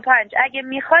 335. اگه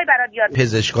میخوای برات یاد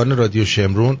پزشکان رادیو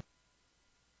شمرون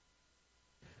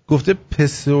گفته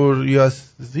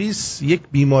پسوریاسیس یک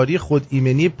بیماری خود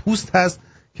ایمنی پوست هست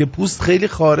که پوست خیلی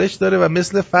خارش داره و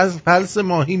مثل فلس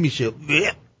ماهی میشه.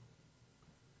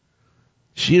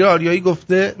 شیر آریایی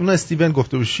گفته، اون استیون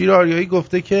گفته بود، شیر آریایی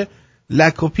گفته که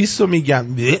لکوپیس رو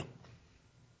میگن.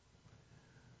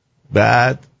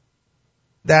 بعد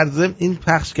در ضمن این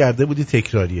پخش کرده بودی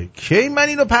تکراریه. کی من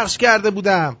اینو پخش کرده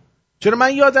بودم؟ چرا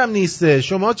من یادم نیسته؟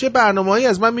 شما چه برنامه‌ای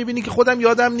از من میبینی که خودم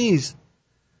یادم نیست؟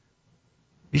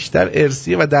 بیشتر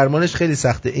ارثیه و درمانش خیلی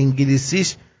سخته.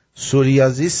 انگلیسیش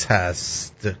سوریازیس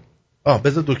هست.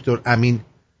 بذار دکتر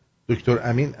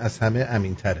امین از همه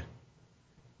امین تره.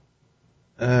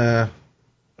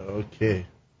 اوکی.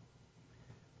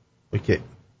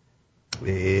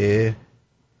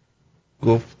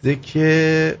 گفته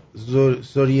که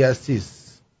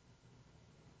سوریاسیس.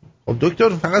 خب دکتر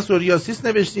فقط سوریاسیس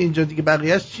نوشتی اینجا دیگه،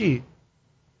 بقیهش چی؟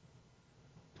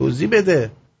 توضیح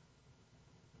بده.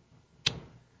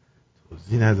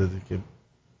 توضیح نداده که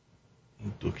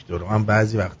این دکتر هم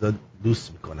بعضی وقتا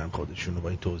دوست میکنن خودشونو با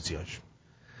این توضیحاشون.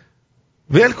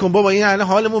 ول کن بابا، این الان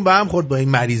حالمون به هم خورد با این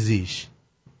مریضیش.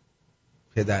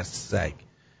 پدر سگ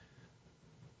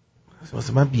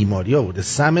واسه من بیماری آورده.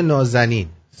 سم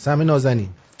نازنین.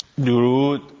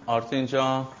 درود آرتین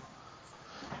جان،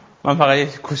 من فقط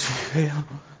یک کوچیک بگم.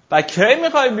 با کی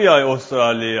میخوای بیای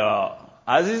استرالیا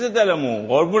عزیز دلمون؟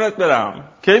 قربونت برم.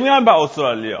 کی میای به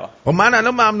استرالیا؟ و من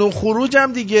الان ممنوع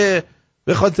خروجم دیگه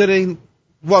به خاطر این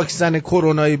واکسن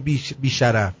کرونای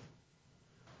بیشرف.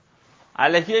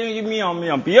 الکی میگی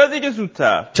میام بیا دیگه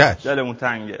زودتر. دلمون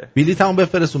تنگه. بلیطمو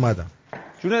بفرست اومدم.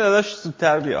 جون داداش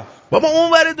زودتر بیا. بابا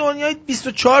اون ور دنیای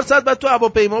 24 ساعت بعد تو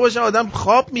هواپیما باشه، آدم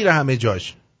خواب میره همه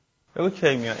جاش. بگو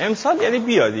کی میاد امسال، یعنی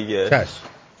بیا دیگه. چش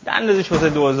اندازه شده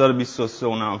 2023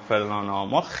 اونم فلانا.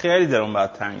 ما خیلی درون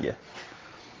بعد تنگه.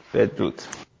 بدرود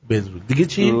دیگه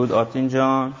چی؟ درود آرتین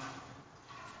جان.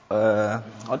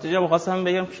 آرتین جان می‌خواستم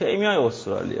بگم کی میای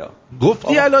استرالیا؟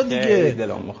 گفتی الان دیگه.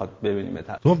 دلم میخواد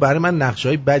ببینیمت. تو برای من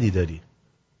نقشه‌های بدی داری.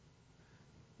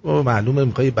 معلومه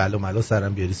میخوای بلا ملا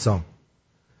سرم بیاری سام.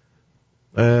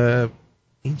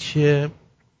 این چیه؟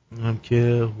 هم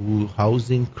که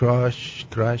هاوزینگ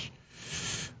کراش.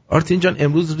 آرتین جان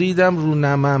امروز ریدم رو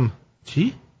نمم.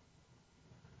 چی؟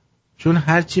 چون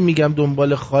هرچی میگم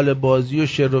دنبال خال بازی و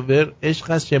شروور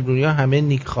عشق از شمرونی ها همه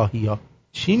نیک خواهی ها.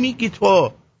 چی میگی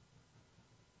تو؟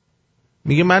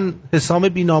 میگه من حسام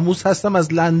بیناموس هستم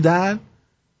از لندن.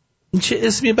 این چه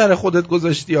اسمی برای خودت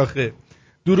گذاشتی آخه؟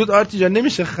 درود آرتی جان،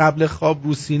 نمیشه قبل خواب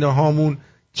رو سینه هامون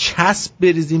چسب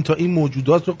بریزیم تا این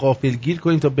موجودات رو غافلگیر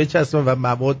کنیم تا بچسبن و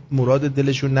مواد مراد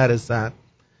دلشون نرسن؟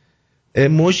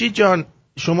 موشی جان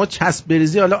شما چسب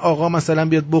بریزی، حالا آقا مثلا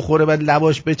بیاد بخوره بعد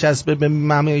لباش بچسبه به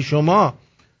ممه شما،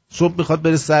 صبح میخواد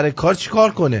بره سر کار چی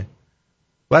کار کنه؟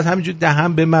 باید همینجور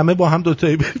دهن به ممه با هم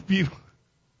دوتایی بره بیرون.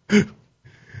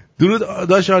 درود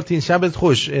داش آرتین، شبت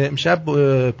خوش. امشب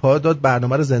پا داد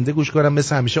برنامه رو زنده گوش کنم،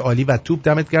 مثل همیشه عالی و توپ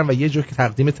دمت گرم و یه جور که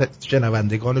تقدیم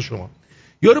شنوندگان شما.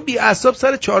 یارو بی اعصاب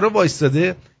سر چهارراه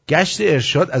وایستاده، گشت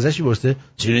ارشاد ازش میپرسه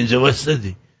چرا اینجا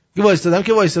وایستادی؟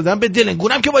 که وایستادم به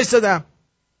دلنگونم که وایستادم.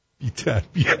 بی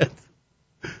تربیت.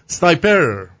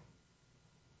 سنایپر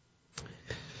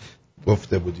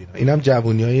گفته بود اینم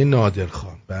جوونیای نادر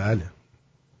خان. بله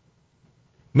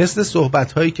مثل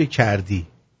صحبت‌هایی که کردی.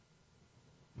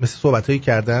 مثل صحبت‌هایی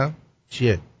کردم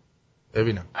چیه؟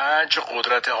 ببینم. پنج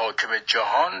قدرت حاکم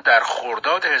جهان در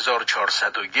خرداد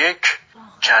 1401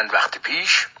 چند وقت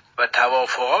پیش و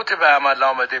توافقات به عمل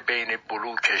آمده بین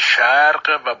بلوک شرق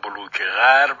و بلوک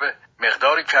غرب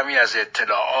مقدار کمی از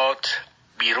اطلاعات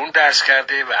بیرون درز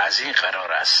کرده و از این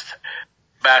قرار است: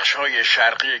 بخش‌های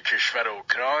شرقی کشور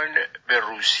اوکراین به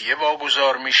روسیه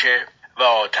واگذار میشه و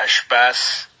آتش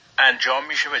بس انجام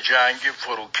میشه و جنگ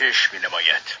فروکش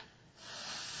مینماید.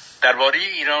 درباره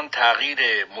ایران تغییر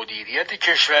مدیریت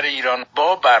کشور ایران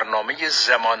با برنامه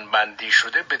زمانبندی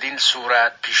شده بدین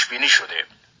صورت پیش بینی شده: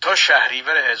 تا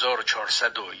شهریور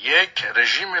 1401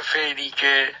 رژیم فعلی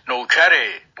که نوکر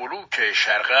بلوک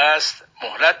شرق است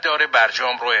مهلت داره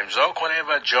برجام رو امضا کنه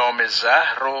و جام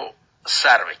زهر رو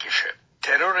سر بکشه.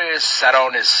 ترور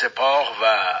سران سپاه و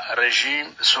رژیم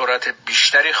سرعت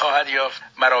بیشتری خواهد یافت.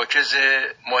 مراکز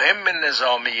مهم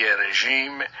نظامی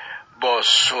رژیم با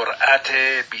سرعت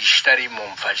بیشتری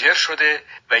منفجر شده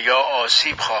و یا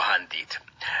آسیب خواهند دید.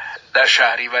 در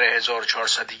شهریور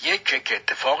 1401 که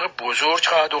اتفاق بزرگ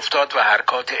خواهد افتاد و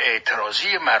حرکات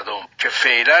اعتراضی مردم که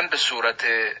فعلا به صورت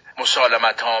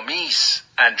مسالمت‌آمیز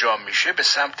انجام میشه به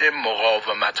سمت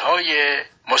مقاومت‌های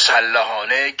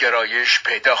مسلحانه گرایش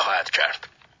پیدا خواهد کرد.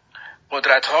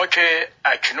 قدرت‌ها که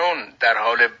اکنون در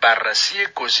حال بررسی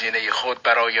گزینه خود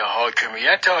برای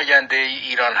حاکمیت آینده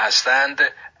ایران هستند،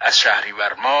 از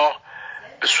شهریور ماه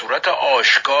به صورت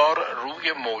آشکار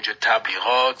روی موج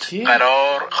تبلیغات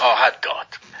قرار خواهد داد.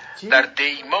 در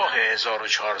دی ماه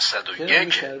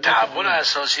 1401 تحول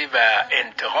اساسی و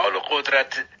انتقال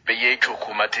قدرت به یک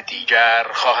حکومت دیگر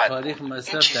خواهد بود.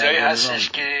 این چیزایی هستش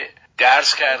که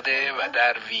درس کرده و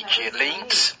در ویکی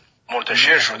لینکس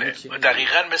منتشر شده.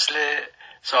 دقیقاً مثل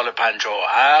سال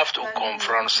 57 و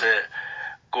کنفرانس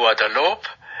گوادالوپ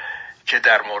که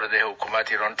در مورد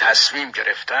حکومت ایران تصمیم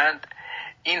گرفتند،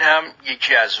 این هم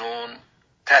یکی از اون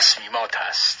تصمیمات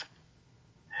هست.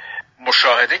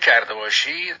 مشاهده کرده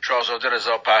باشید شاهزاده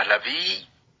رضا پهلوی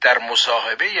در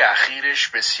مصاحبه اخیرش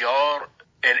بسیار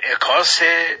انعکاس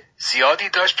زیادی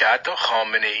داشت که حتی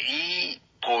خامنه ای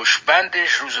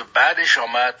پشتبندش روز بعدش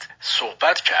آمد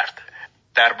صحبت کرد،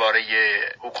 درباره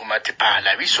حکومت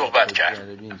پهلوی صحبت کرد.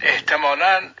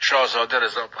 احتمالاً شاهزاده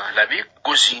رضا پهلوی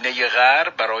گزینه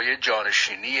غرب برای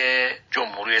جانشینی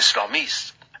جمهوری اسلامی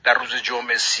است. در روز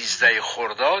جمعه 13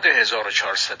 خرداد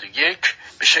 1401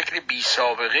 به شکل بی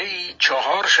سابقه‌ای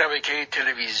 4 شبکه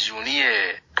تلویزیونی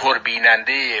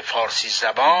پربیننده فارسی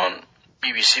زبان،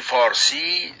 BBC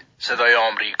فارسی، صدای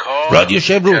آمریکا، رادیو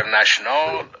شمرون،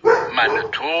 اینترنشنال،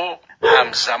 من تو،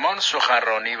 همزمان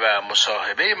سخنرانی و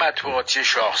مصاحبه مطبوعاتی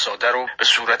شاهزاده رو به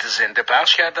صورت زنده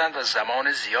پخش کردند و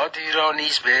زمان زیادی را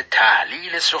نیز به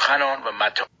تحلیل سخنان و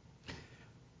مطالب.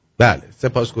 بله،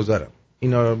 سپاسگزارم.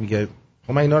 اینا رو میگه.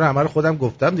 خب من اینا رو همه رو خودم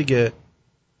گفتم دیگه.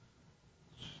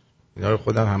 اینا رو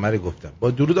خودم همه رو گفتم.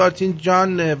 با درود آرتین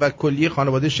جان و کلیه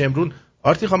خانواده شمرون.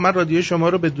 آرتین خب من رادیو شما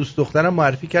رو به دوست دخترم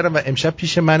معرفی کردم و امشب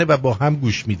پیش منه و با هم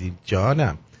گوش میدیم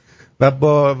جانم. و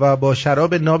با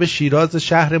شراب ناب شیراز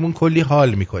شهرمون کلی حال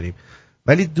میکنیم.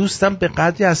 ولی دوستم به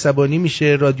قدری عصبانی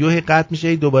میشه، رادیو هی قطع میشه،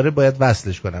 هی دوباره باید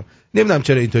وصلش کنم. نمیدونم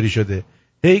چرا اینطوری شده.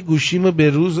 هی گوشیمو به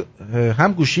روز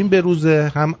هم گوشیم به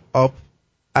روزه، هم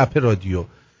اپ رادیو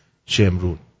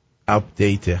شمرون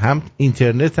آپدیت، هم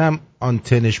اینترنت هم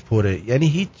آنتنش پره، یعنی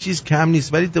هیچ چیز کم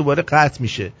نیست ولی دوباره قطع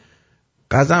میشه.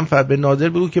 قزنفر به نادر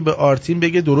بگو که به آرتین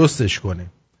بگه درستش کنه.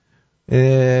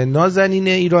 نازنین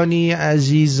ایرانی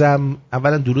عزیزم،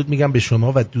 اولا درود میگم به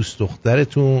شما و دوست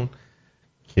دخترتون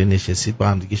که نشستید با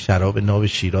هم دیگه شراب ناب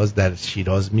شیراز در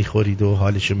شیراز میخورید و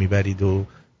حالشو میبرید و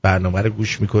برنامه رو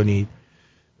گوش میکنید.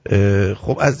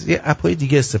 خب از یه اپهای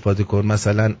دیگه استفاده کن،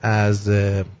 مثلا از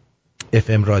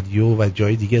FM رادیو و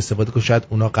جای دیگه استفاده کن، شاید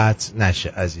اونا قطع نشه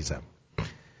عزیزم.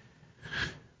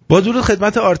 با درود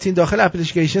خدمت آرتین، داخل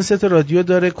اپلیکیشن 3 تا رادیو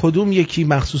داره، کدوم یکی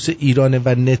مخصوص ایرانه و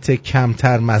نت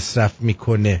کمتر مصرف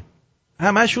میکنه؟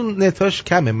 همشون نتاش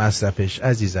کمه مصرفش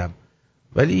عزیزم،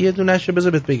 ولی یه دونه‌شو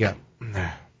بذار بهت بگم.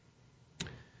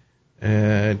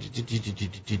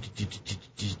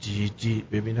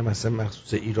 ببینم اصلا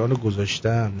مخصوص ایرانو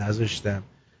گذاشتم نذاشتم،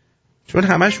 چون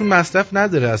همشون مصرف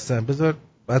نداره اصلا. بذار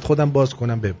بعد خودم باز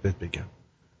کنم بهت بگم.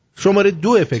 شماره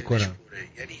 2 فکر کنم.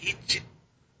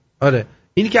 آره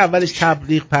اینی که اولش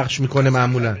تبلیغ پخش میکنه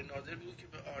معمولا.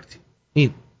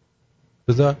 این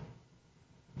بذار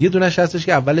یه دونش هستش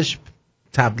که اولش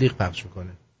تبلیغ پخش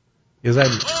میکنه. یه ذره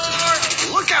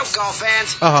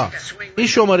آها این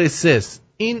شماره 3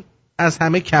 این از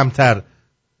همه کمتر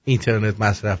اینترنت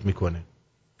مصرف میکنه،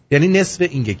 یعنی نصف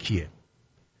این یکیه.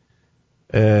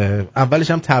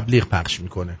 اولش هم تبلیغ پخش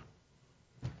میکنه.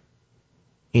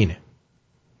 اینه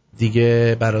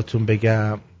دیگه براتون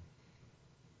بگم.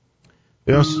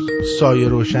 ببین سایه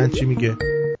روشن چی میگه.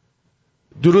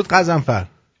 درود قزنفر.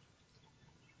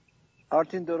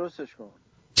 آرتین درستش کن.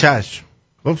 چشم.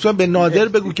 خب به نادر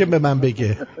بگو که به من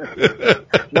بگه.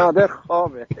 نادر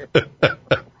خوابه.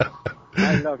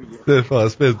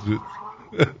 سپاس بدرود.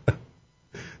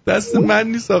 دست من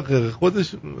نیست آخه، خودش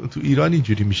تو ایران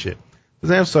اینجوری میشه.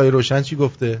 بزنیم سایه روشن چی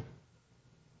گفته.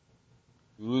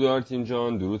 درود آرتین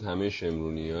جان، درود همه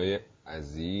شمرونیای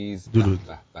عزیز، درود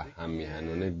به هم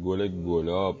میهنان گل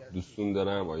گلاب، دوستون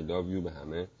دارم، I love you به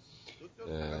همه.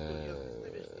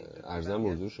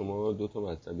 عرضم حضور شما 2 تا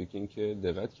مطلبی که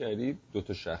دقت کردید 2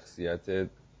 تا شخصیت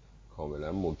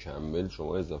کاملا مکمل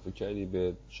شما اضافه کردی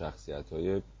به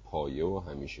شخصیت‌های پایه و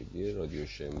همیشگی رادیو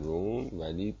شمرون،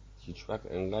 ولی هیچ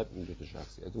وقت انقدر این 2 تا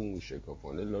شخصیت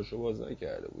موشکافانه لاشو باز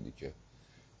نکرده بودی که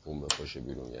اون بپاشه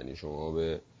بیرون. یعنی شما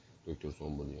به دکتر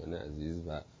سنبولیان عزیز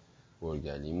و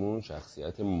برگلیمون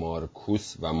شخصیت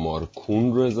مارکوس و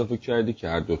مارکون رو اضافه کردی که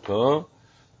هر 2 تا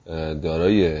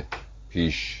دارای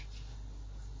پیش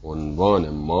عنوان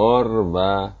مار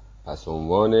و پس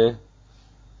عنوان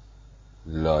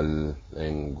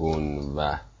لالنگون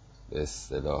و به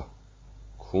اصطلاح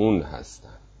کون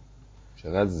هستن.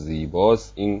 چقدر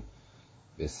زیباست این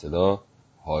به اصطلاح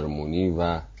هارمونی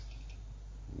و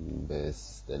به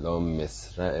اصطلاح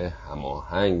مصرع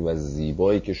هماهنگ و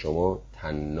زیبایی که شما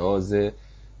طناز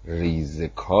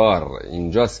ریزکار،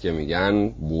 اینجاست که میگن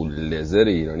بولدوزر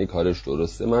ایرانی کارش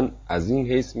درسته. من از این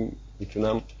حیث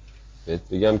میتونم بهت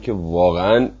بگم که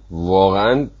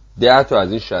واقعا 10 تا از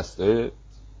این 60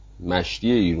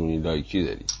 مشتی ایرانی لایکی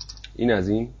داری. این از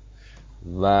این.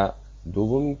 و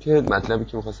دوم که مطلبی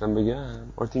که میخواستم بگم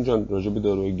آرتین جان راجع به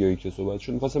داروهای گیاهی که صحبت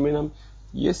شد، میخواستم ببینم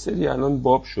یه سری الان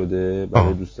باب شده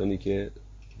برای دوستانی که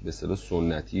به اصطلاح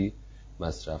سنتی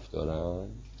مصرف دارن،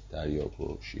 دریاک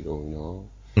و شیره و اینا،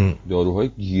 داروهای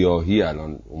گیاهی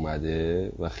الان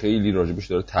اومده و خیلی راجبش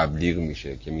داره تبلیغ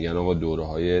میشه که میگن آقا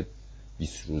داروهای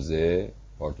 20 روزه،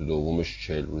 پارت دومش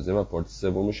 40 روزه و پارت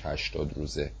سومش 80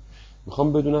 روزه.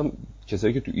 میخوام بدونم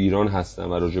کسایی که تو ایران هستن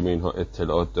و راجع به اینها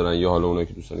اطلاعات دارن یا حالا اونایی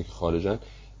که دوستانی که خارجن،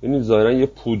 ببینید ظاهرا یه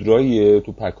پودراییه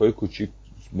تو پک‌های کوچیک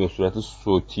به صورت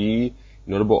صوتی،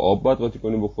 اینا رو با آب باید قاطی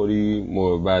کنی بخوری،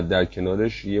 بعد در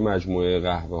کنارش یه مجموعه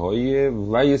قهوه‌هاییه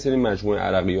و یه سری مجموعه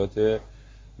عرقیات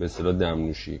به اصطلاح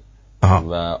دمنوشی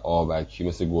و آبکی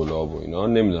مثل گلاب و اینا،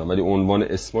 نمیدونم ولی عنوان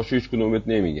اسماشو هیچ کدومت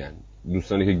نمیگن.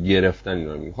 دوستانی که گرفتن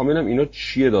اینا رو میگن. میخوام ببینم اینا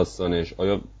چیه داستانش،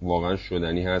 آیا واقعا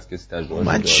شدنی هست، کسی تجربه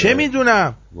من چه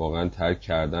میدونم، واقعا ترک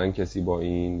کردن کسی با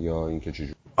این یا اینکه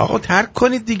چجوری؟ آقا ترک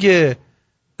کنید دیگه.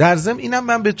 در ضمن اینم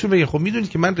من بهتون بگم، خب میدونید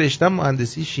که من رشتم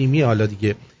مهندسی شیمی، حالا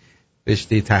دیگه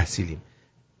رشته تحصیلیم.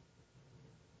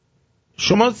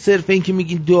 شما صرف این که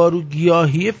میگین دارو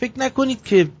گیاهیه فکر نکنید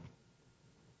که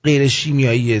غیر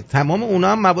شیمیاییه. تمام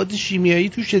اونا هم مواد شیمیایی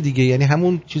توشه دیگه، یعنی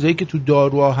همون چیزایی که تو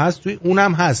داروها هست توی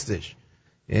اونم هستش.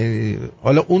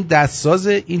 حالا اون دستساز،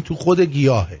 این تو خود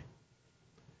گیاهه.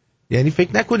 یعنی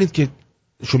فکر نکنید که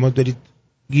شما دارید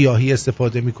گیاهی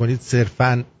استفاده میکنید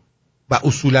صرفاً و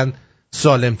اصولاً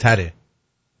سالم تره،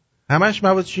 همش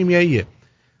مواد شیمیاییه.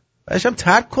 باشم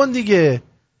ترک کن دیگه،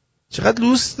 چقدر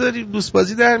لوس داری، لوس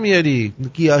بازی در میاری.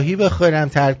 گیاهی بخورم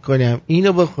ترک کنم،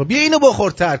 اینو بخور، بیا اینو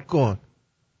بخور ترک کن،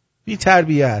 بی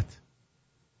تربیت.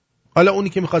 حالا اونی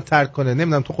که میخواد ترک کنه،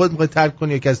 نمیدونم تو خودت میخوای ترک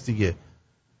کنی یا کس دیگه،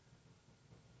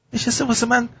 نشسته واسه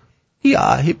من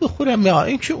گیاهی بخورم یا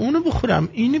این که اونو بخورم،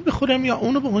 اینو بخورم یا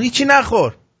اونو بخورم، هیچی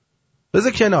نخور،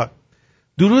 بذار کنار.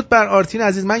 درود بر آرتین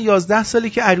عزیز. من 11 سالی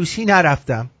که عروسی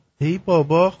نرفتم. ای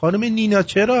بابا خانم نینا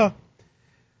چرا؟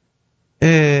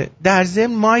 در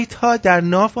ضمن مایت ها در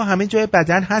ناف و همه جای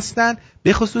بدن هستن،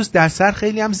 به خصوص در سر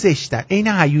خیلی هم زشتن، عین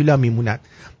هیولا میمونن.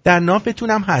 در نافتون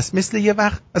هم هست، مثل یه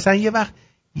وقت مثلا یه وقت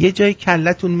یه جای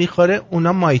کلتون میخوره،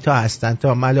 اونا مایت ها هستن،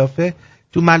 تا ملافه،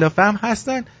 تو ملافه هم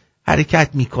هستن، حرکت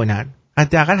میکنن.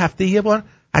 حداقل هفته یه بار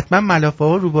حتما ملافه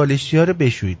ها رو بالشی ها رو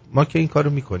بشوید. ما که این کارو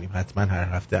میکنیم، حتما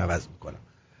هر هفته عوض میکنم.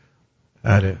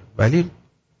 آره ولی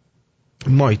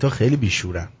مایت ها خیلی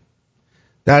بیشورن.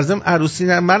 در ضمن عروسی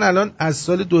من الان از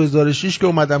سال 2006 که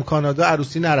اومدم کانادا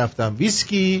عروسی نرفتم.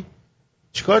 ویسکی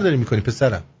چیکار داری میکنی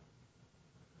پسرم؟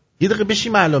 یه دقیقه بشی،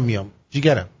 من الان میام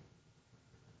جیگرم.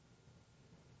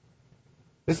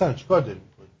 پسرم چیکار داری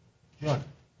میکنی؟ جان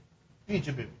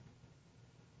اینجا ببین.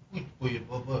 اوی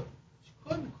بابا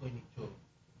چیکار میکنی تو؟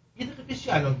 یه دقیقه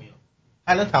بشی، الان میام،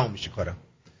 الان تموم میشه کارم.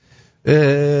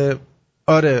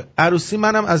 آره عروسی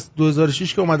منم از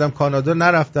 2006 که اومدم کانادا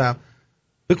نرفتم.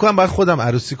 بکنم باید خودم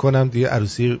عروسی کنم دیگه،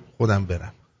 عروسی خودم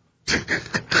برم.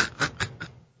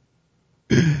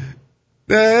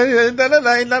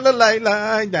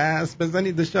 دست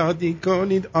بزنید و شادی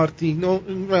کنید، آرتینو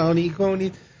رانی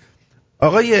کنید.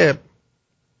 آقای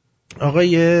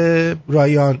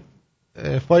رایان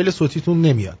فایل صوتیتون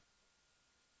نمیاد.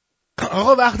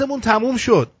 آقا وقتمون تموم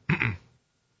شد.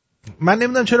 من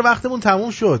نمیدونم چرا وقتمون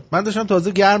تموم شد، من داشتم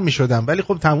تازه گرم میشدم ولی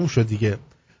خب تموم شد دیگه.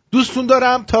 دوستون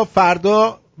دارم، تا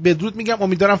فردا بدرود میگم.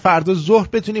 امیدوارم فردا ظهر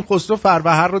بتونیم خسرو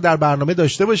فروهر رو در برنامه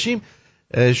داشته باشیم.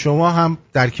 شما هم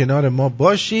در کنار ما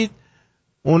باشید.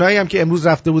 اونایی هم که امروز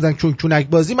رفته بودن کونک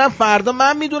بازی، من فردا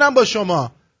من میدونم با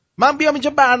شما، من بیام اینجا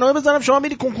برنامه بزنم شما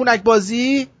میری کونک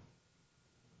بازی؟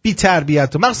 بی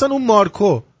تربیت. مخصوصا اون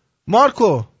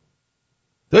مارکو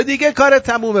تو دیگه کار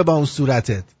تمومه با اون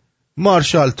صورتت،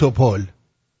 مارشال توپل.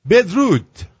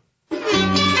 بدرود.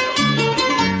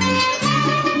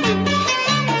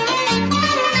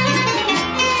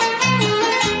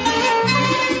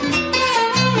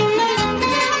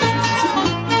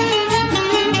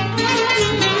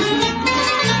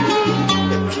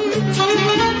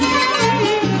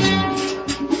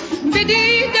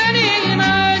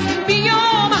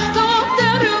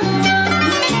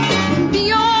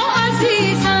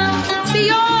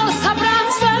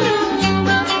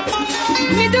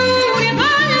 میدونی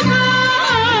من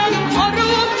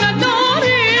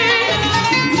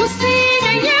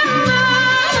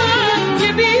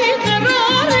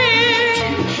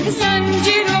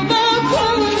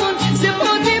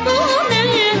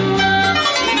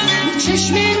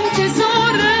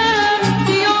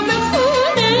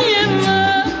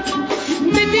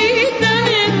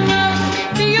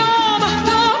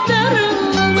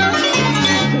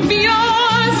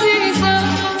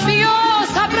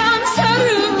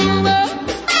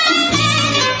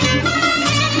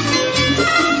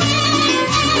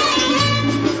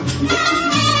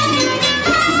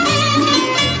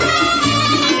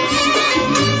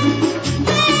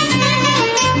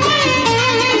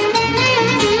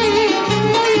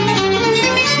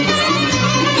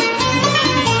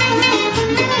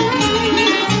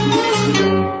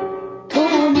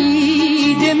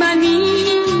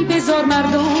بگذار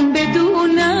مردم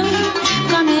بدونم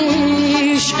غم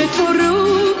عشق تو رو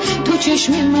تو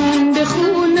چشم من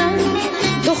بخونم.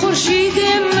 تو خورشید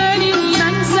منی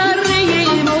من ذره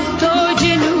محتاج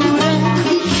نورم.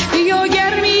 بیا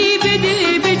گرمی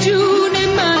بده به جون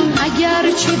من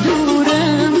اگر چه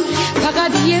دورم.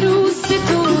 فقط یه روز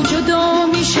تو جدا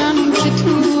میشم که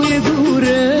توی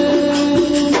گورم.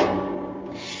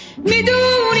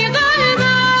 میدونی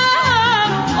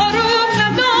قلبم آروم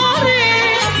نداره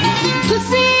تو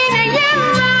سینه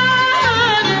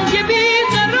من یه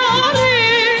بیقراره.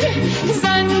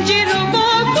 زنجیر رو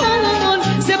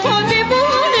واکن سپاه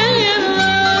بمونه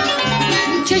من.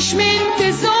 چشم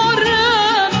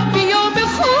انتظارم بیا به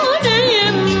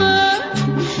خونه من.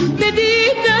 به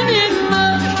دیدن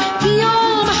من بیا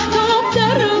مهتاب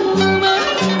در اومد.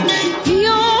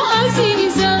 بیا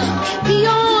عزیزم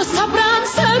بیا صبرم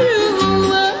سر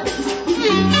اومد.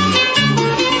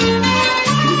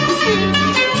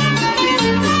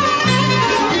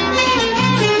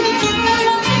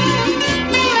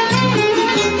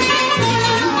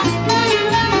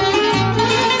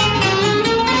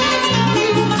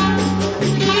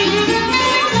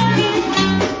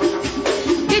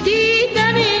 به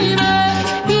دیدن من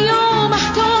بیا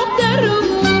مهتاب در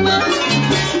اومد.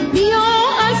 بیا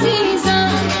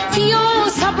عزیزم بیا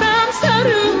صبرم سر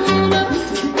اومد.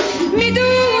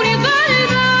 میدونی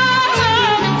قلبم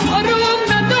آروم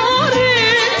نداره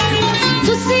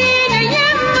تو سینه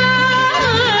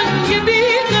من یه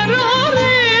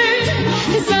بیقراره.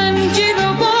 زنجیر رو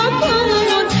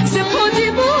واکن سپاه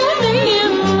دیوونه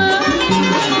من.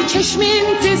 چشم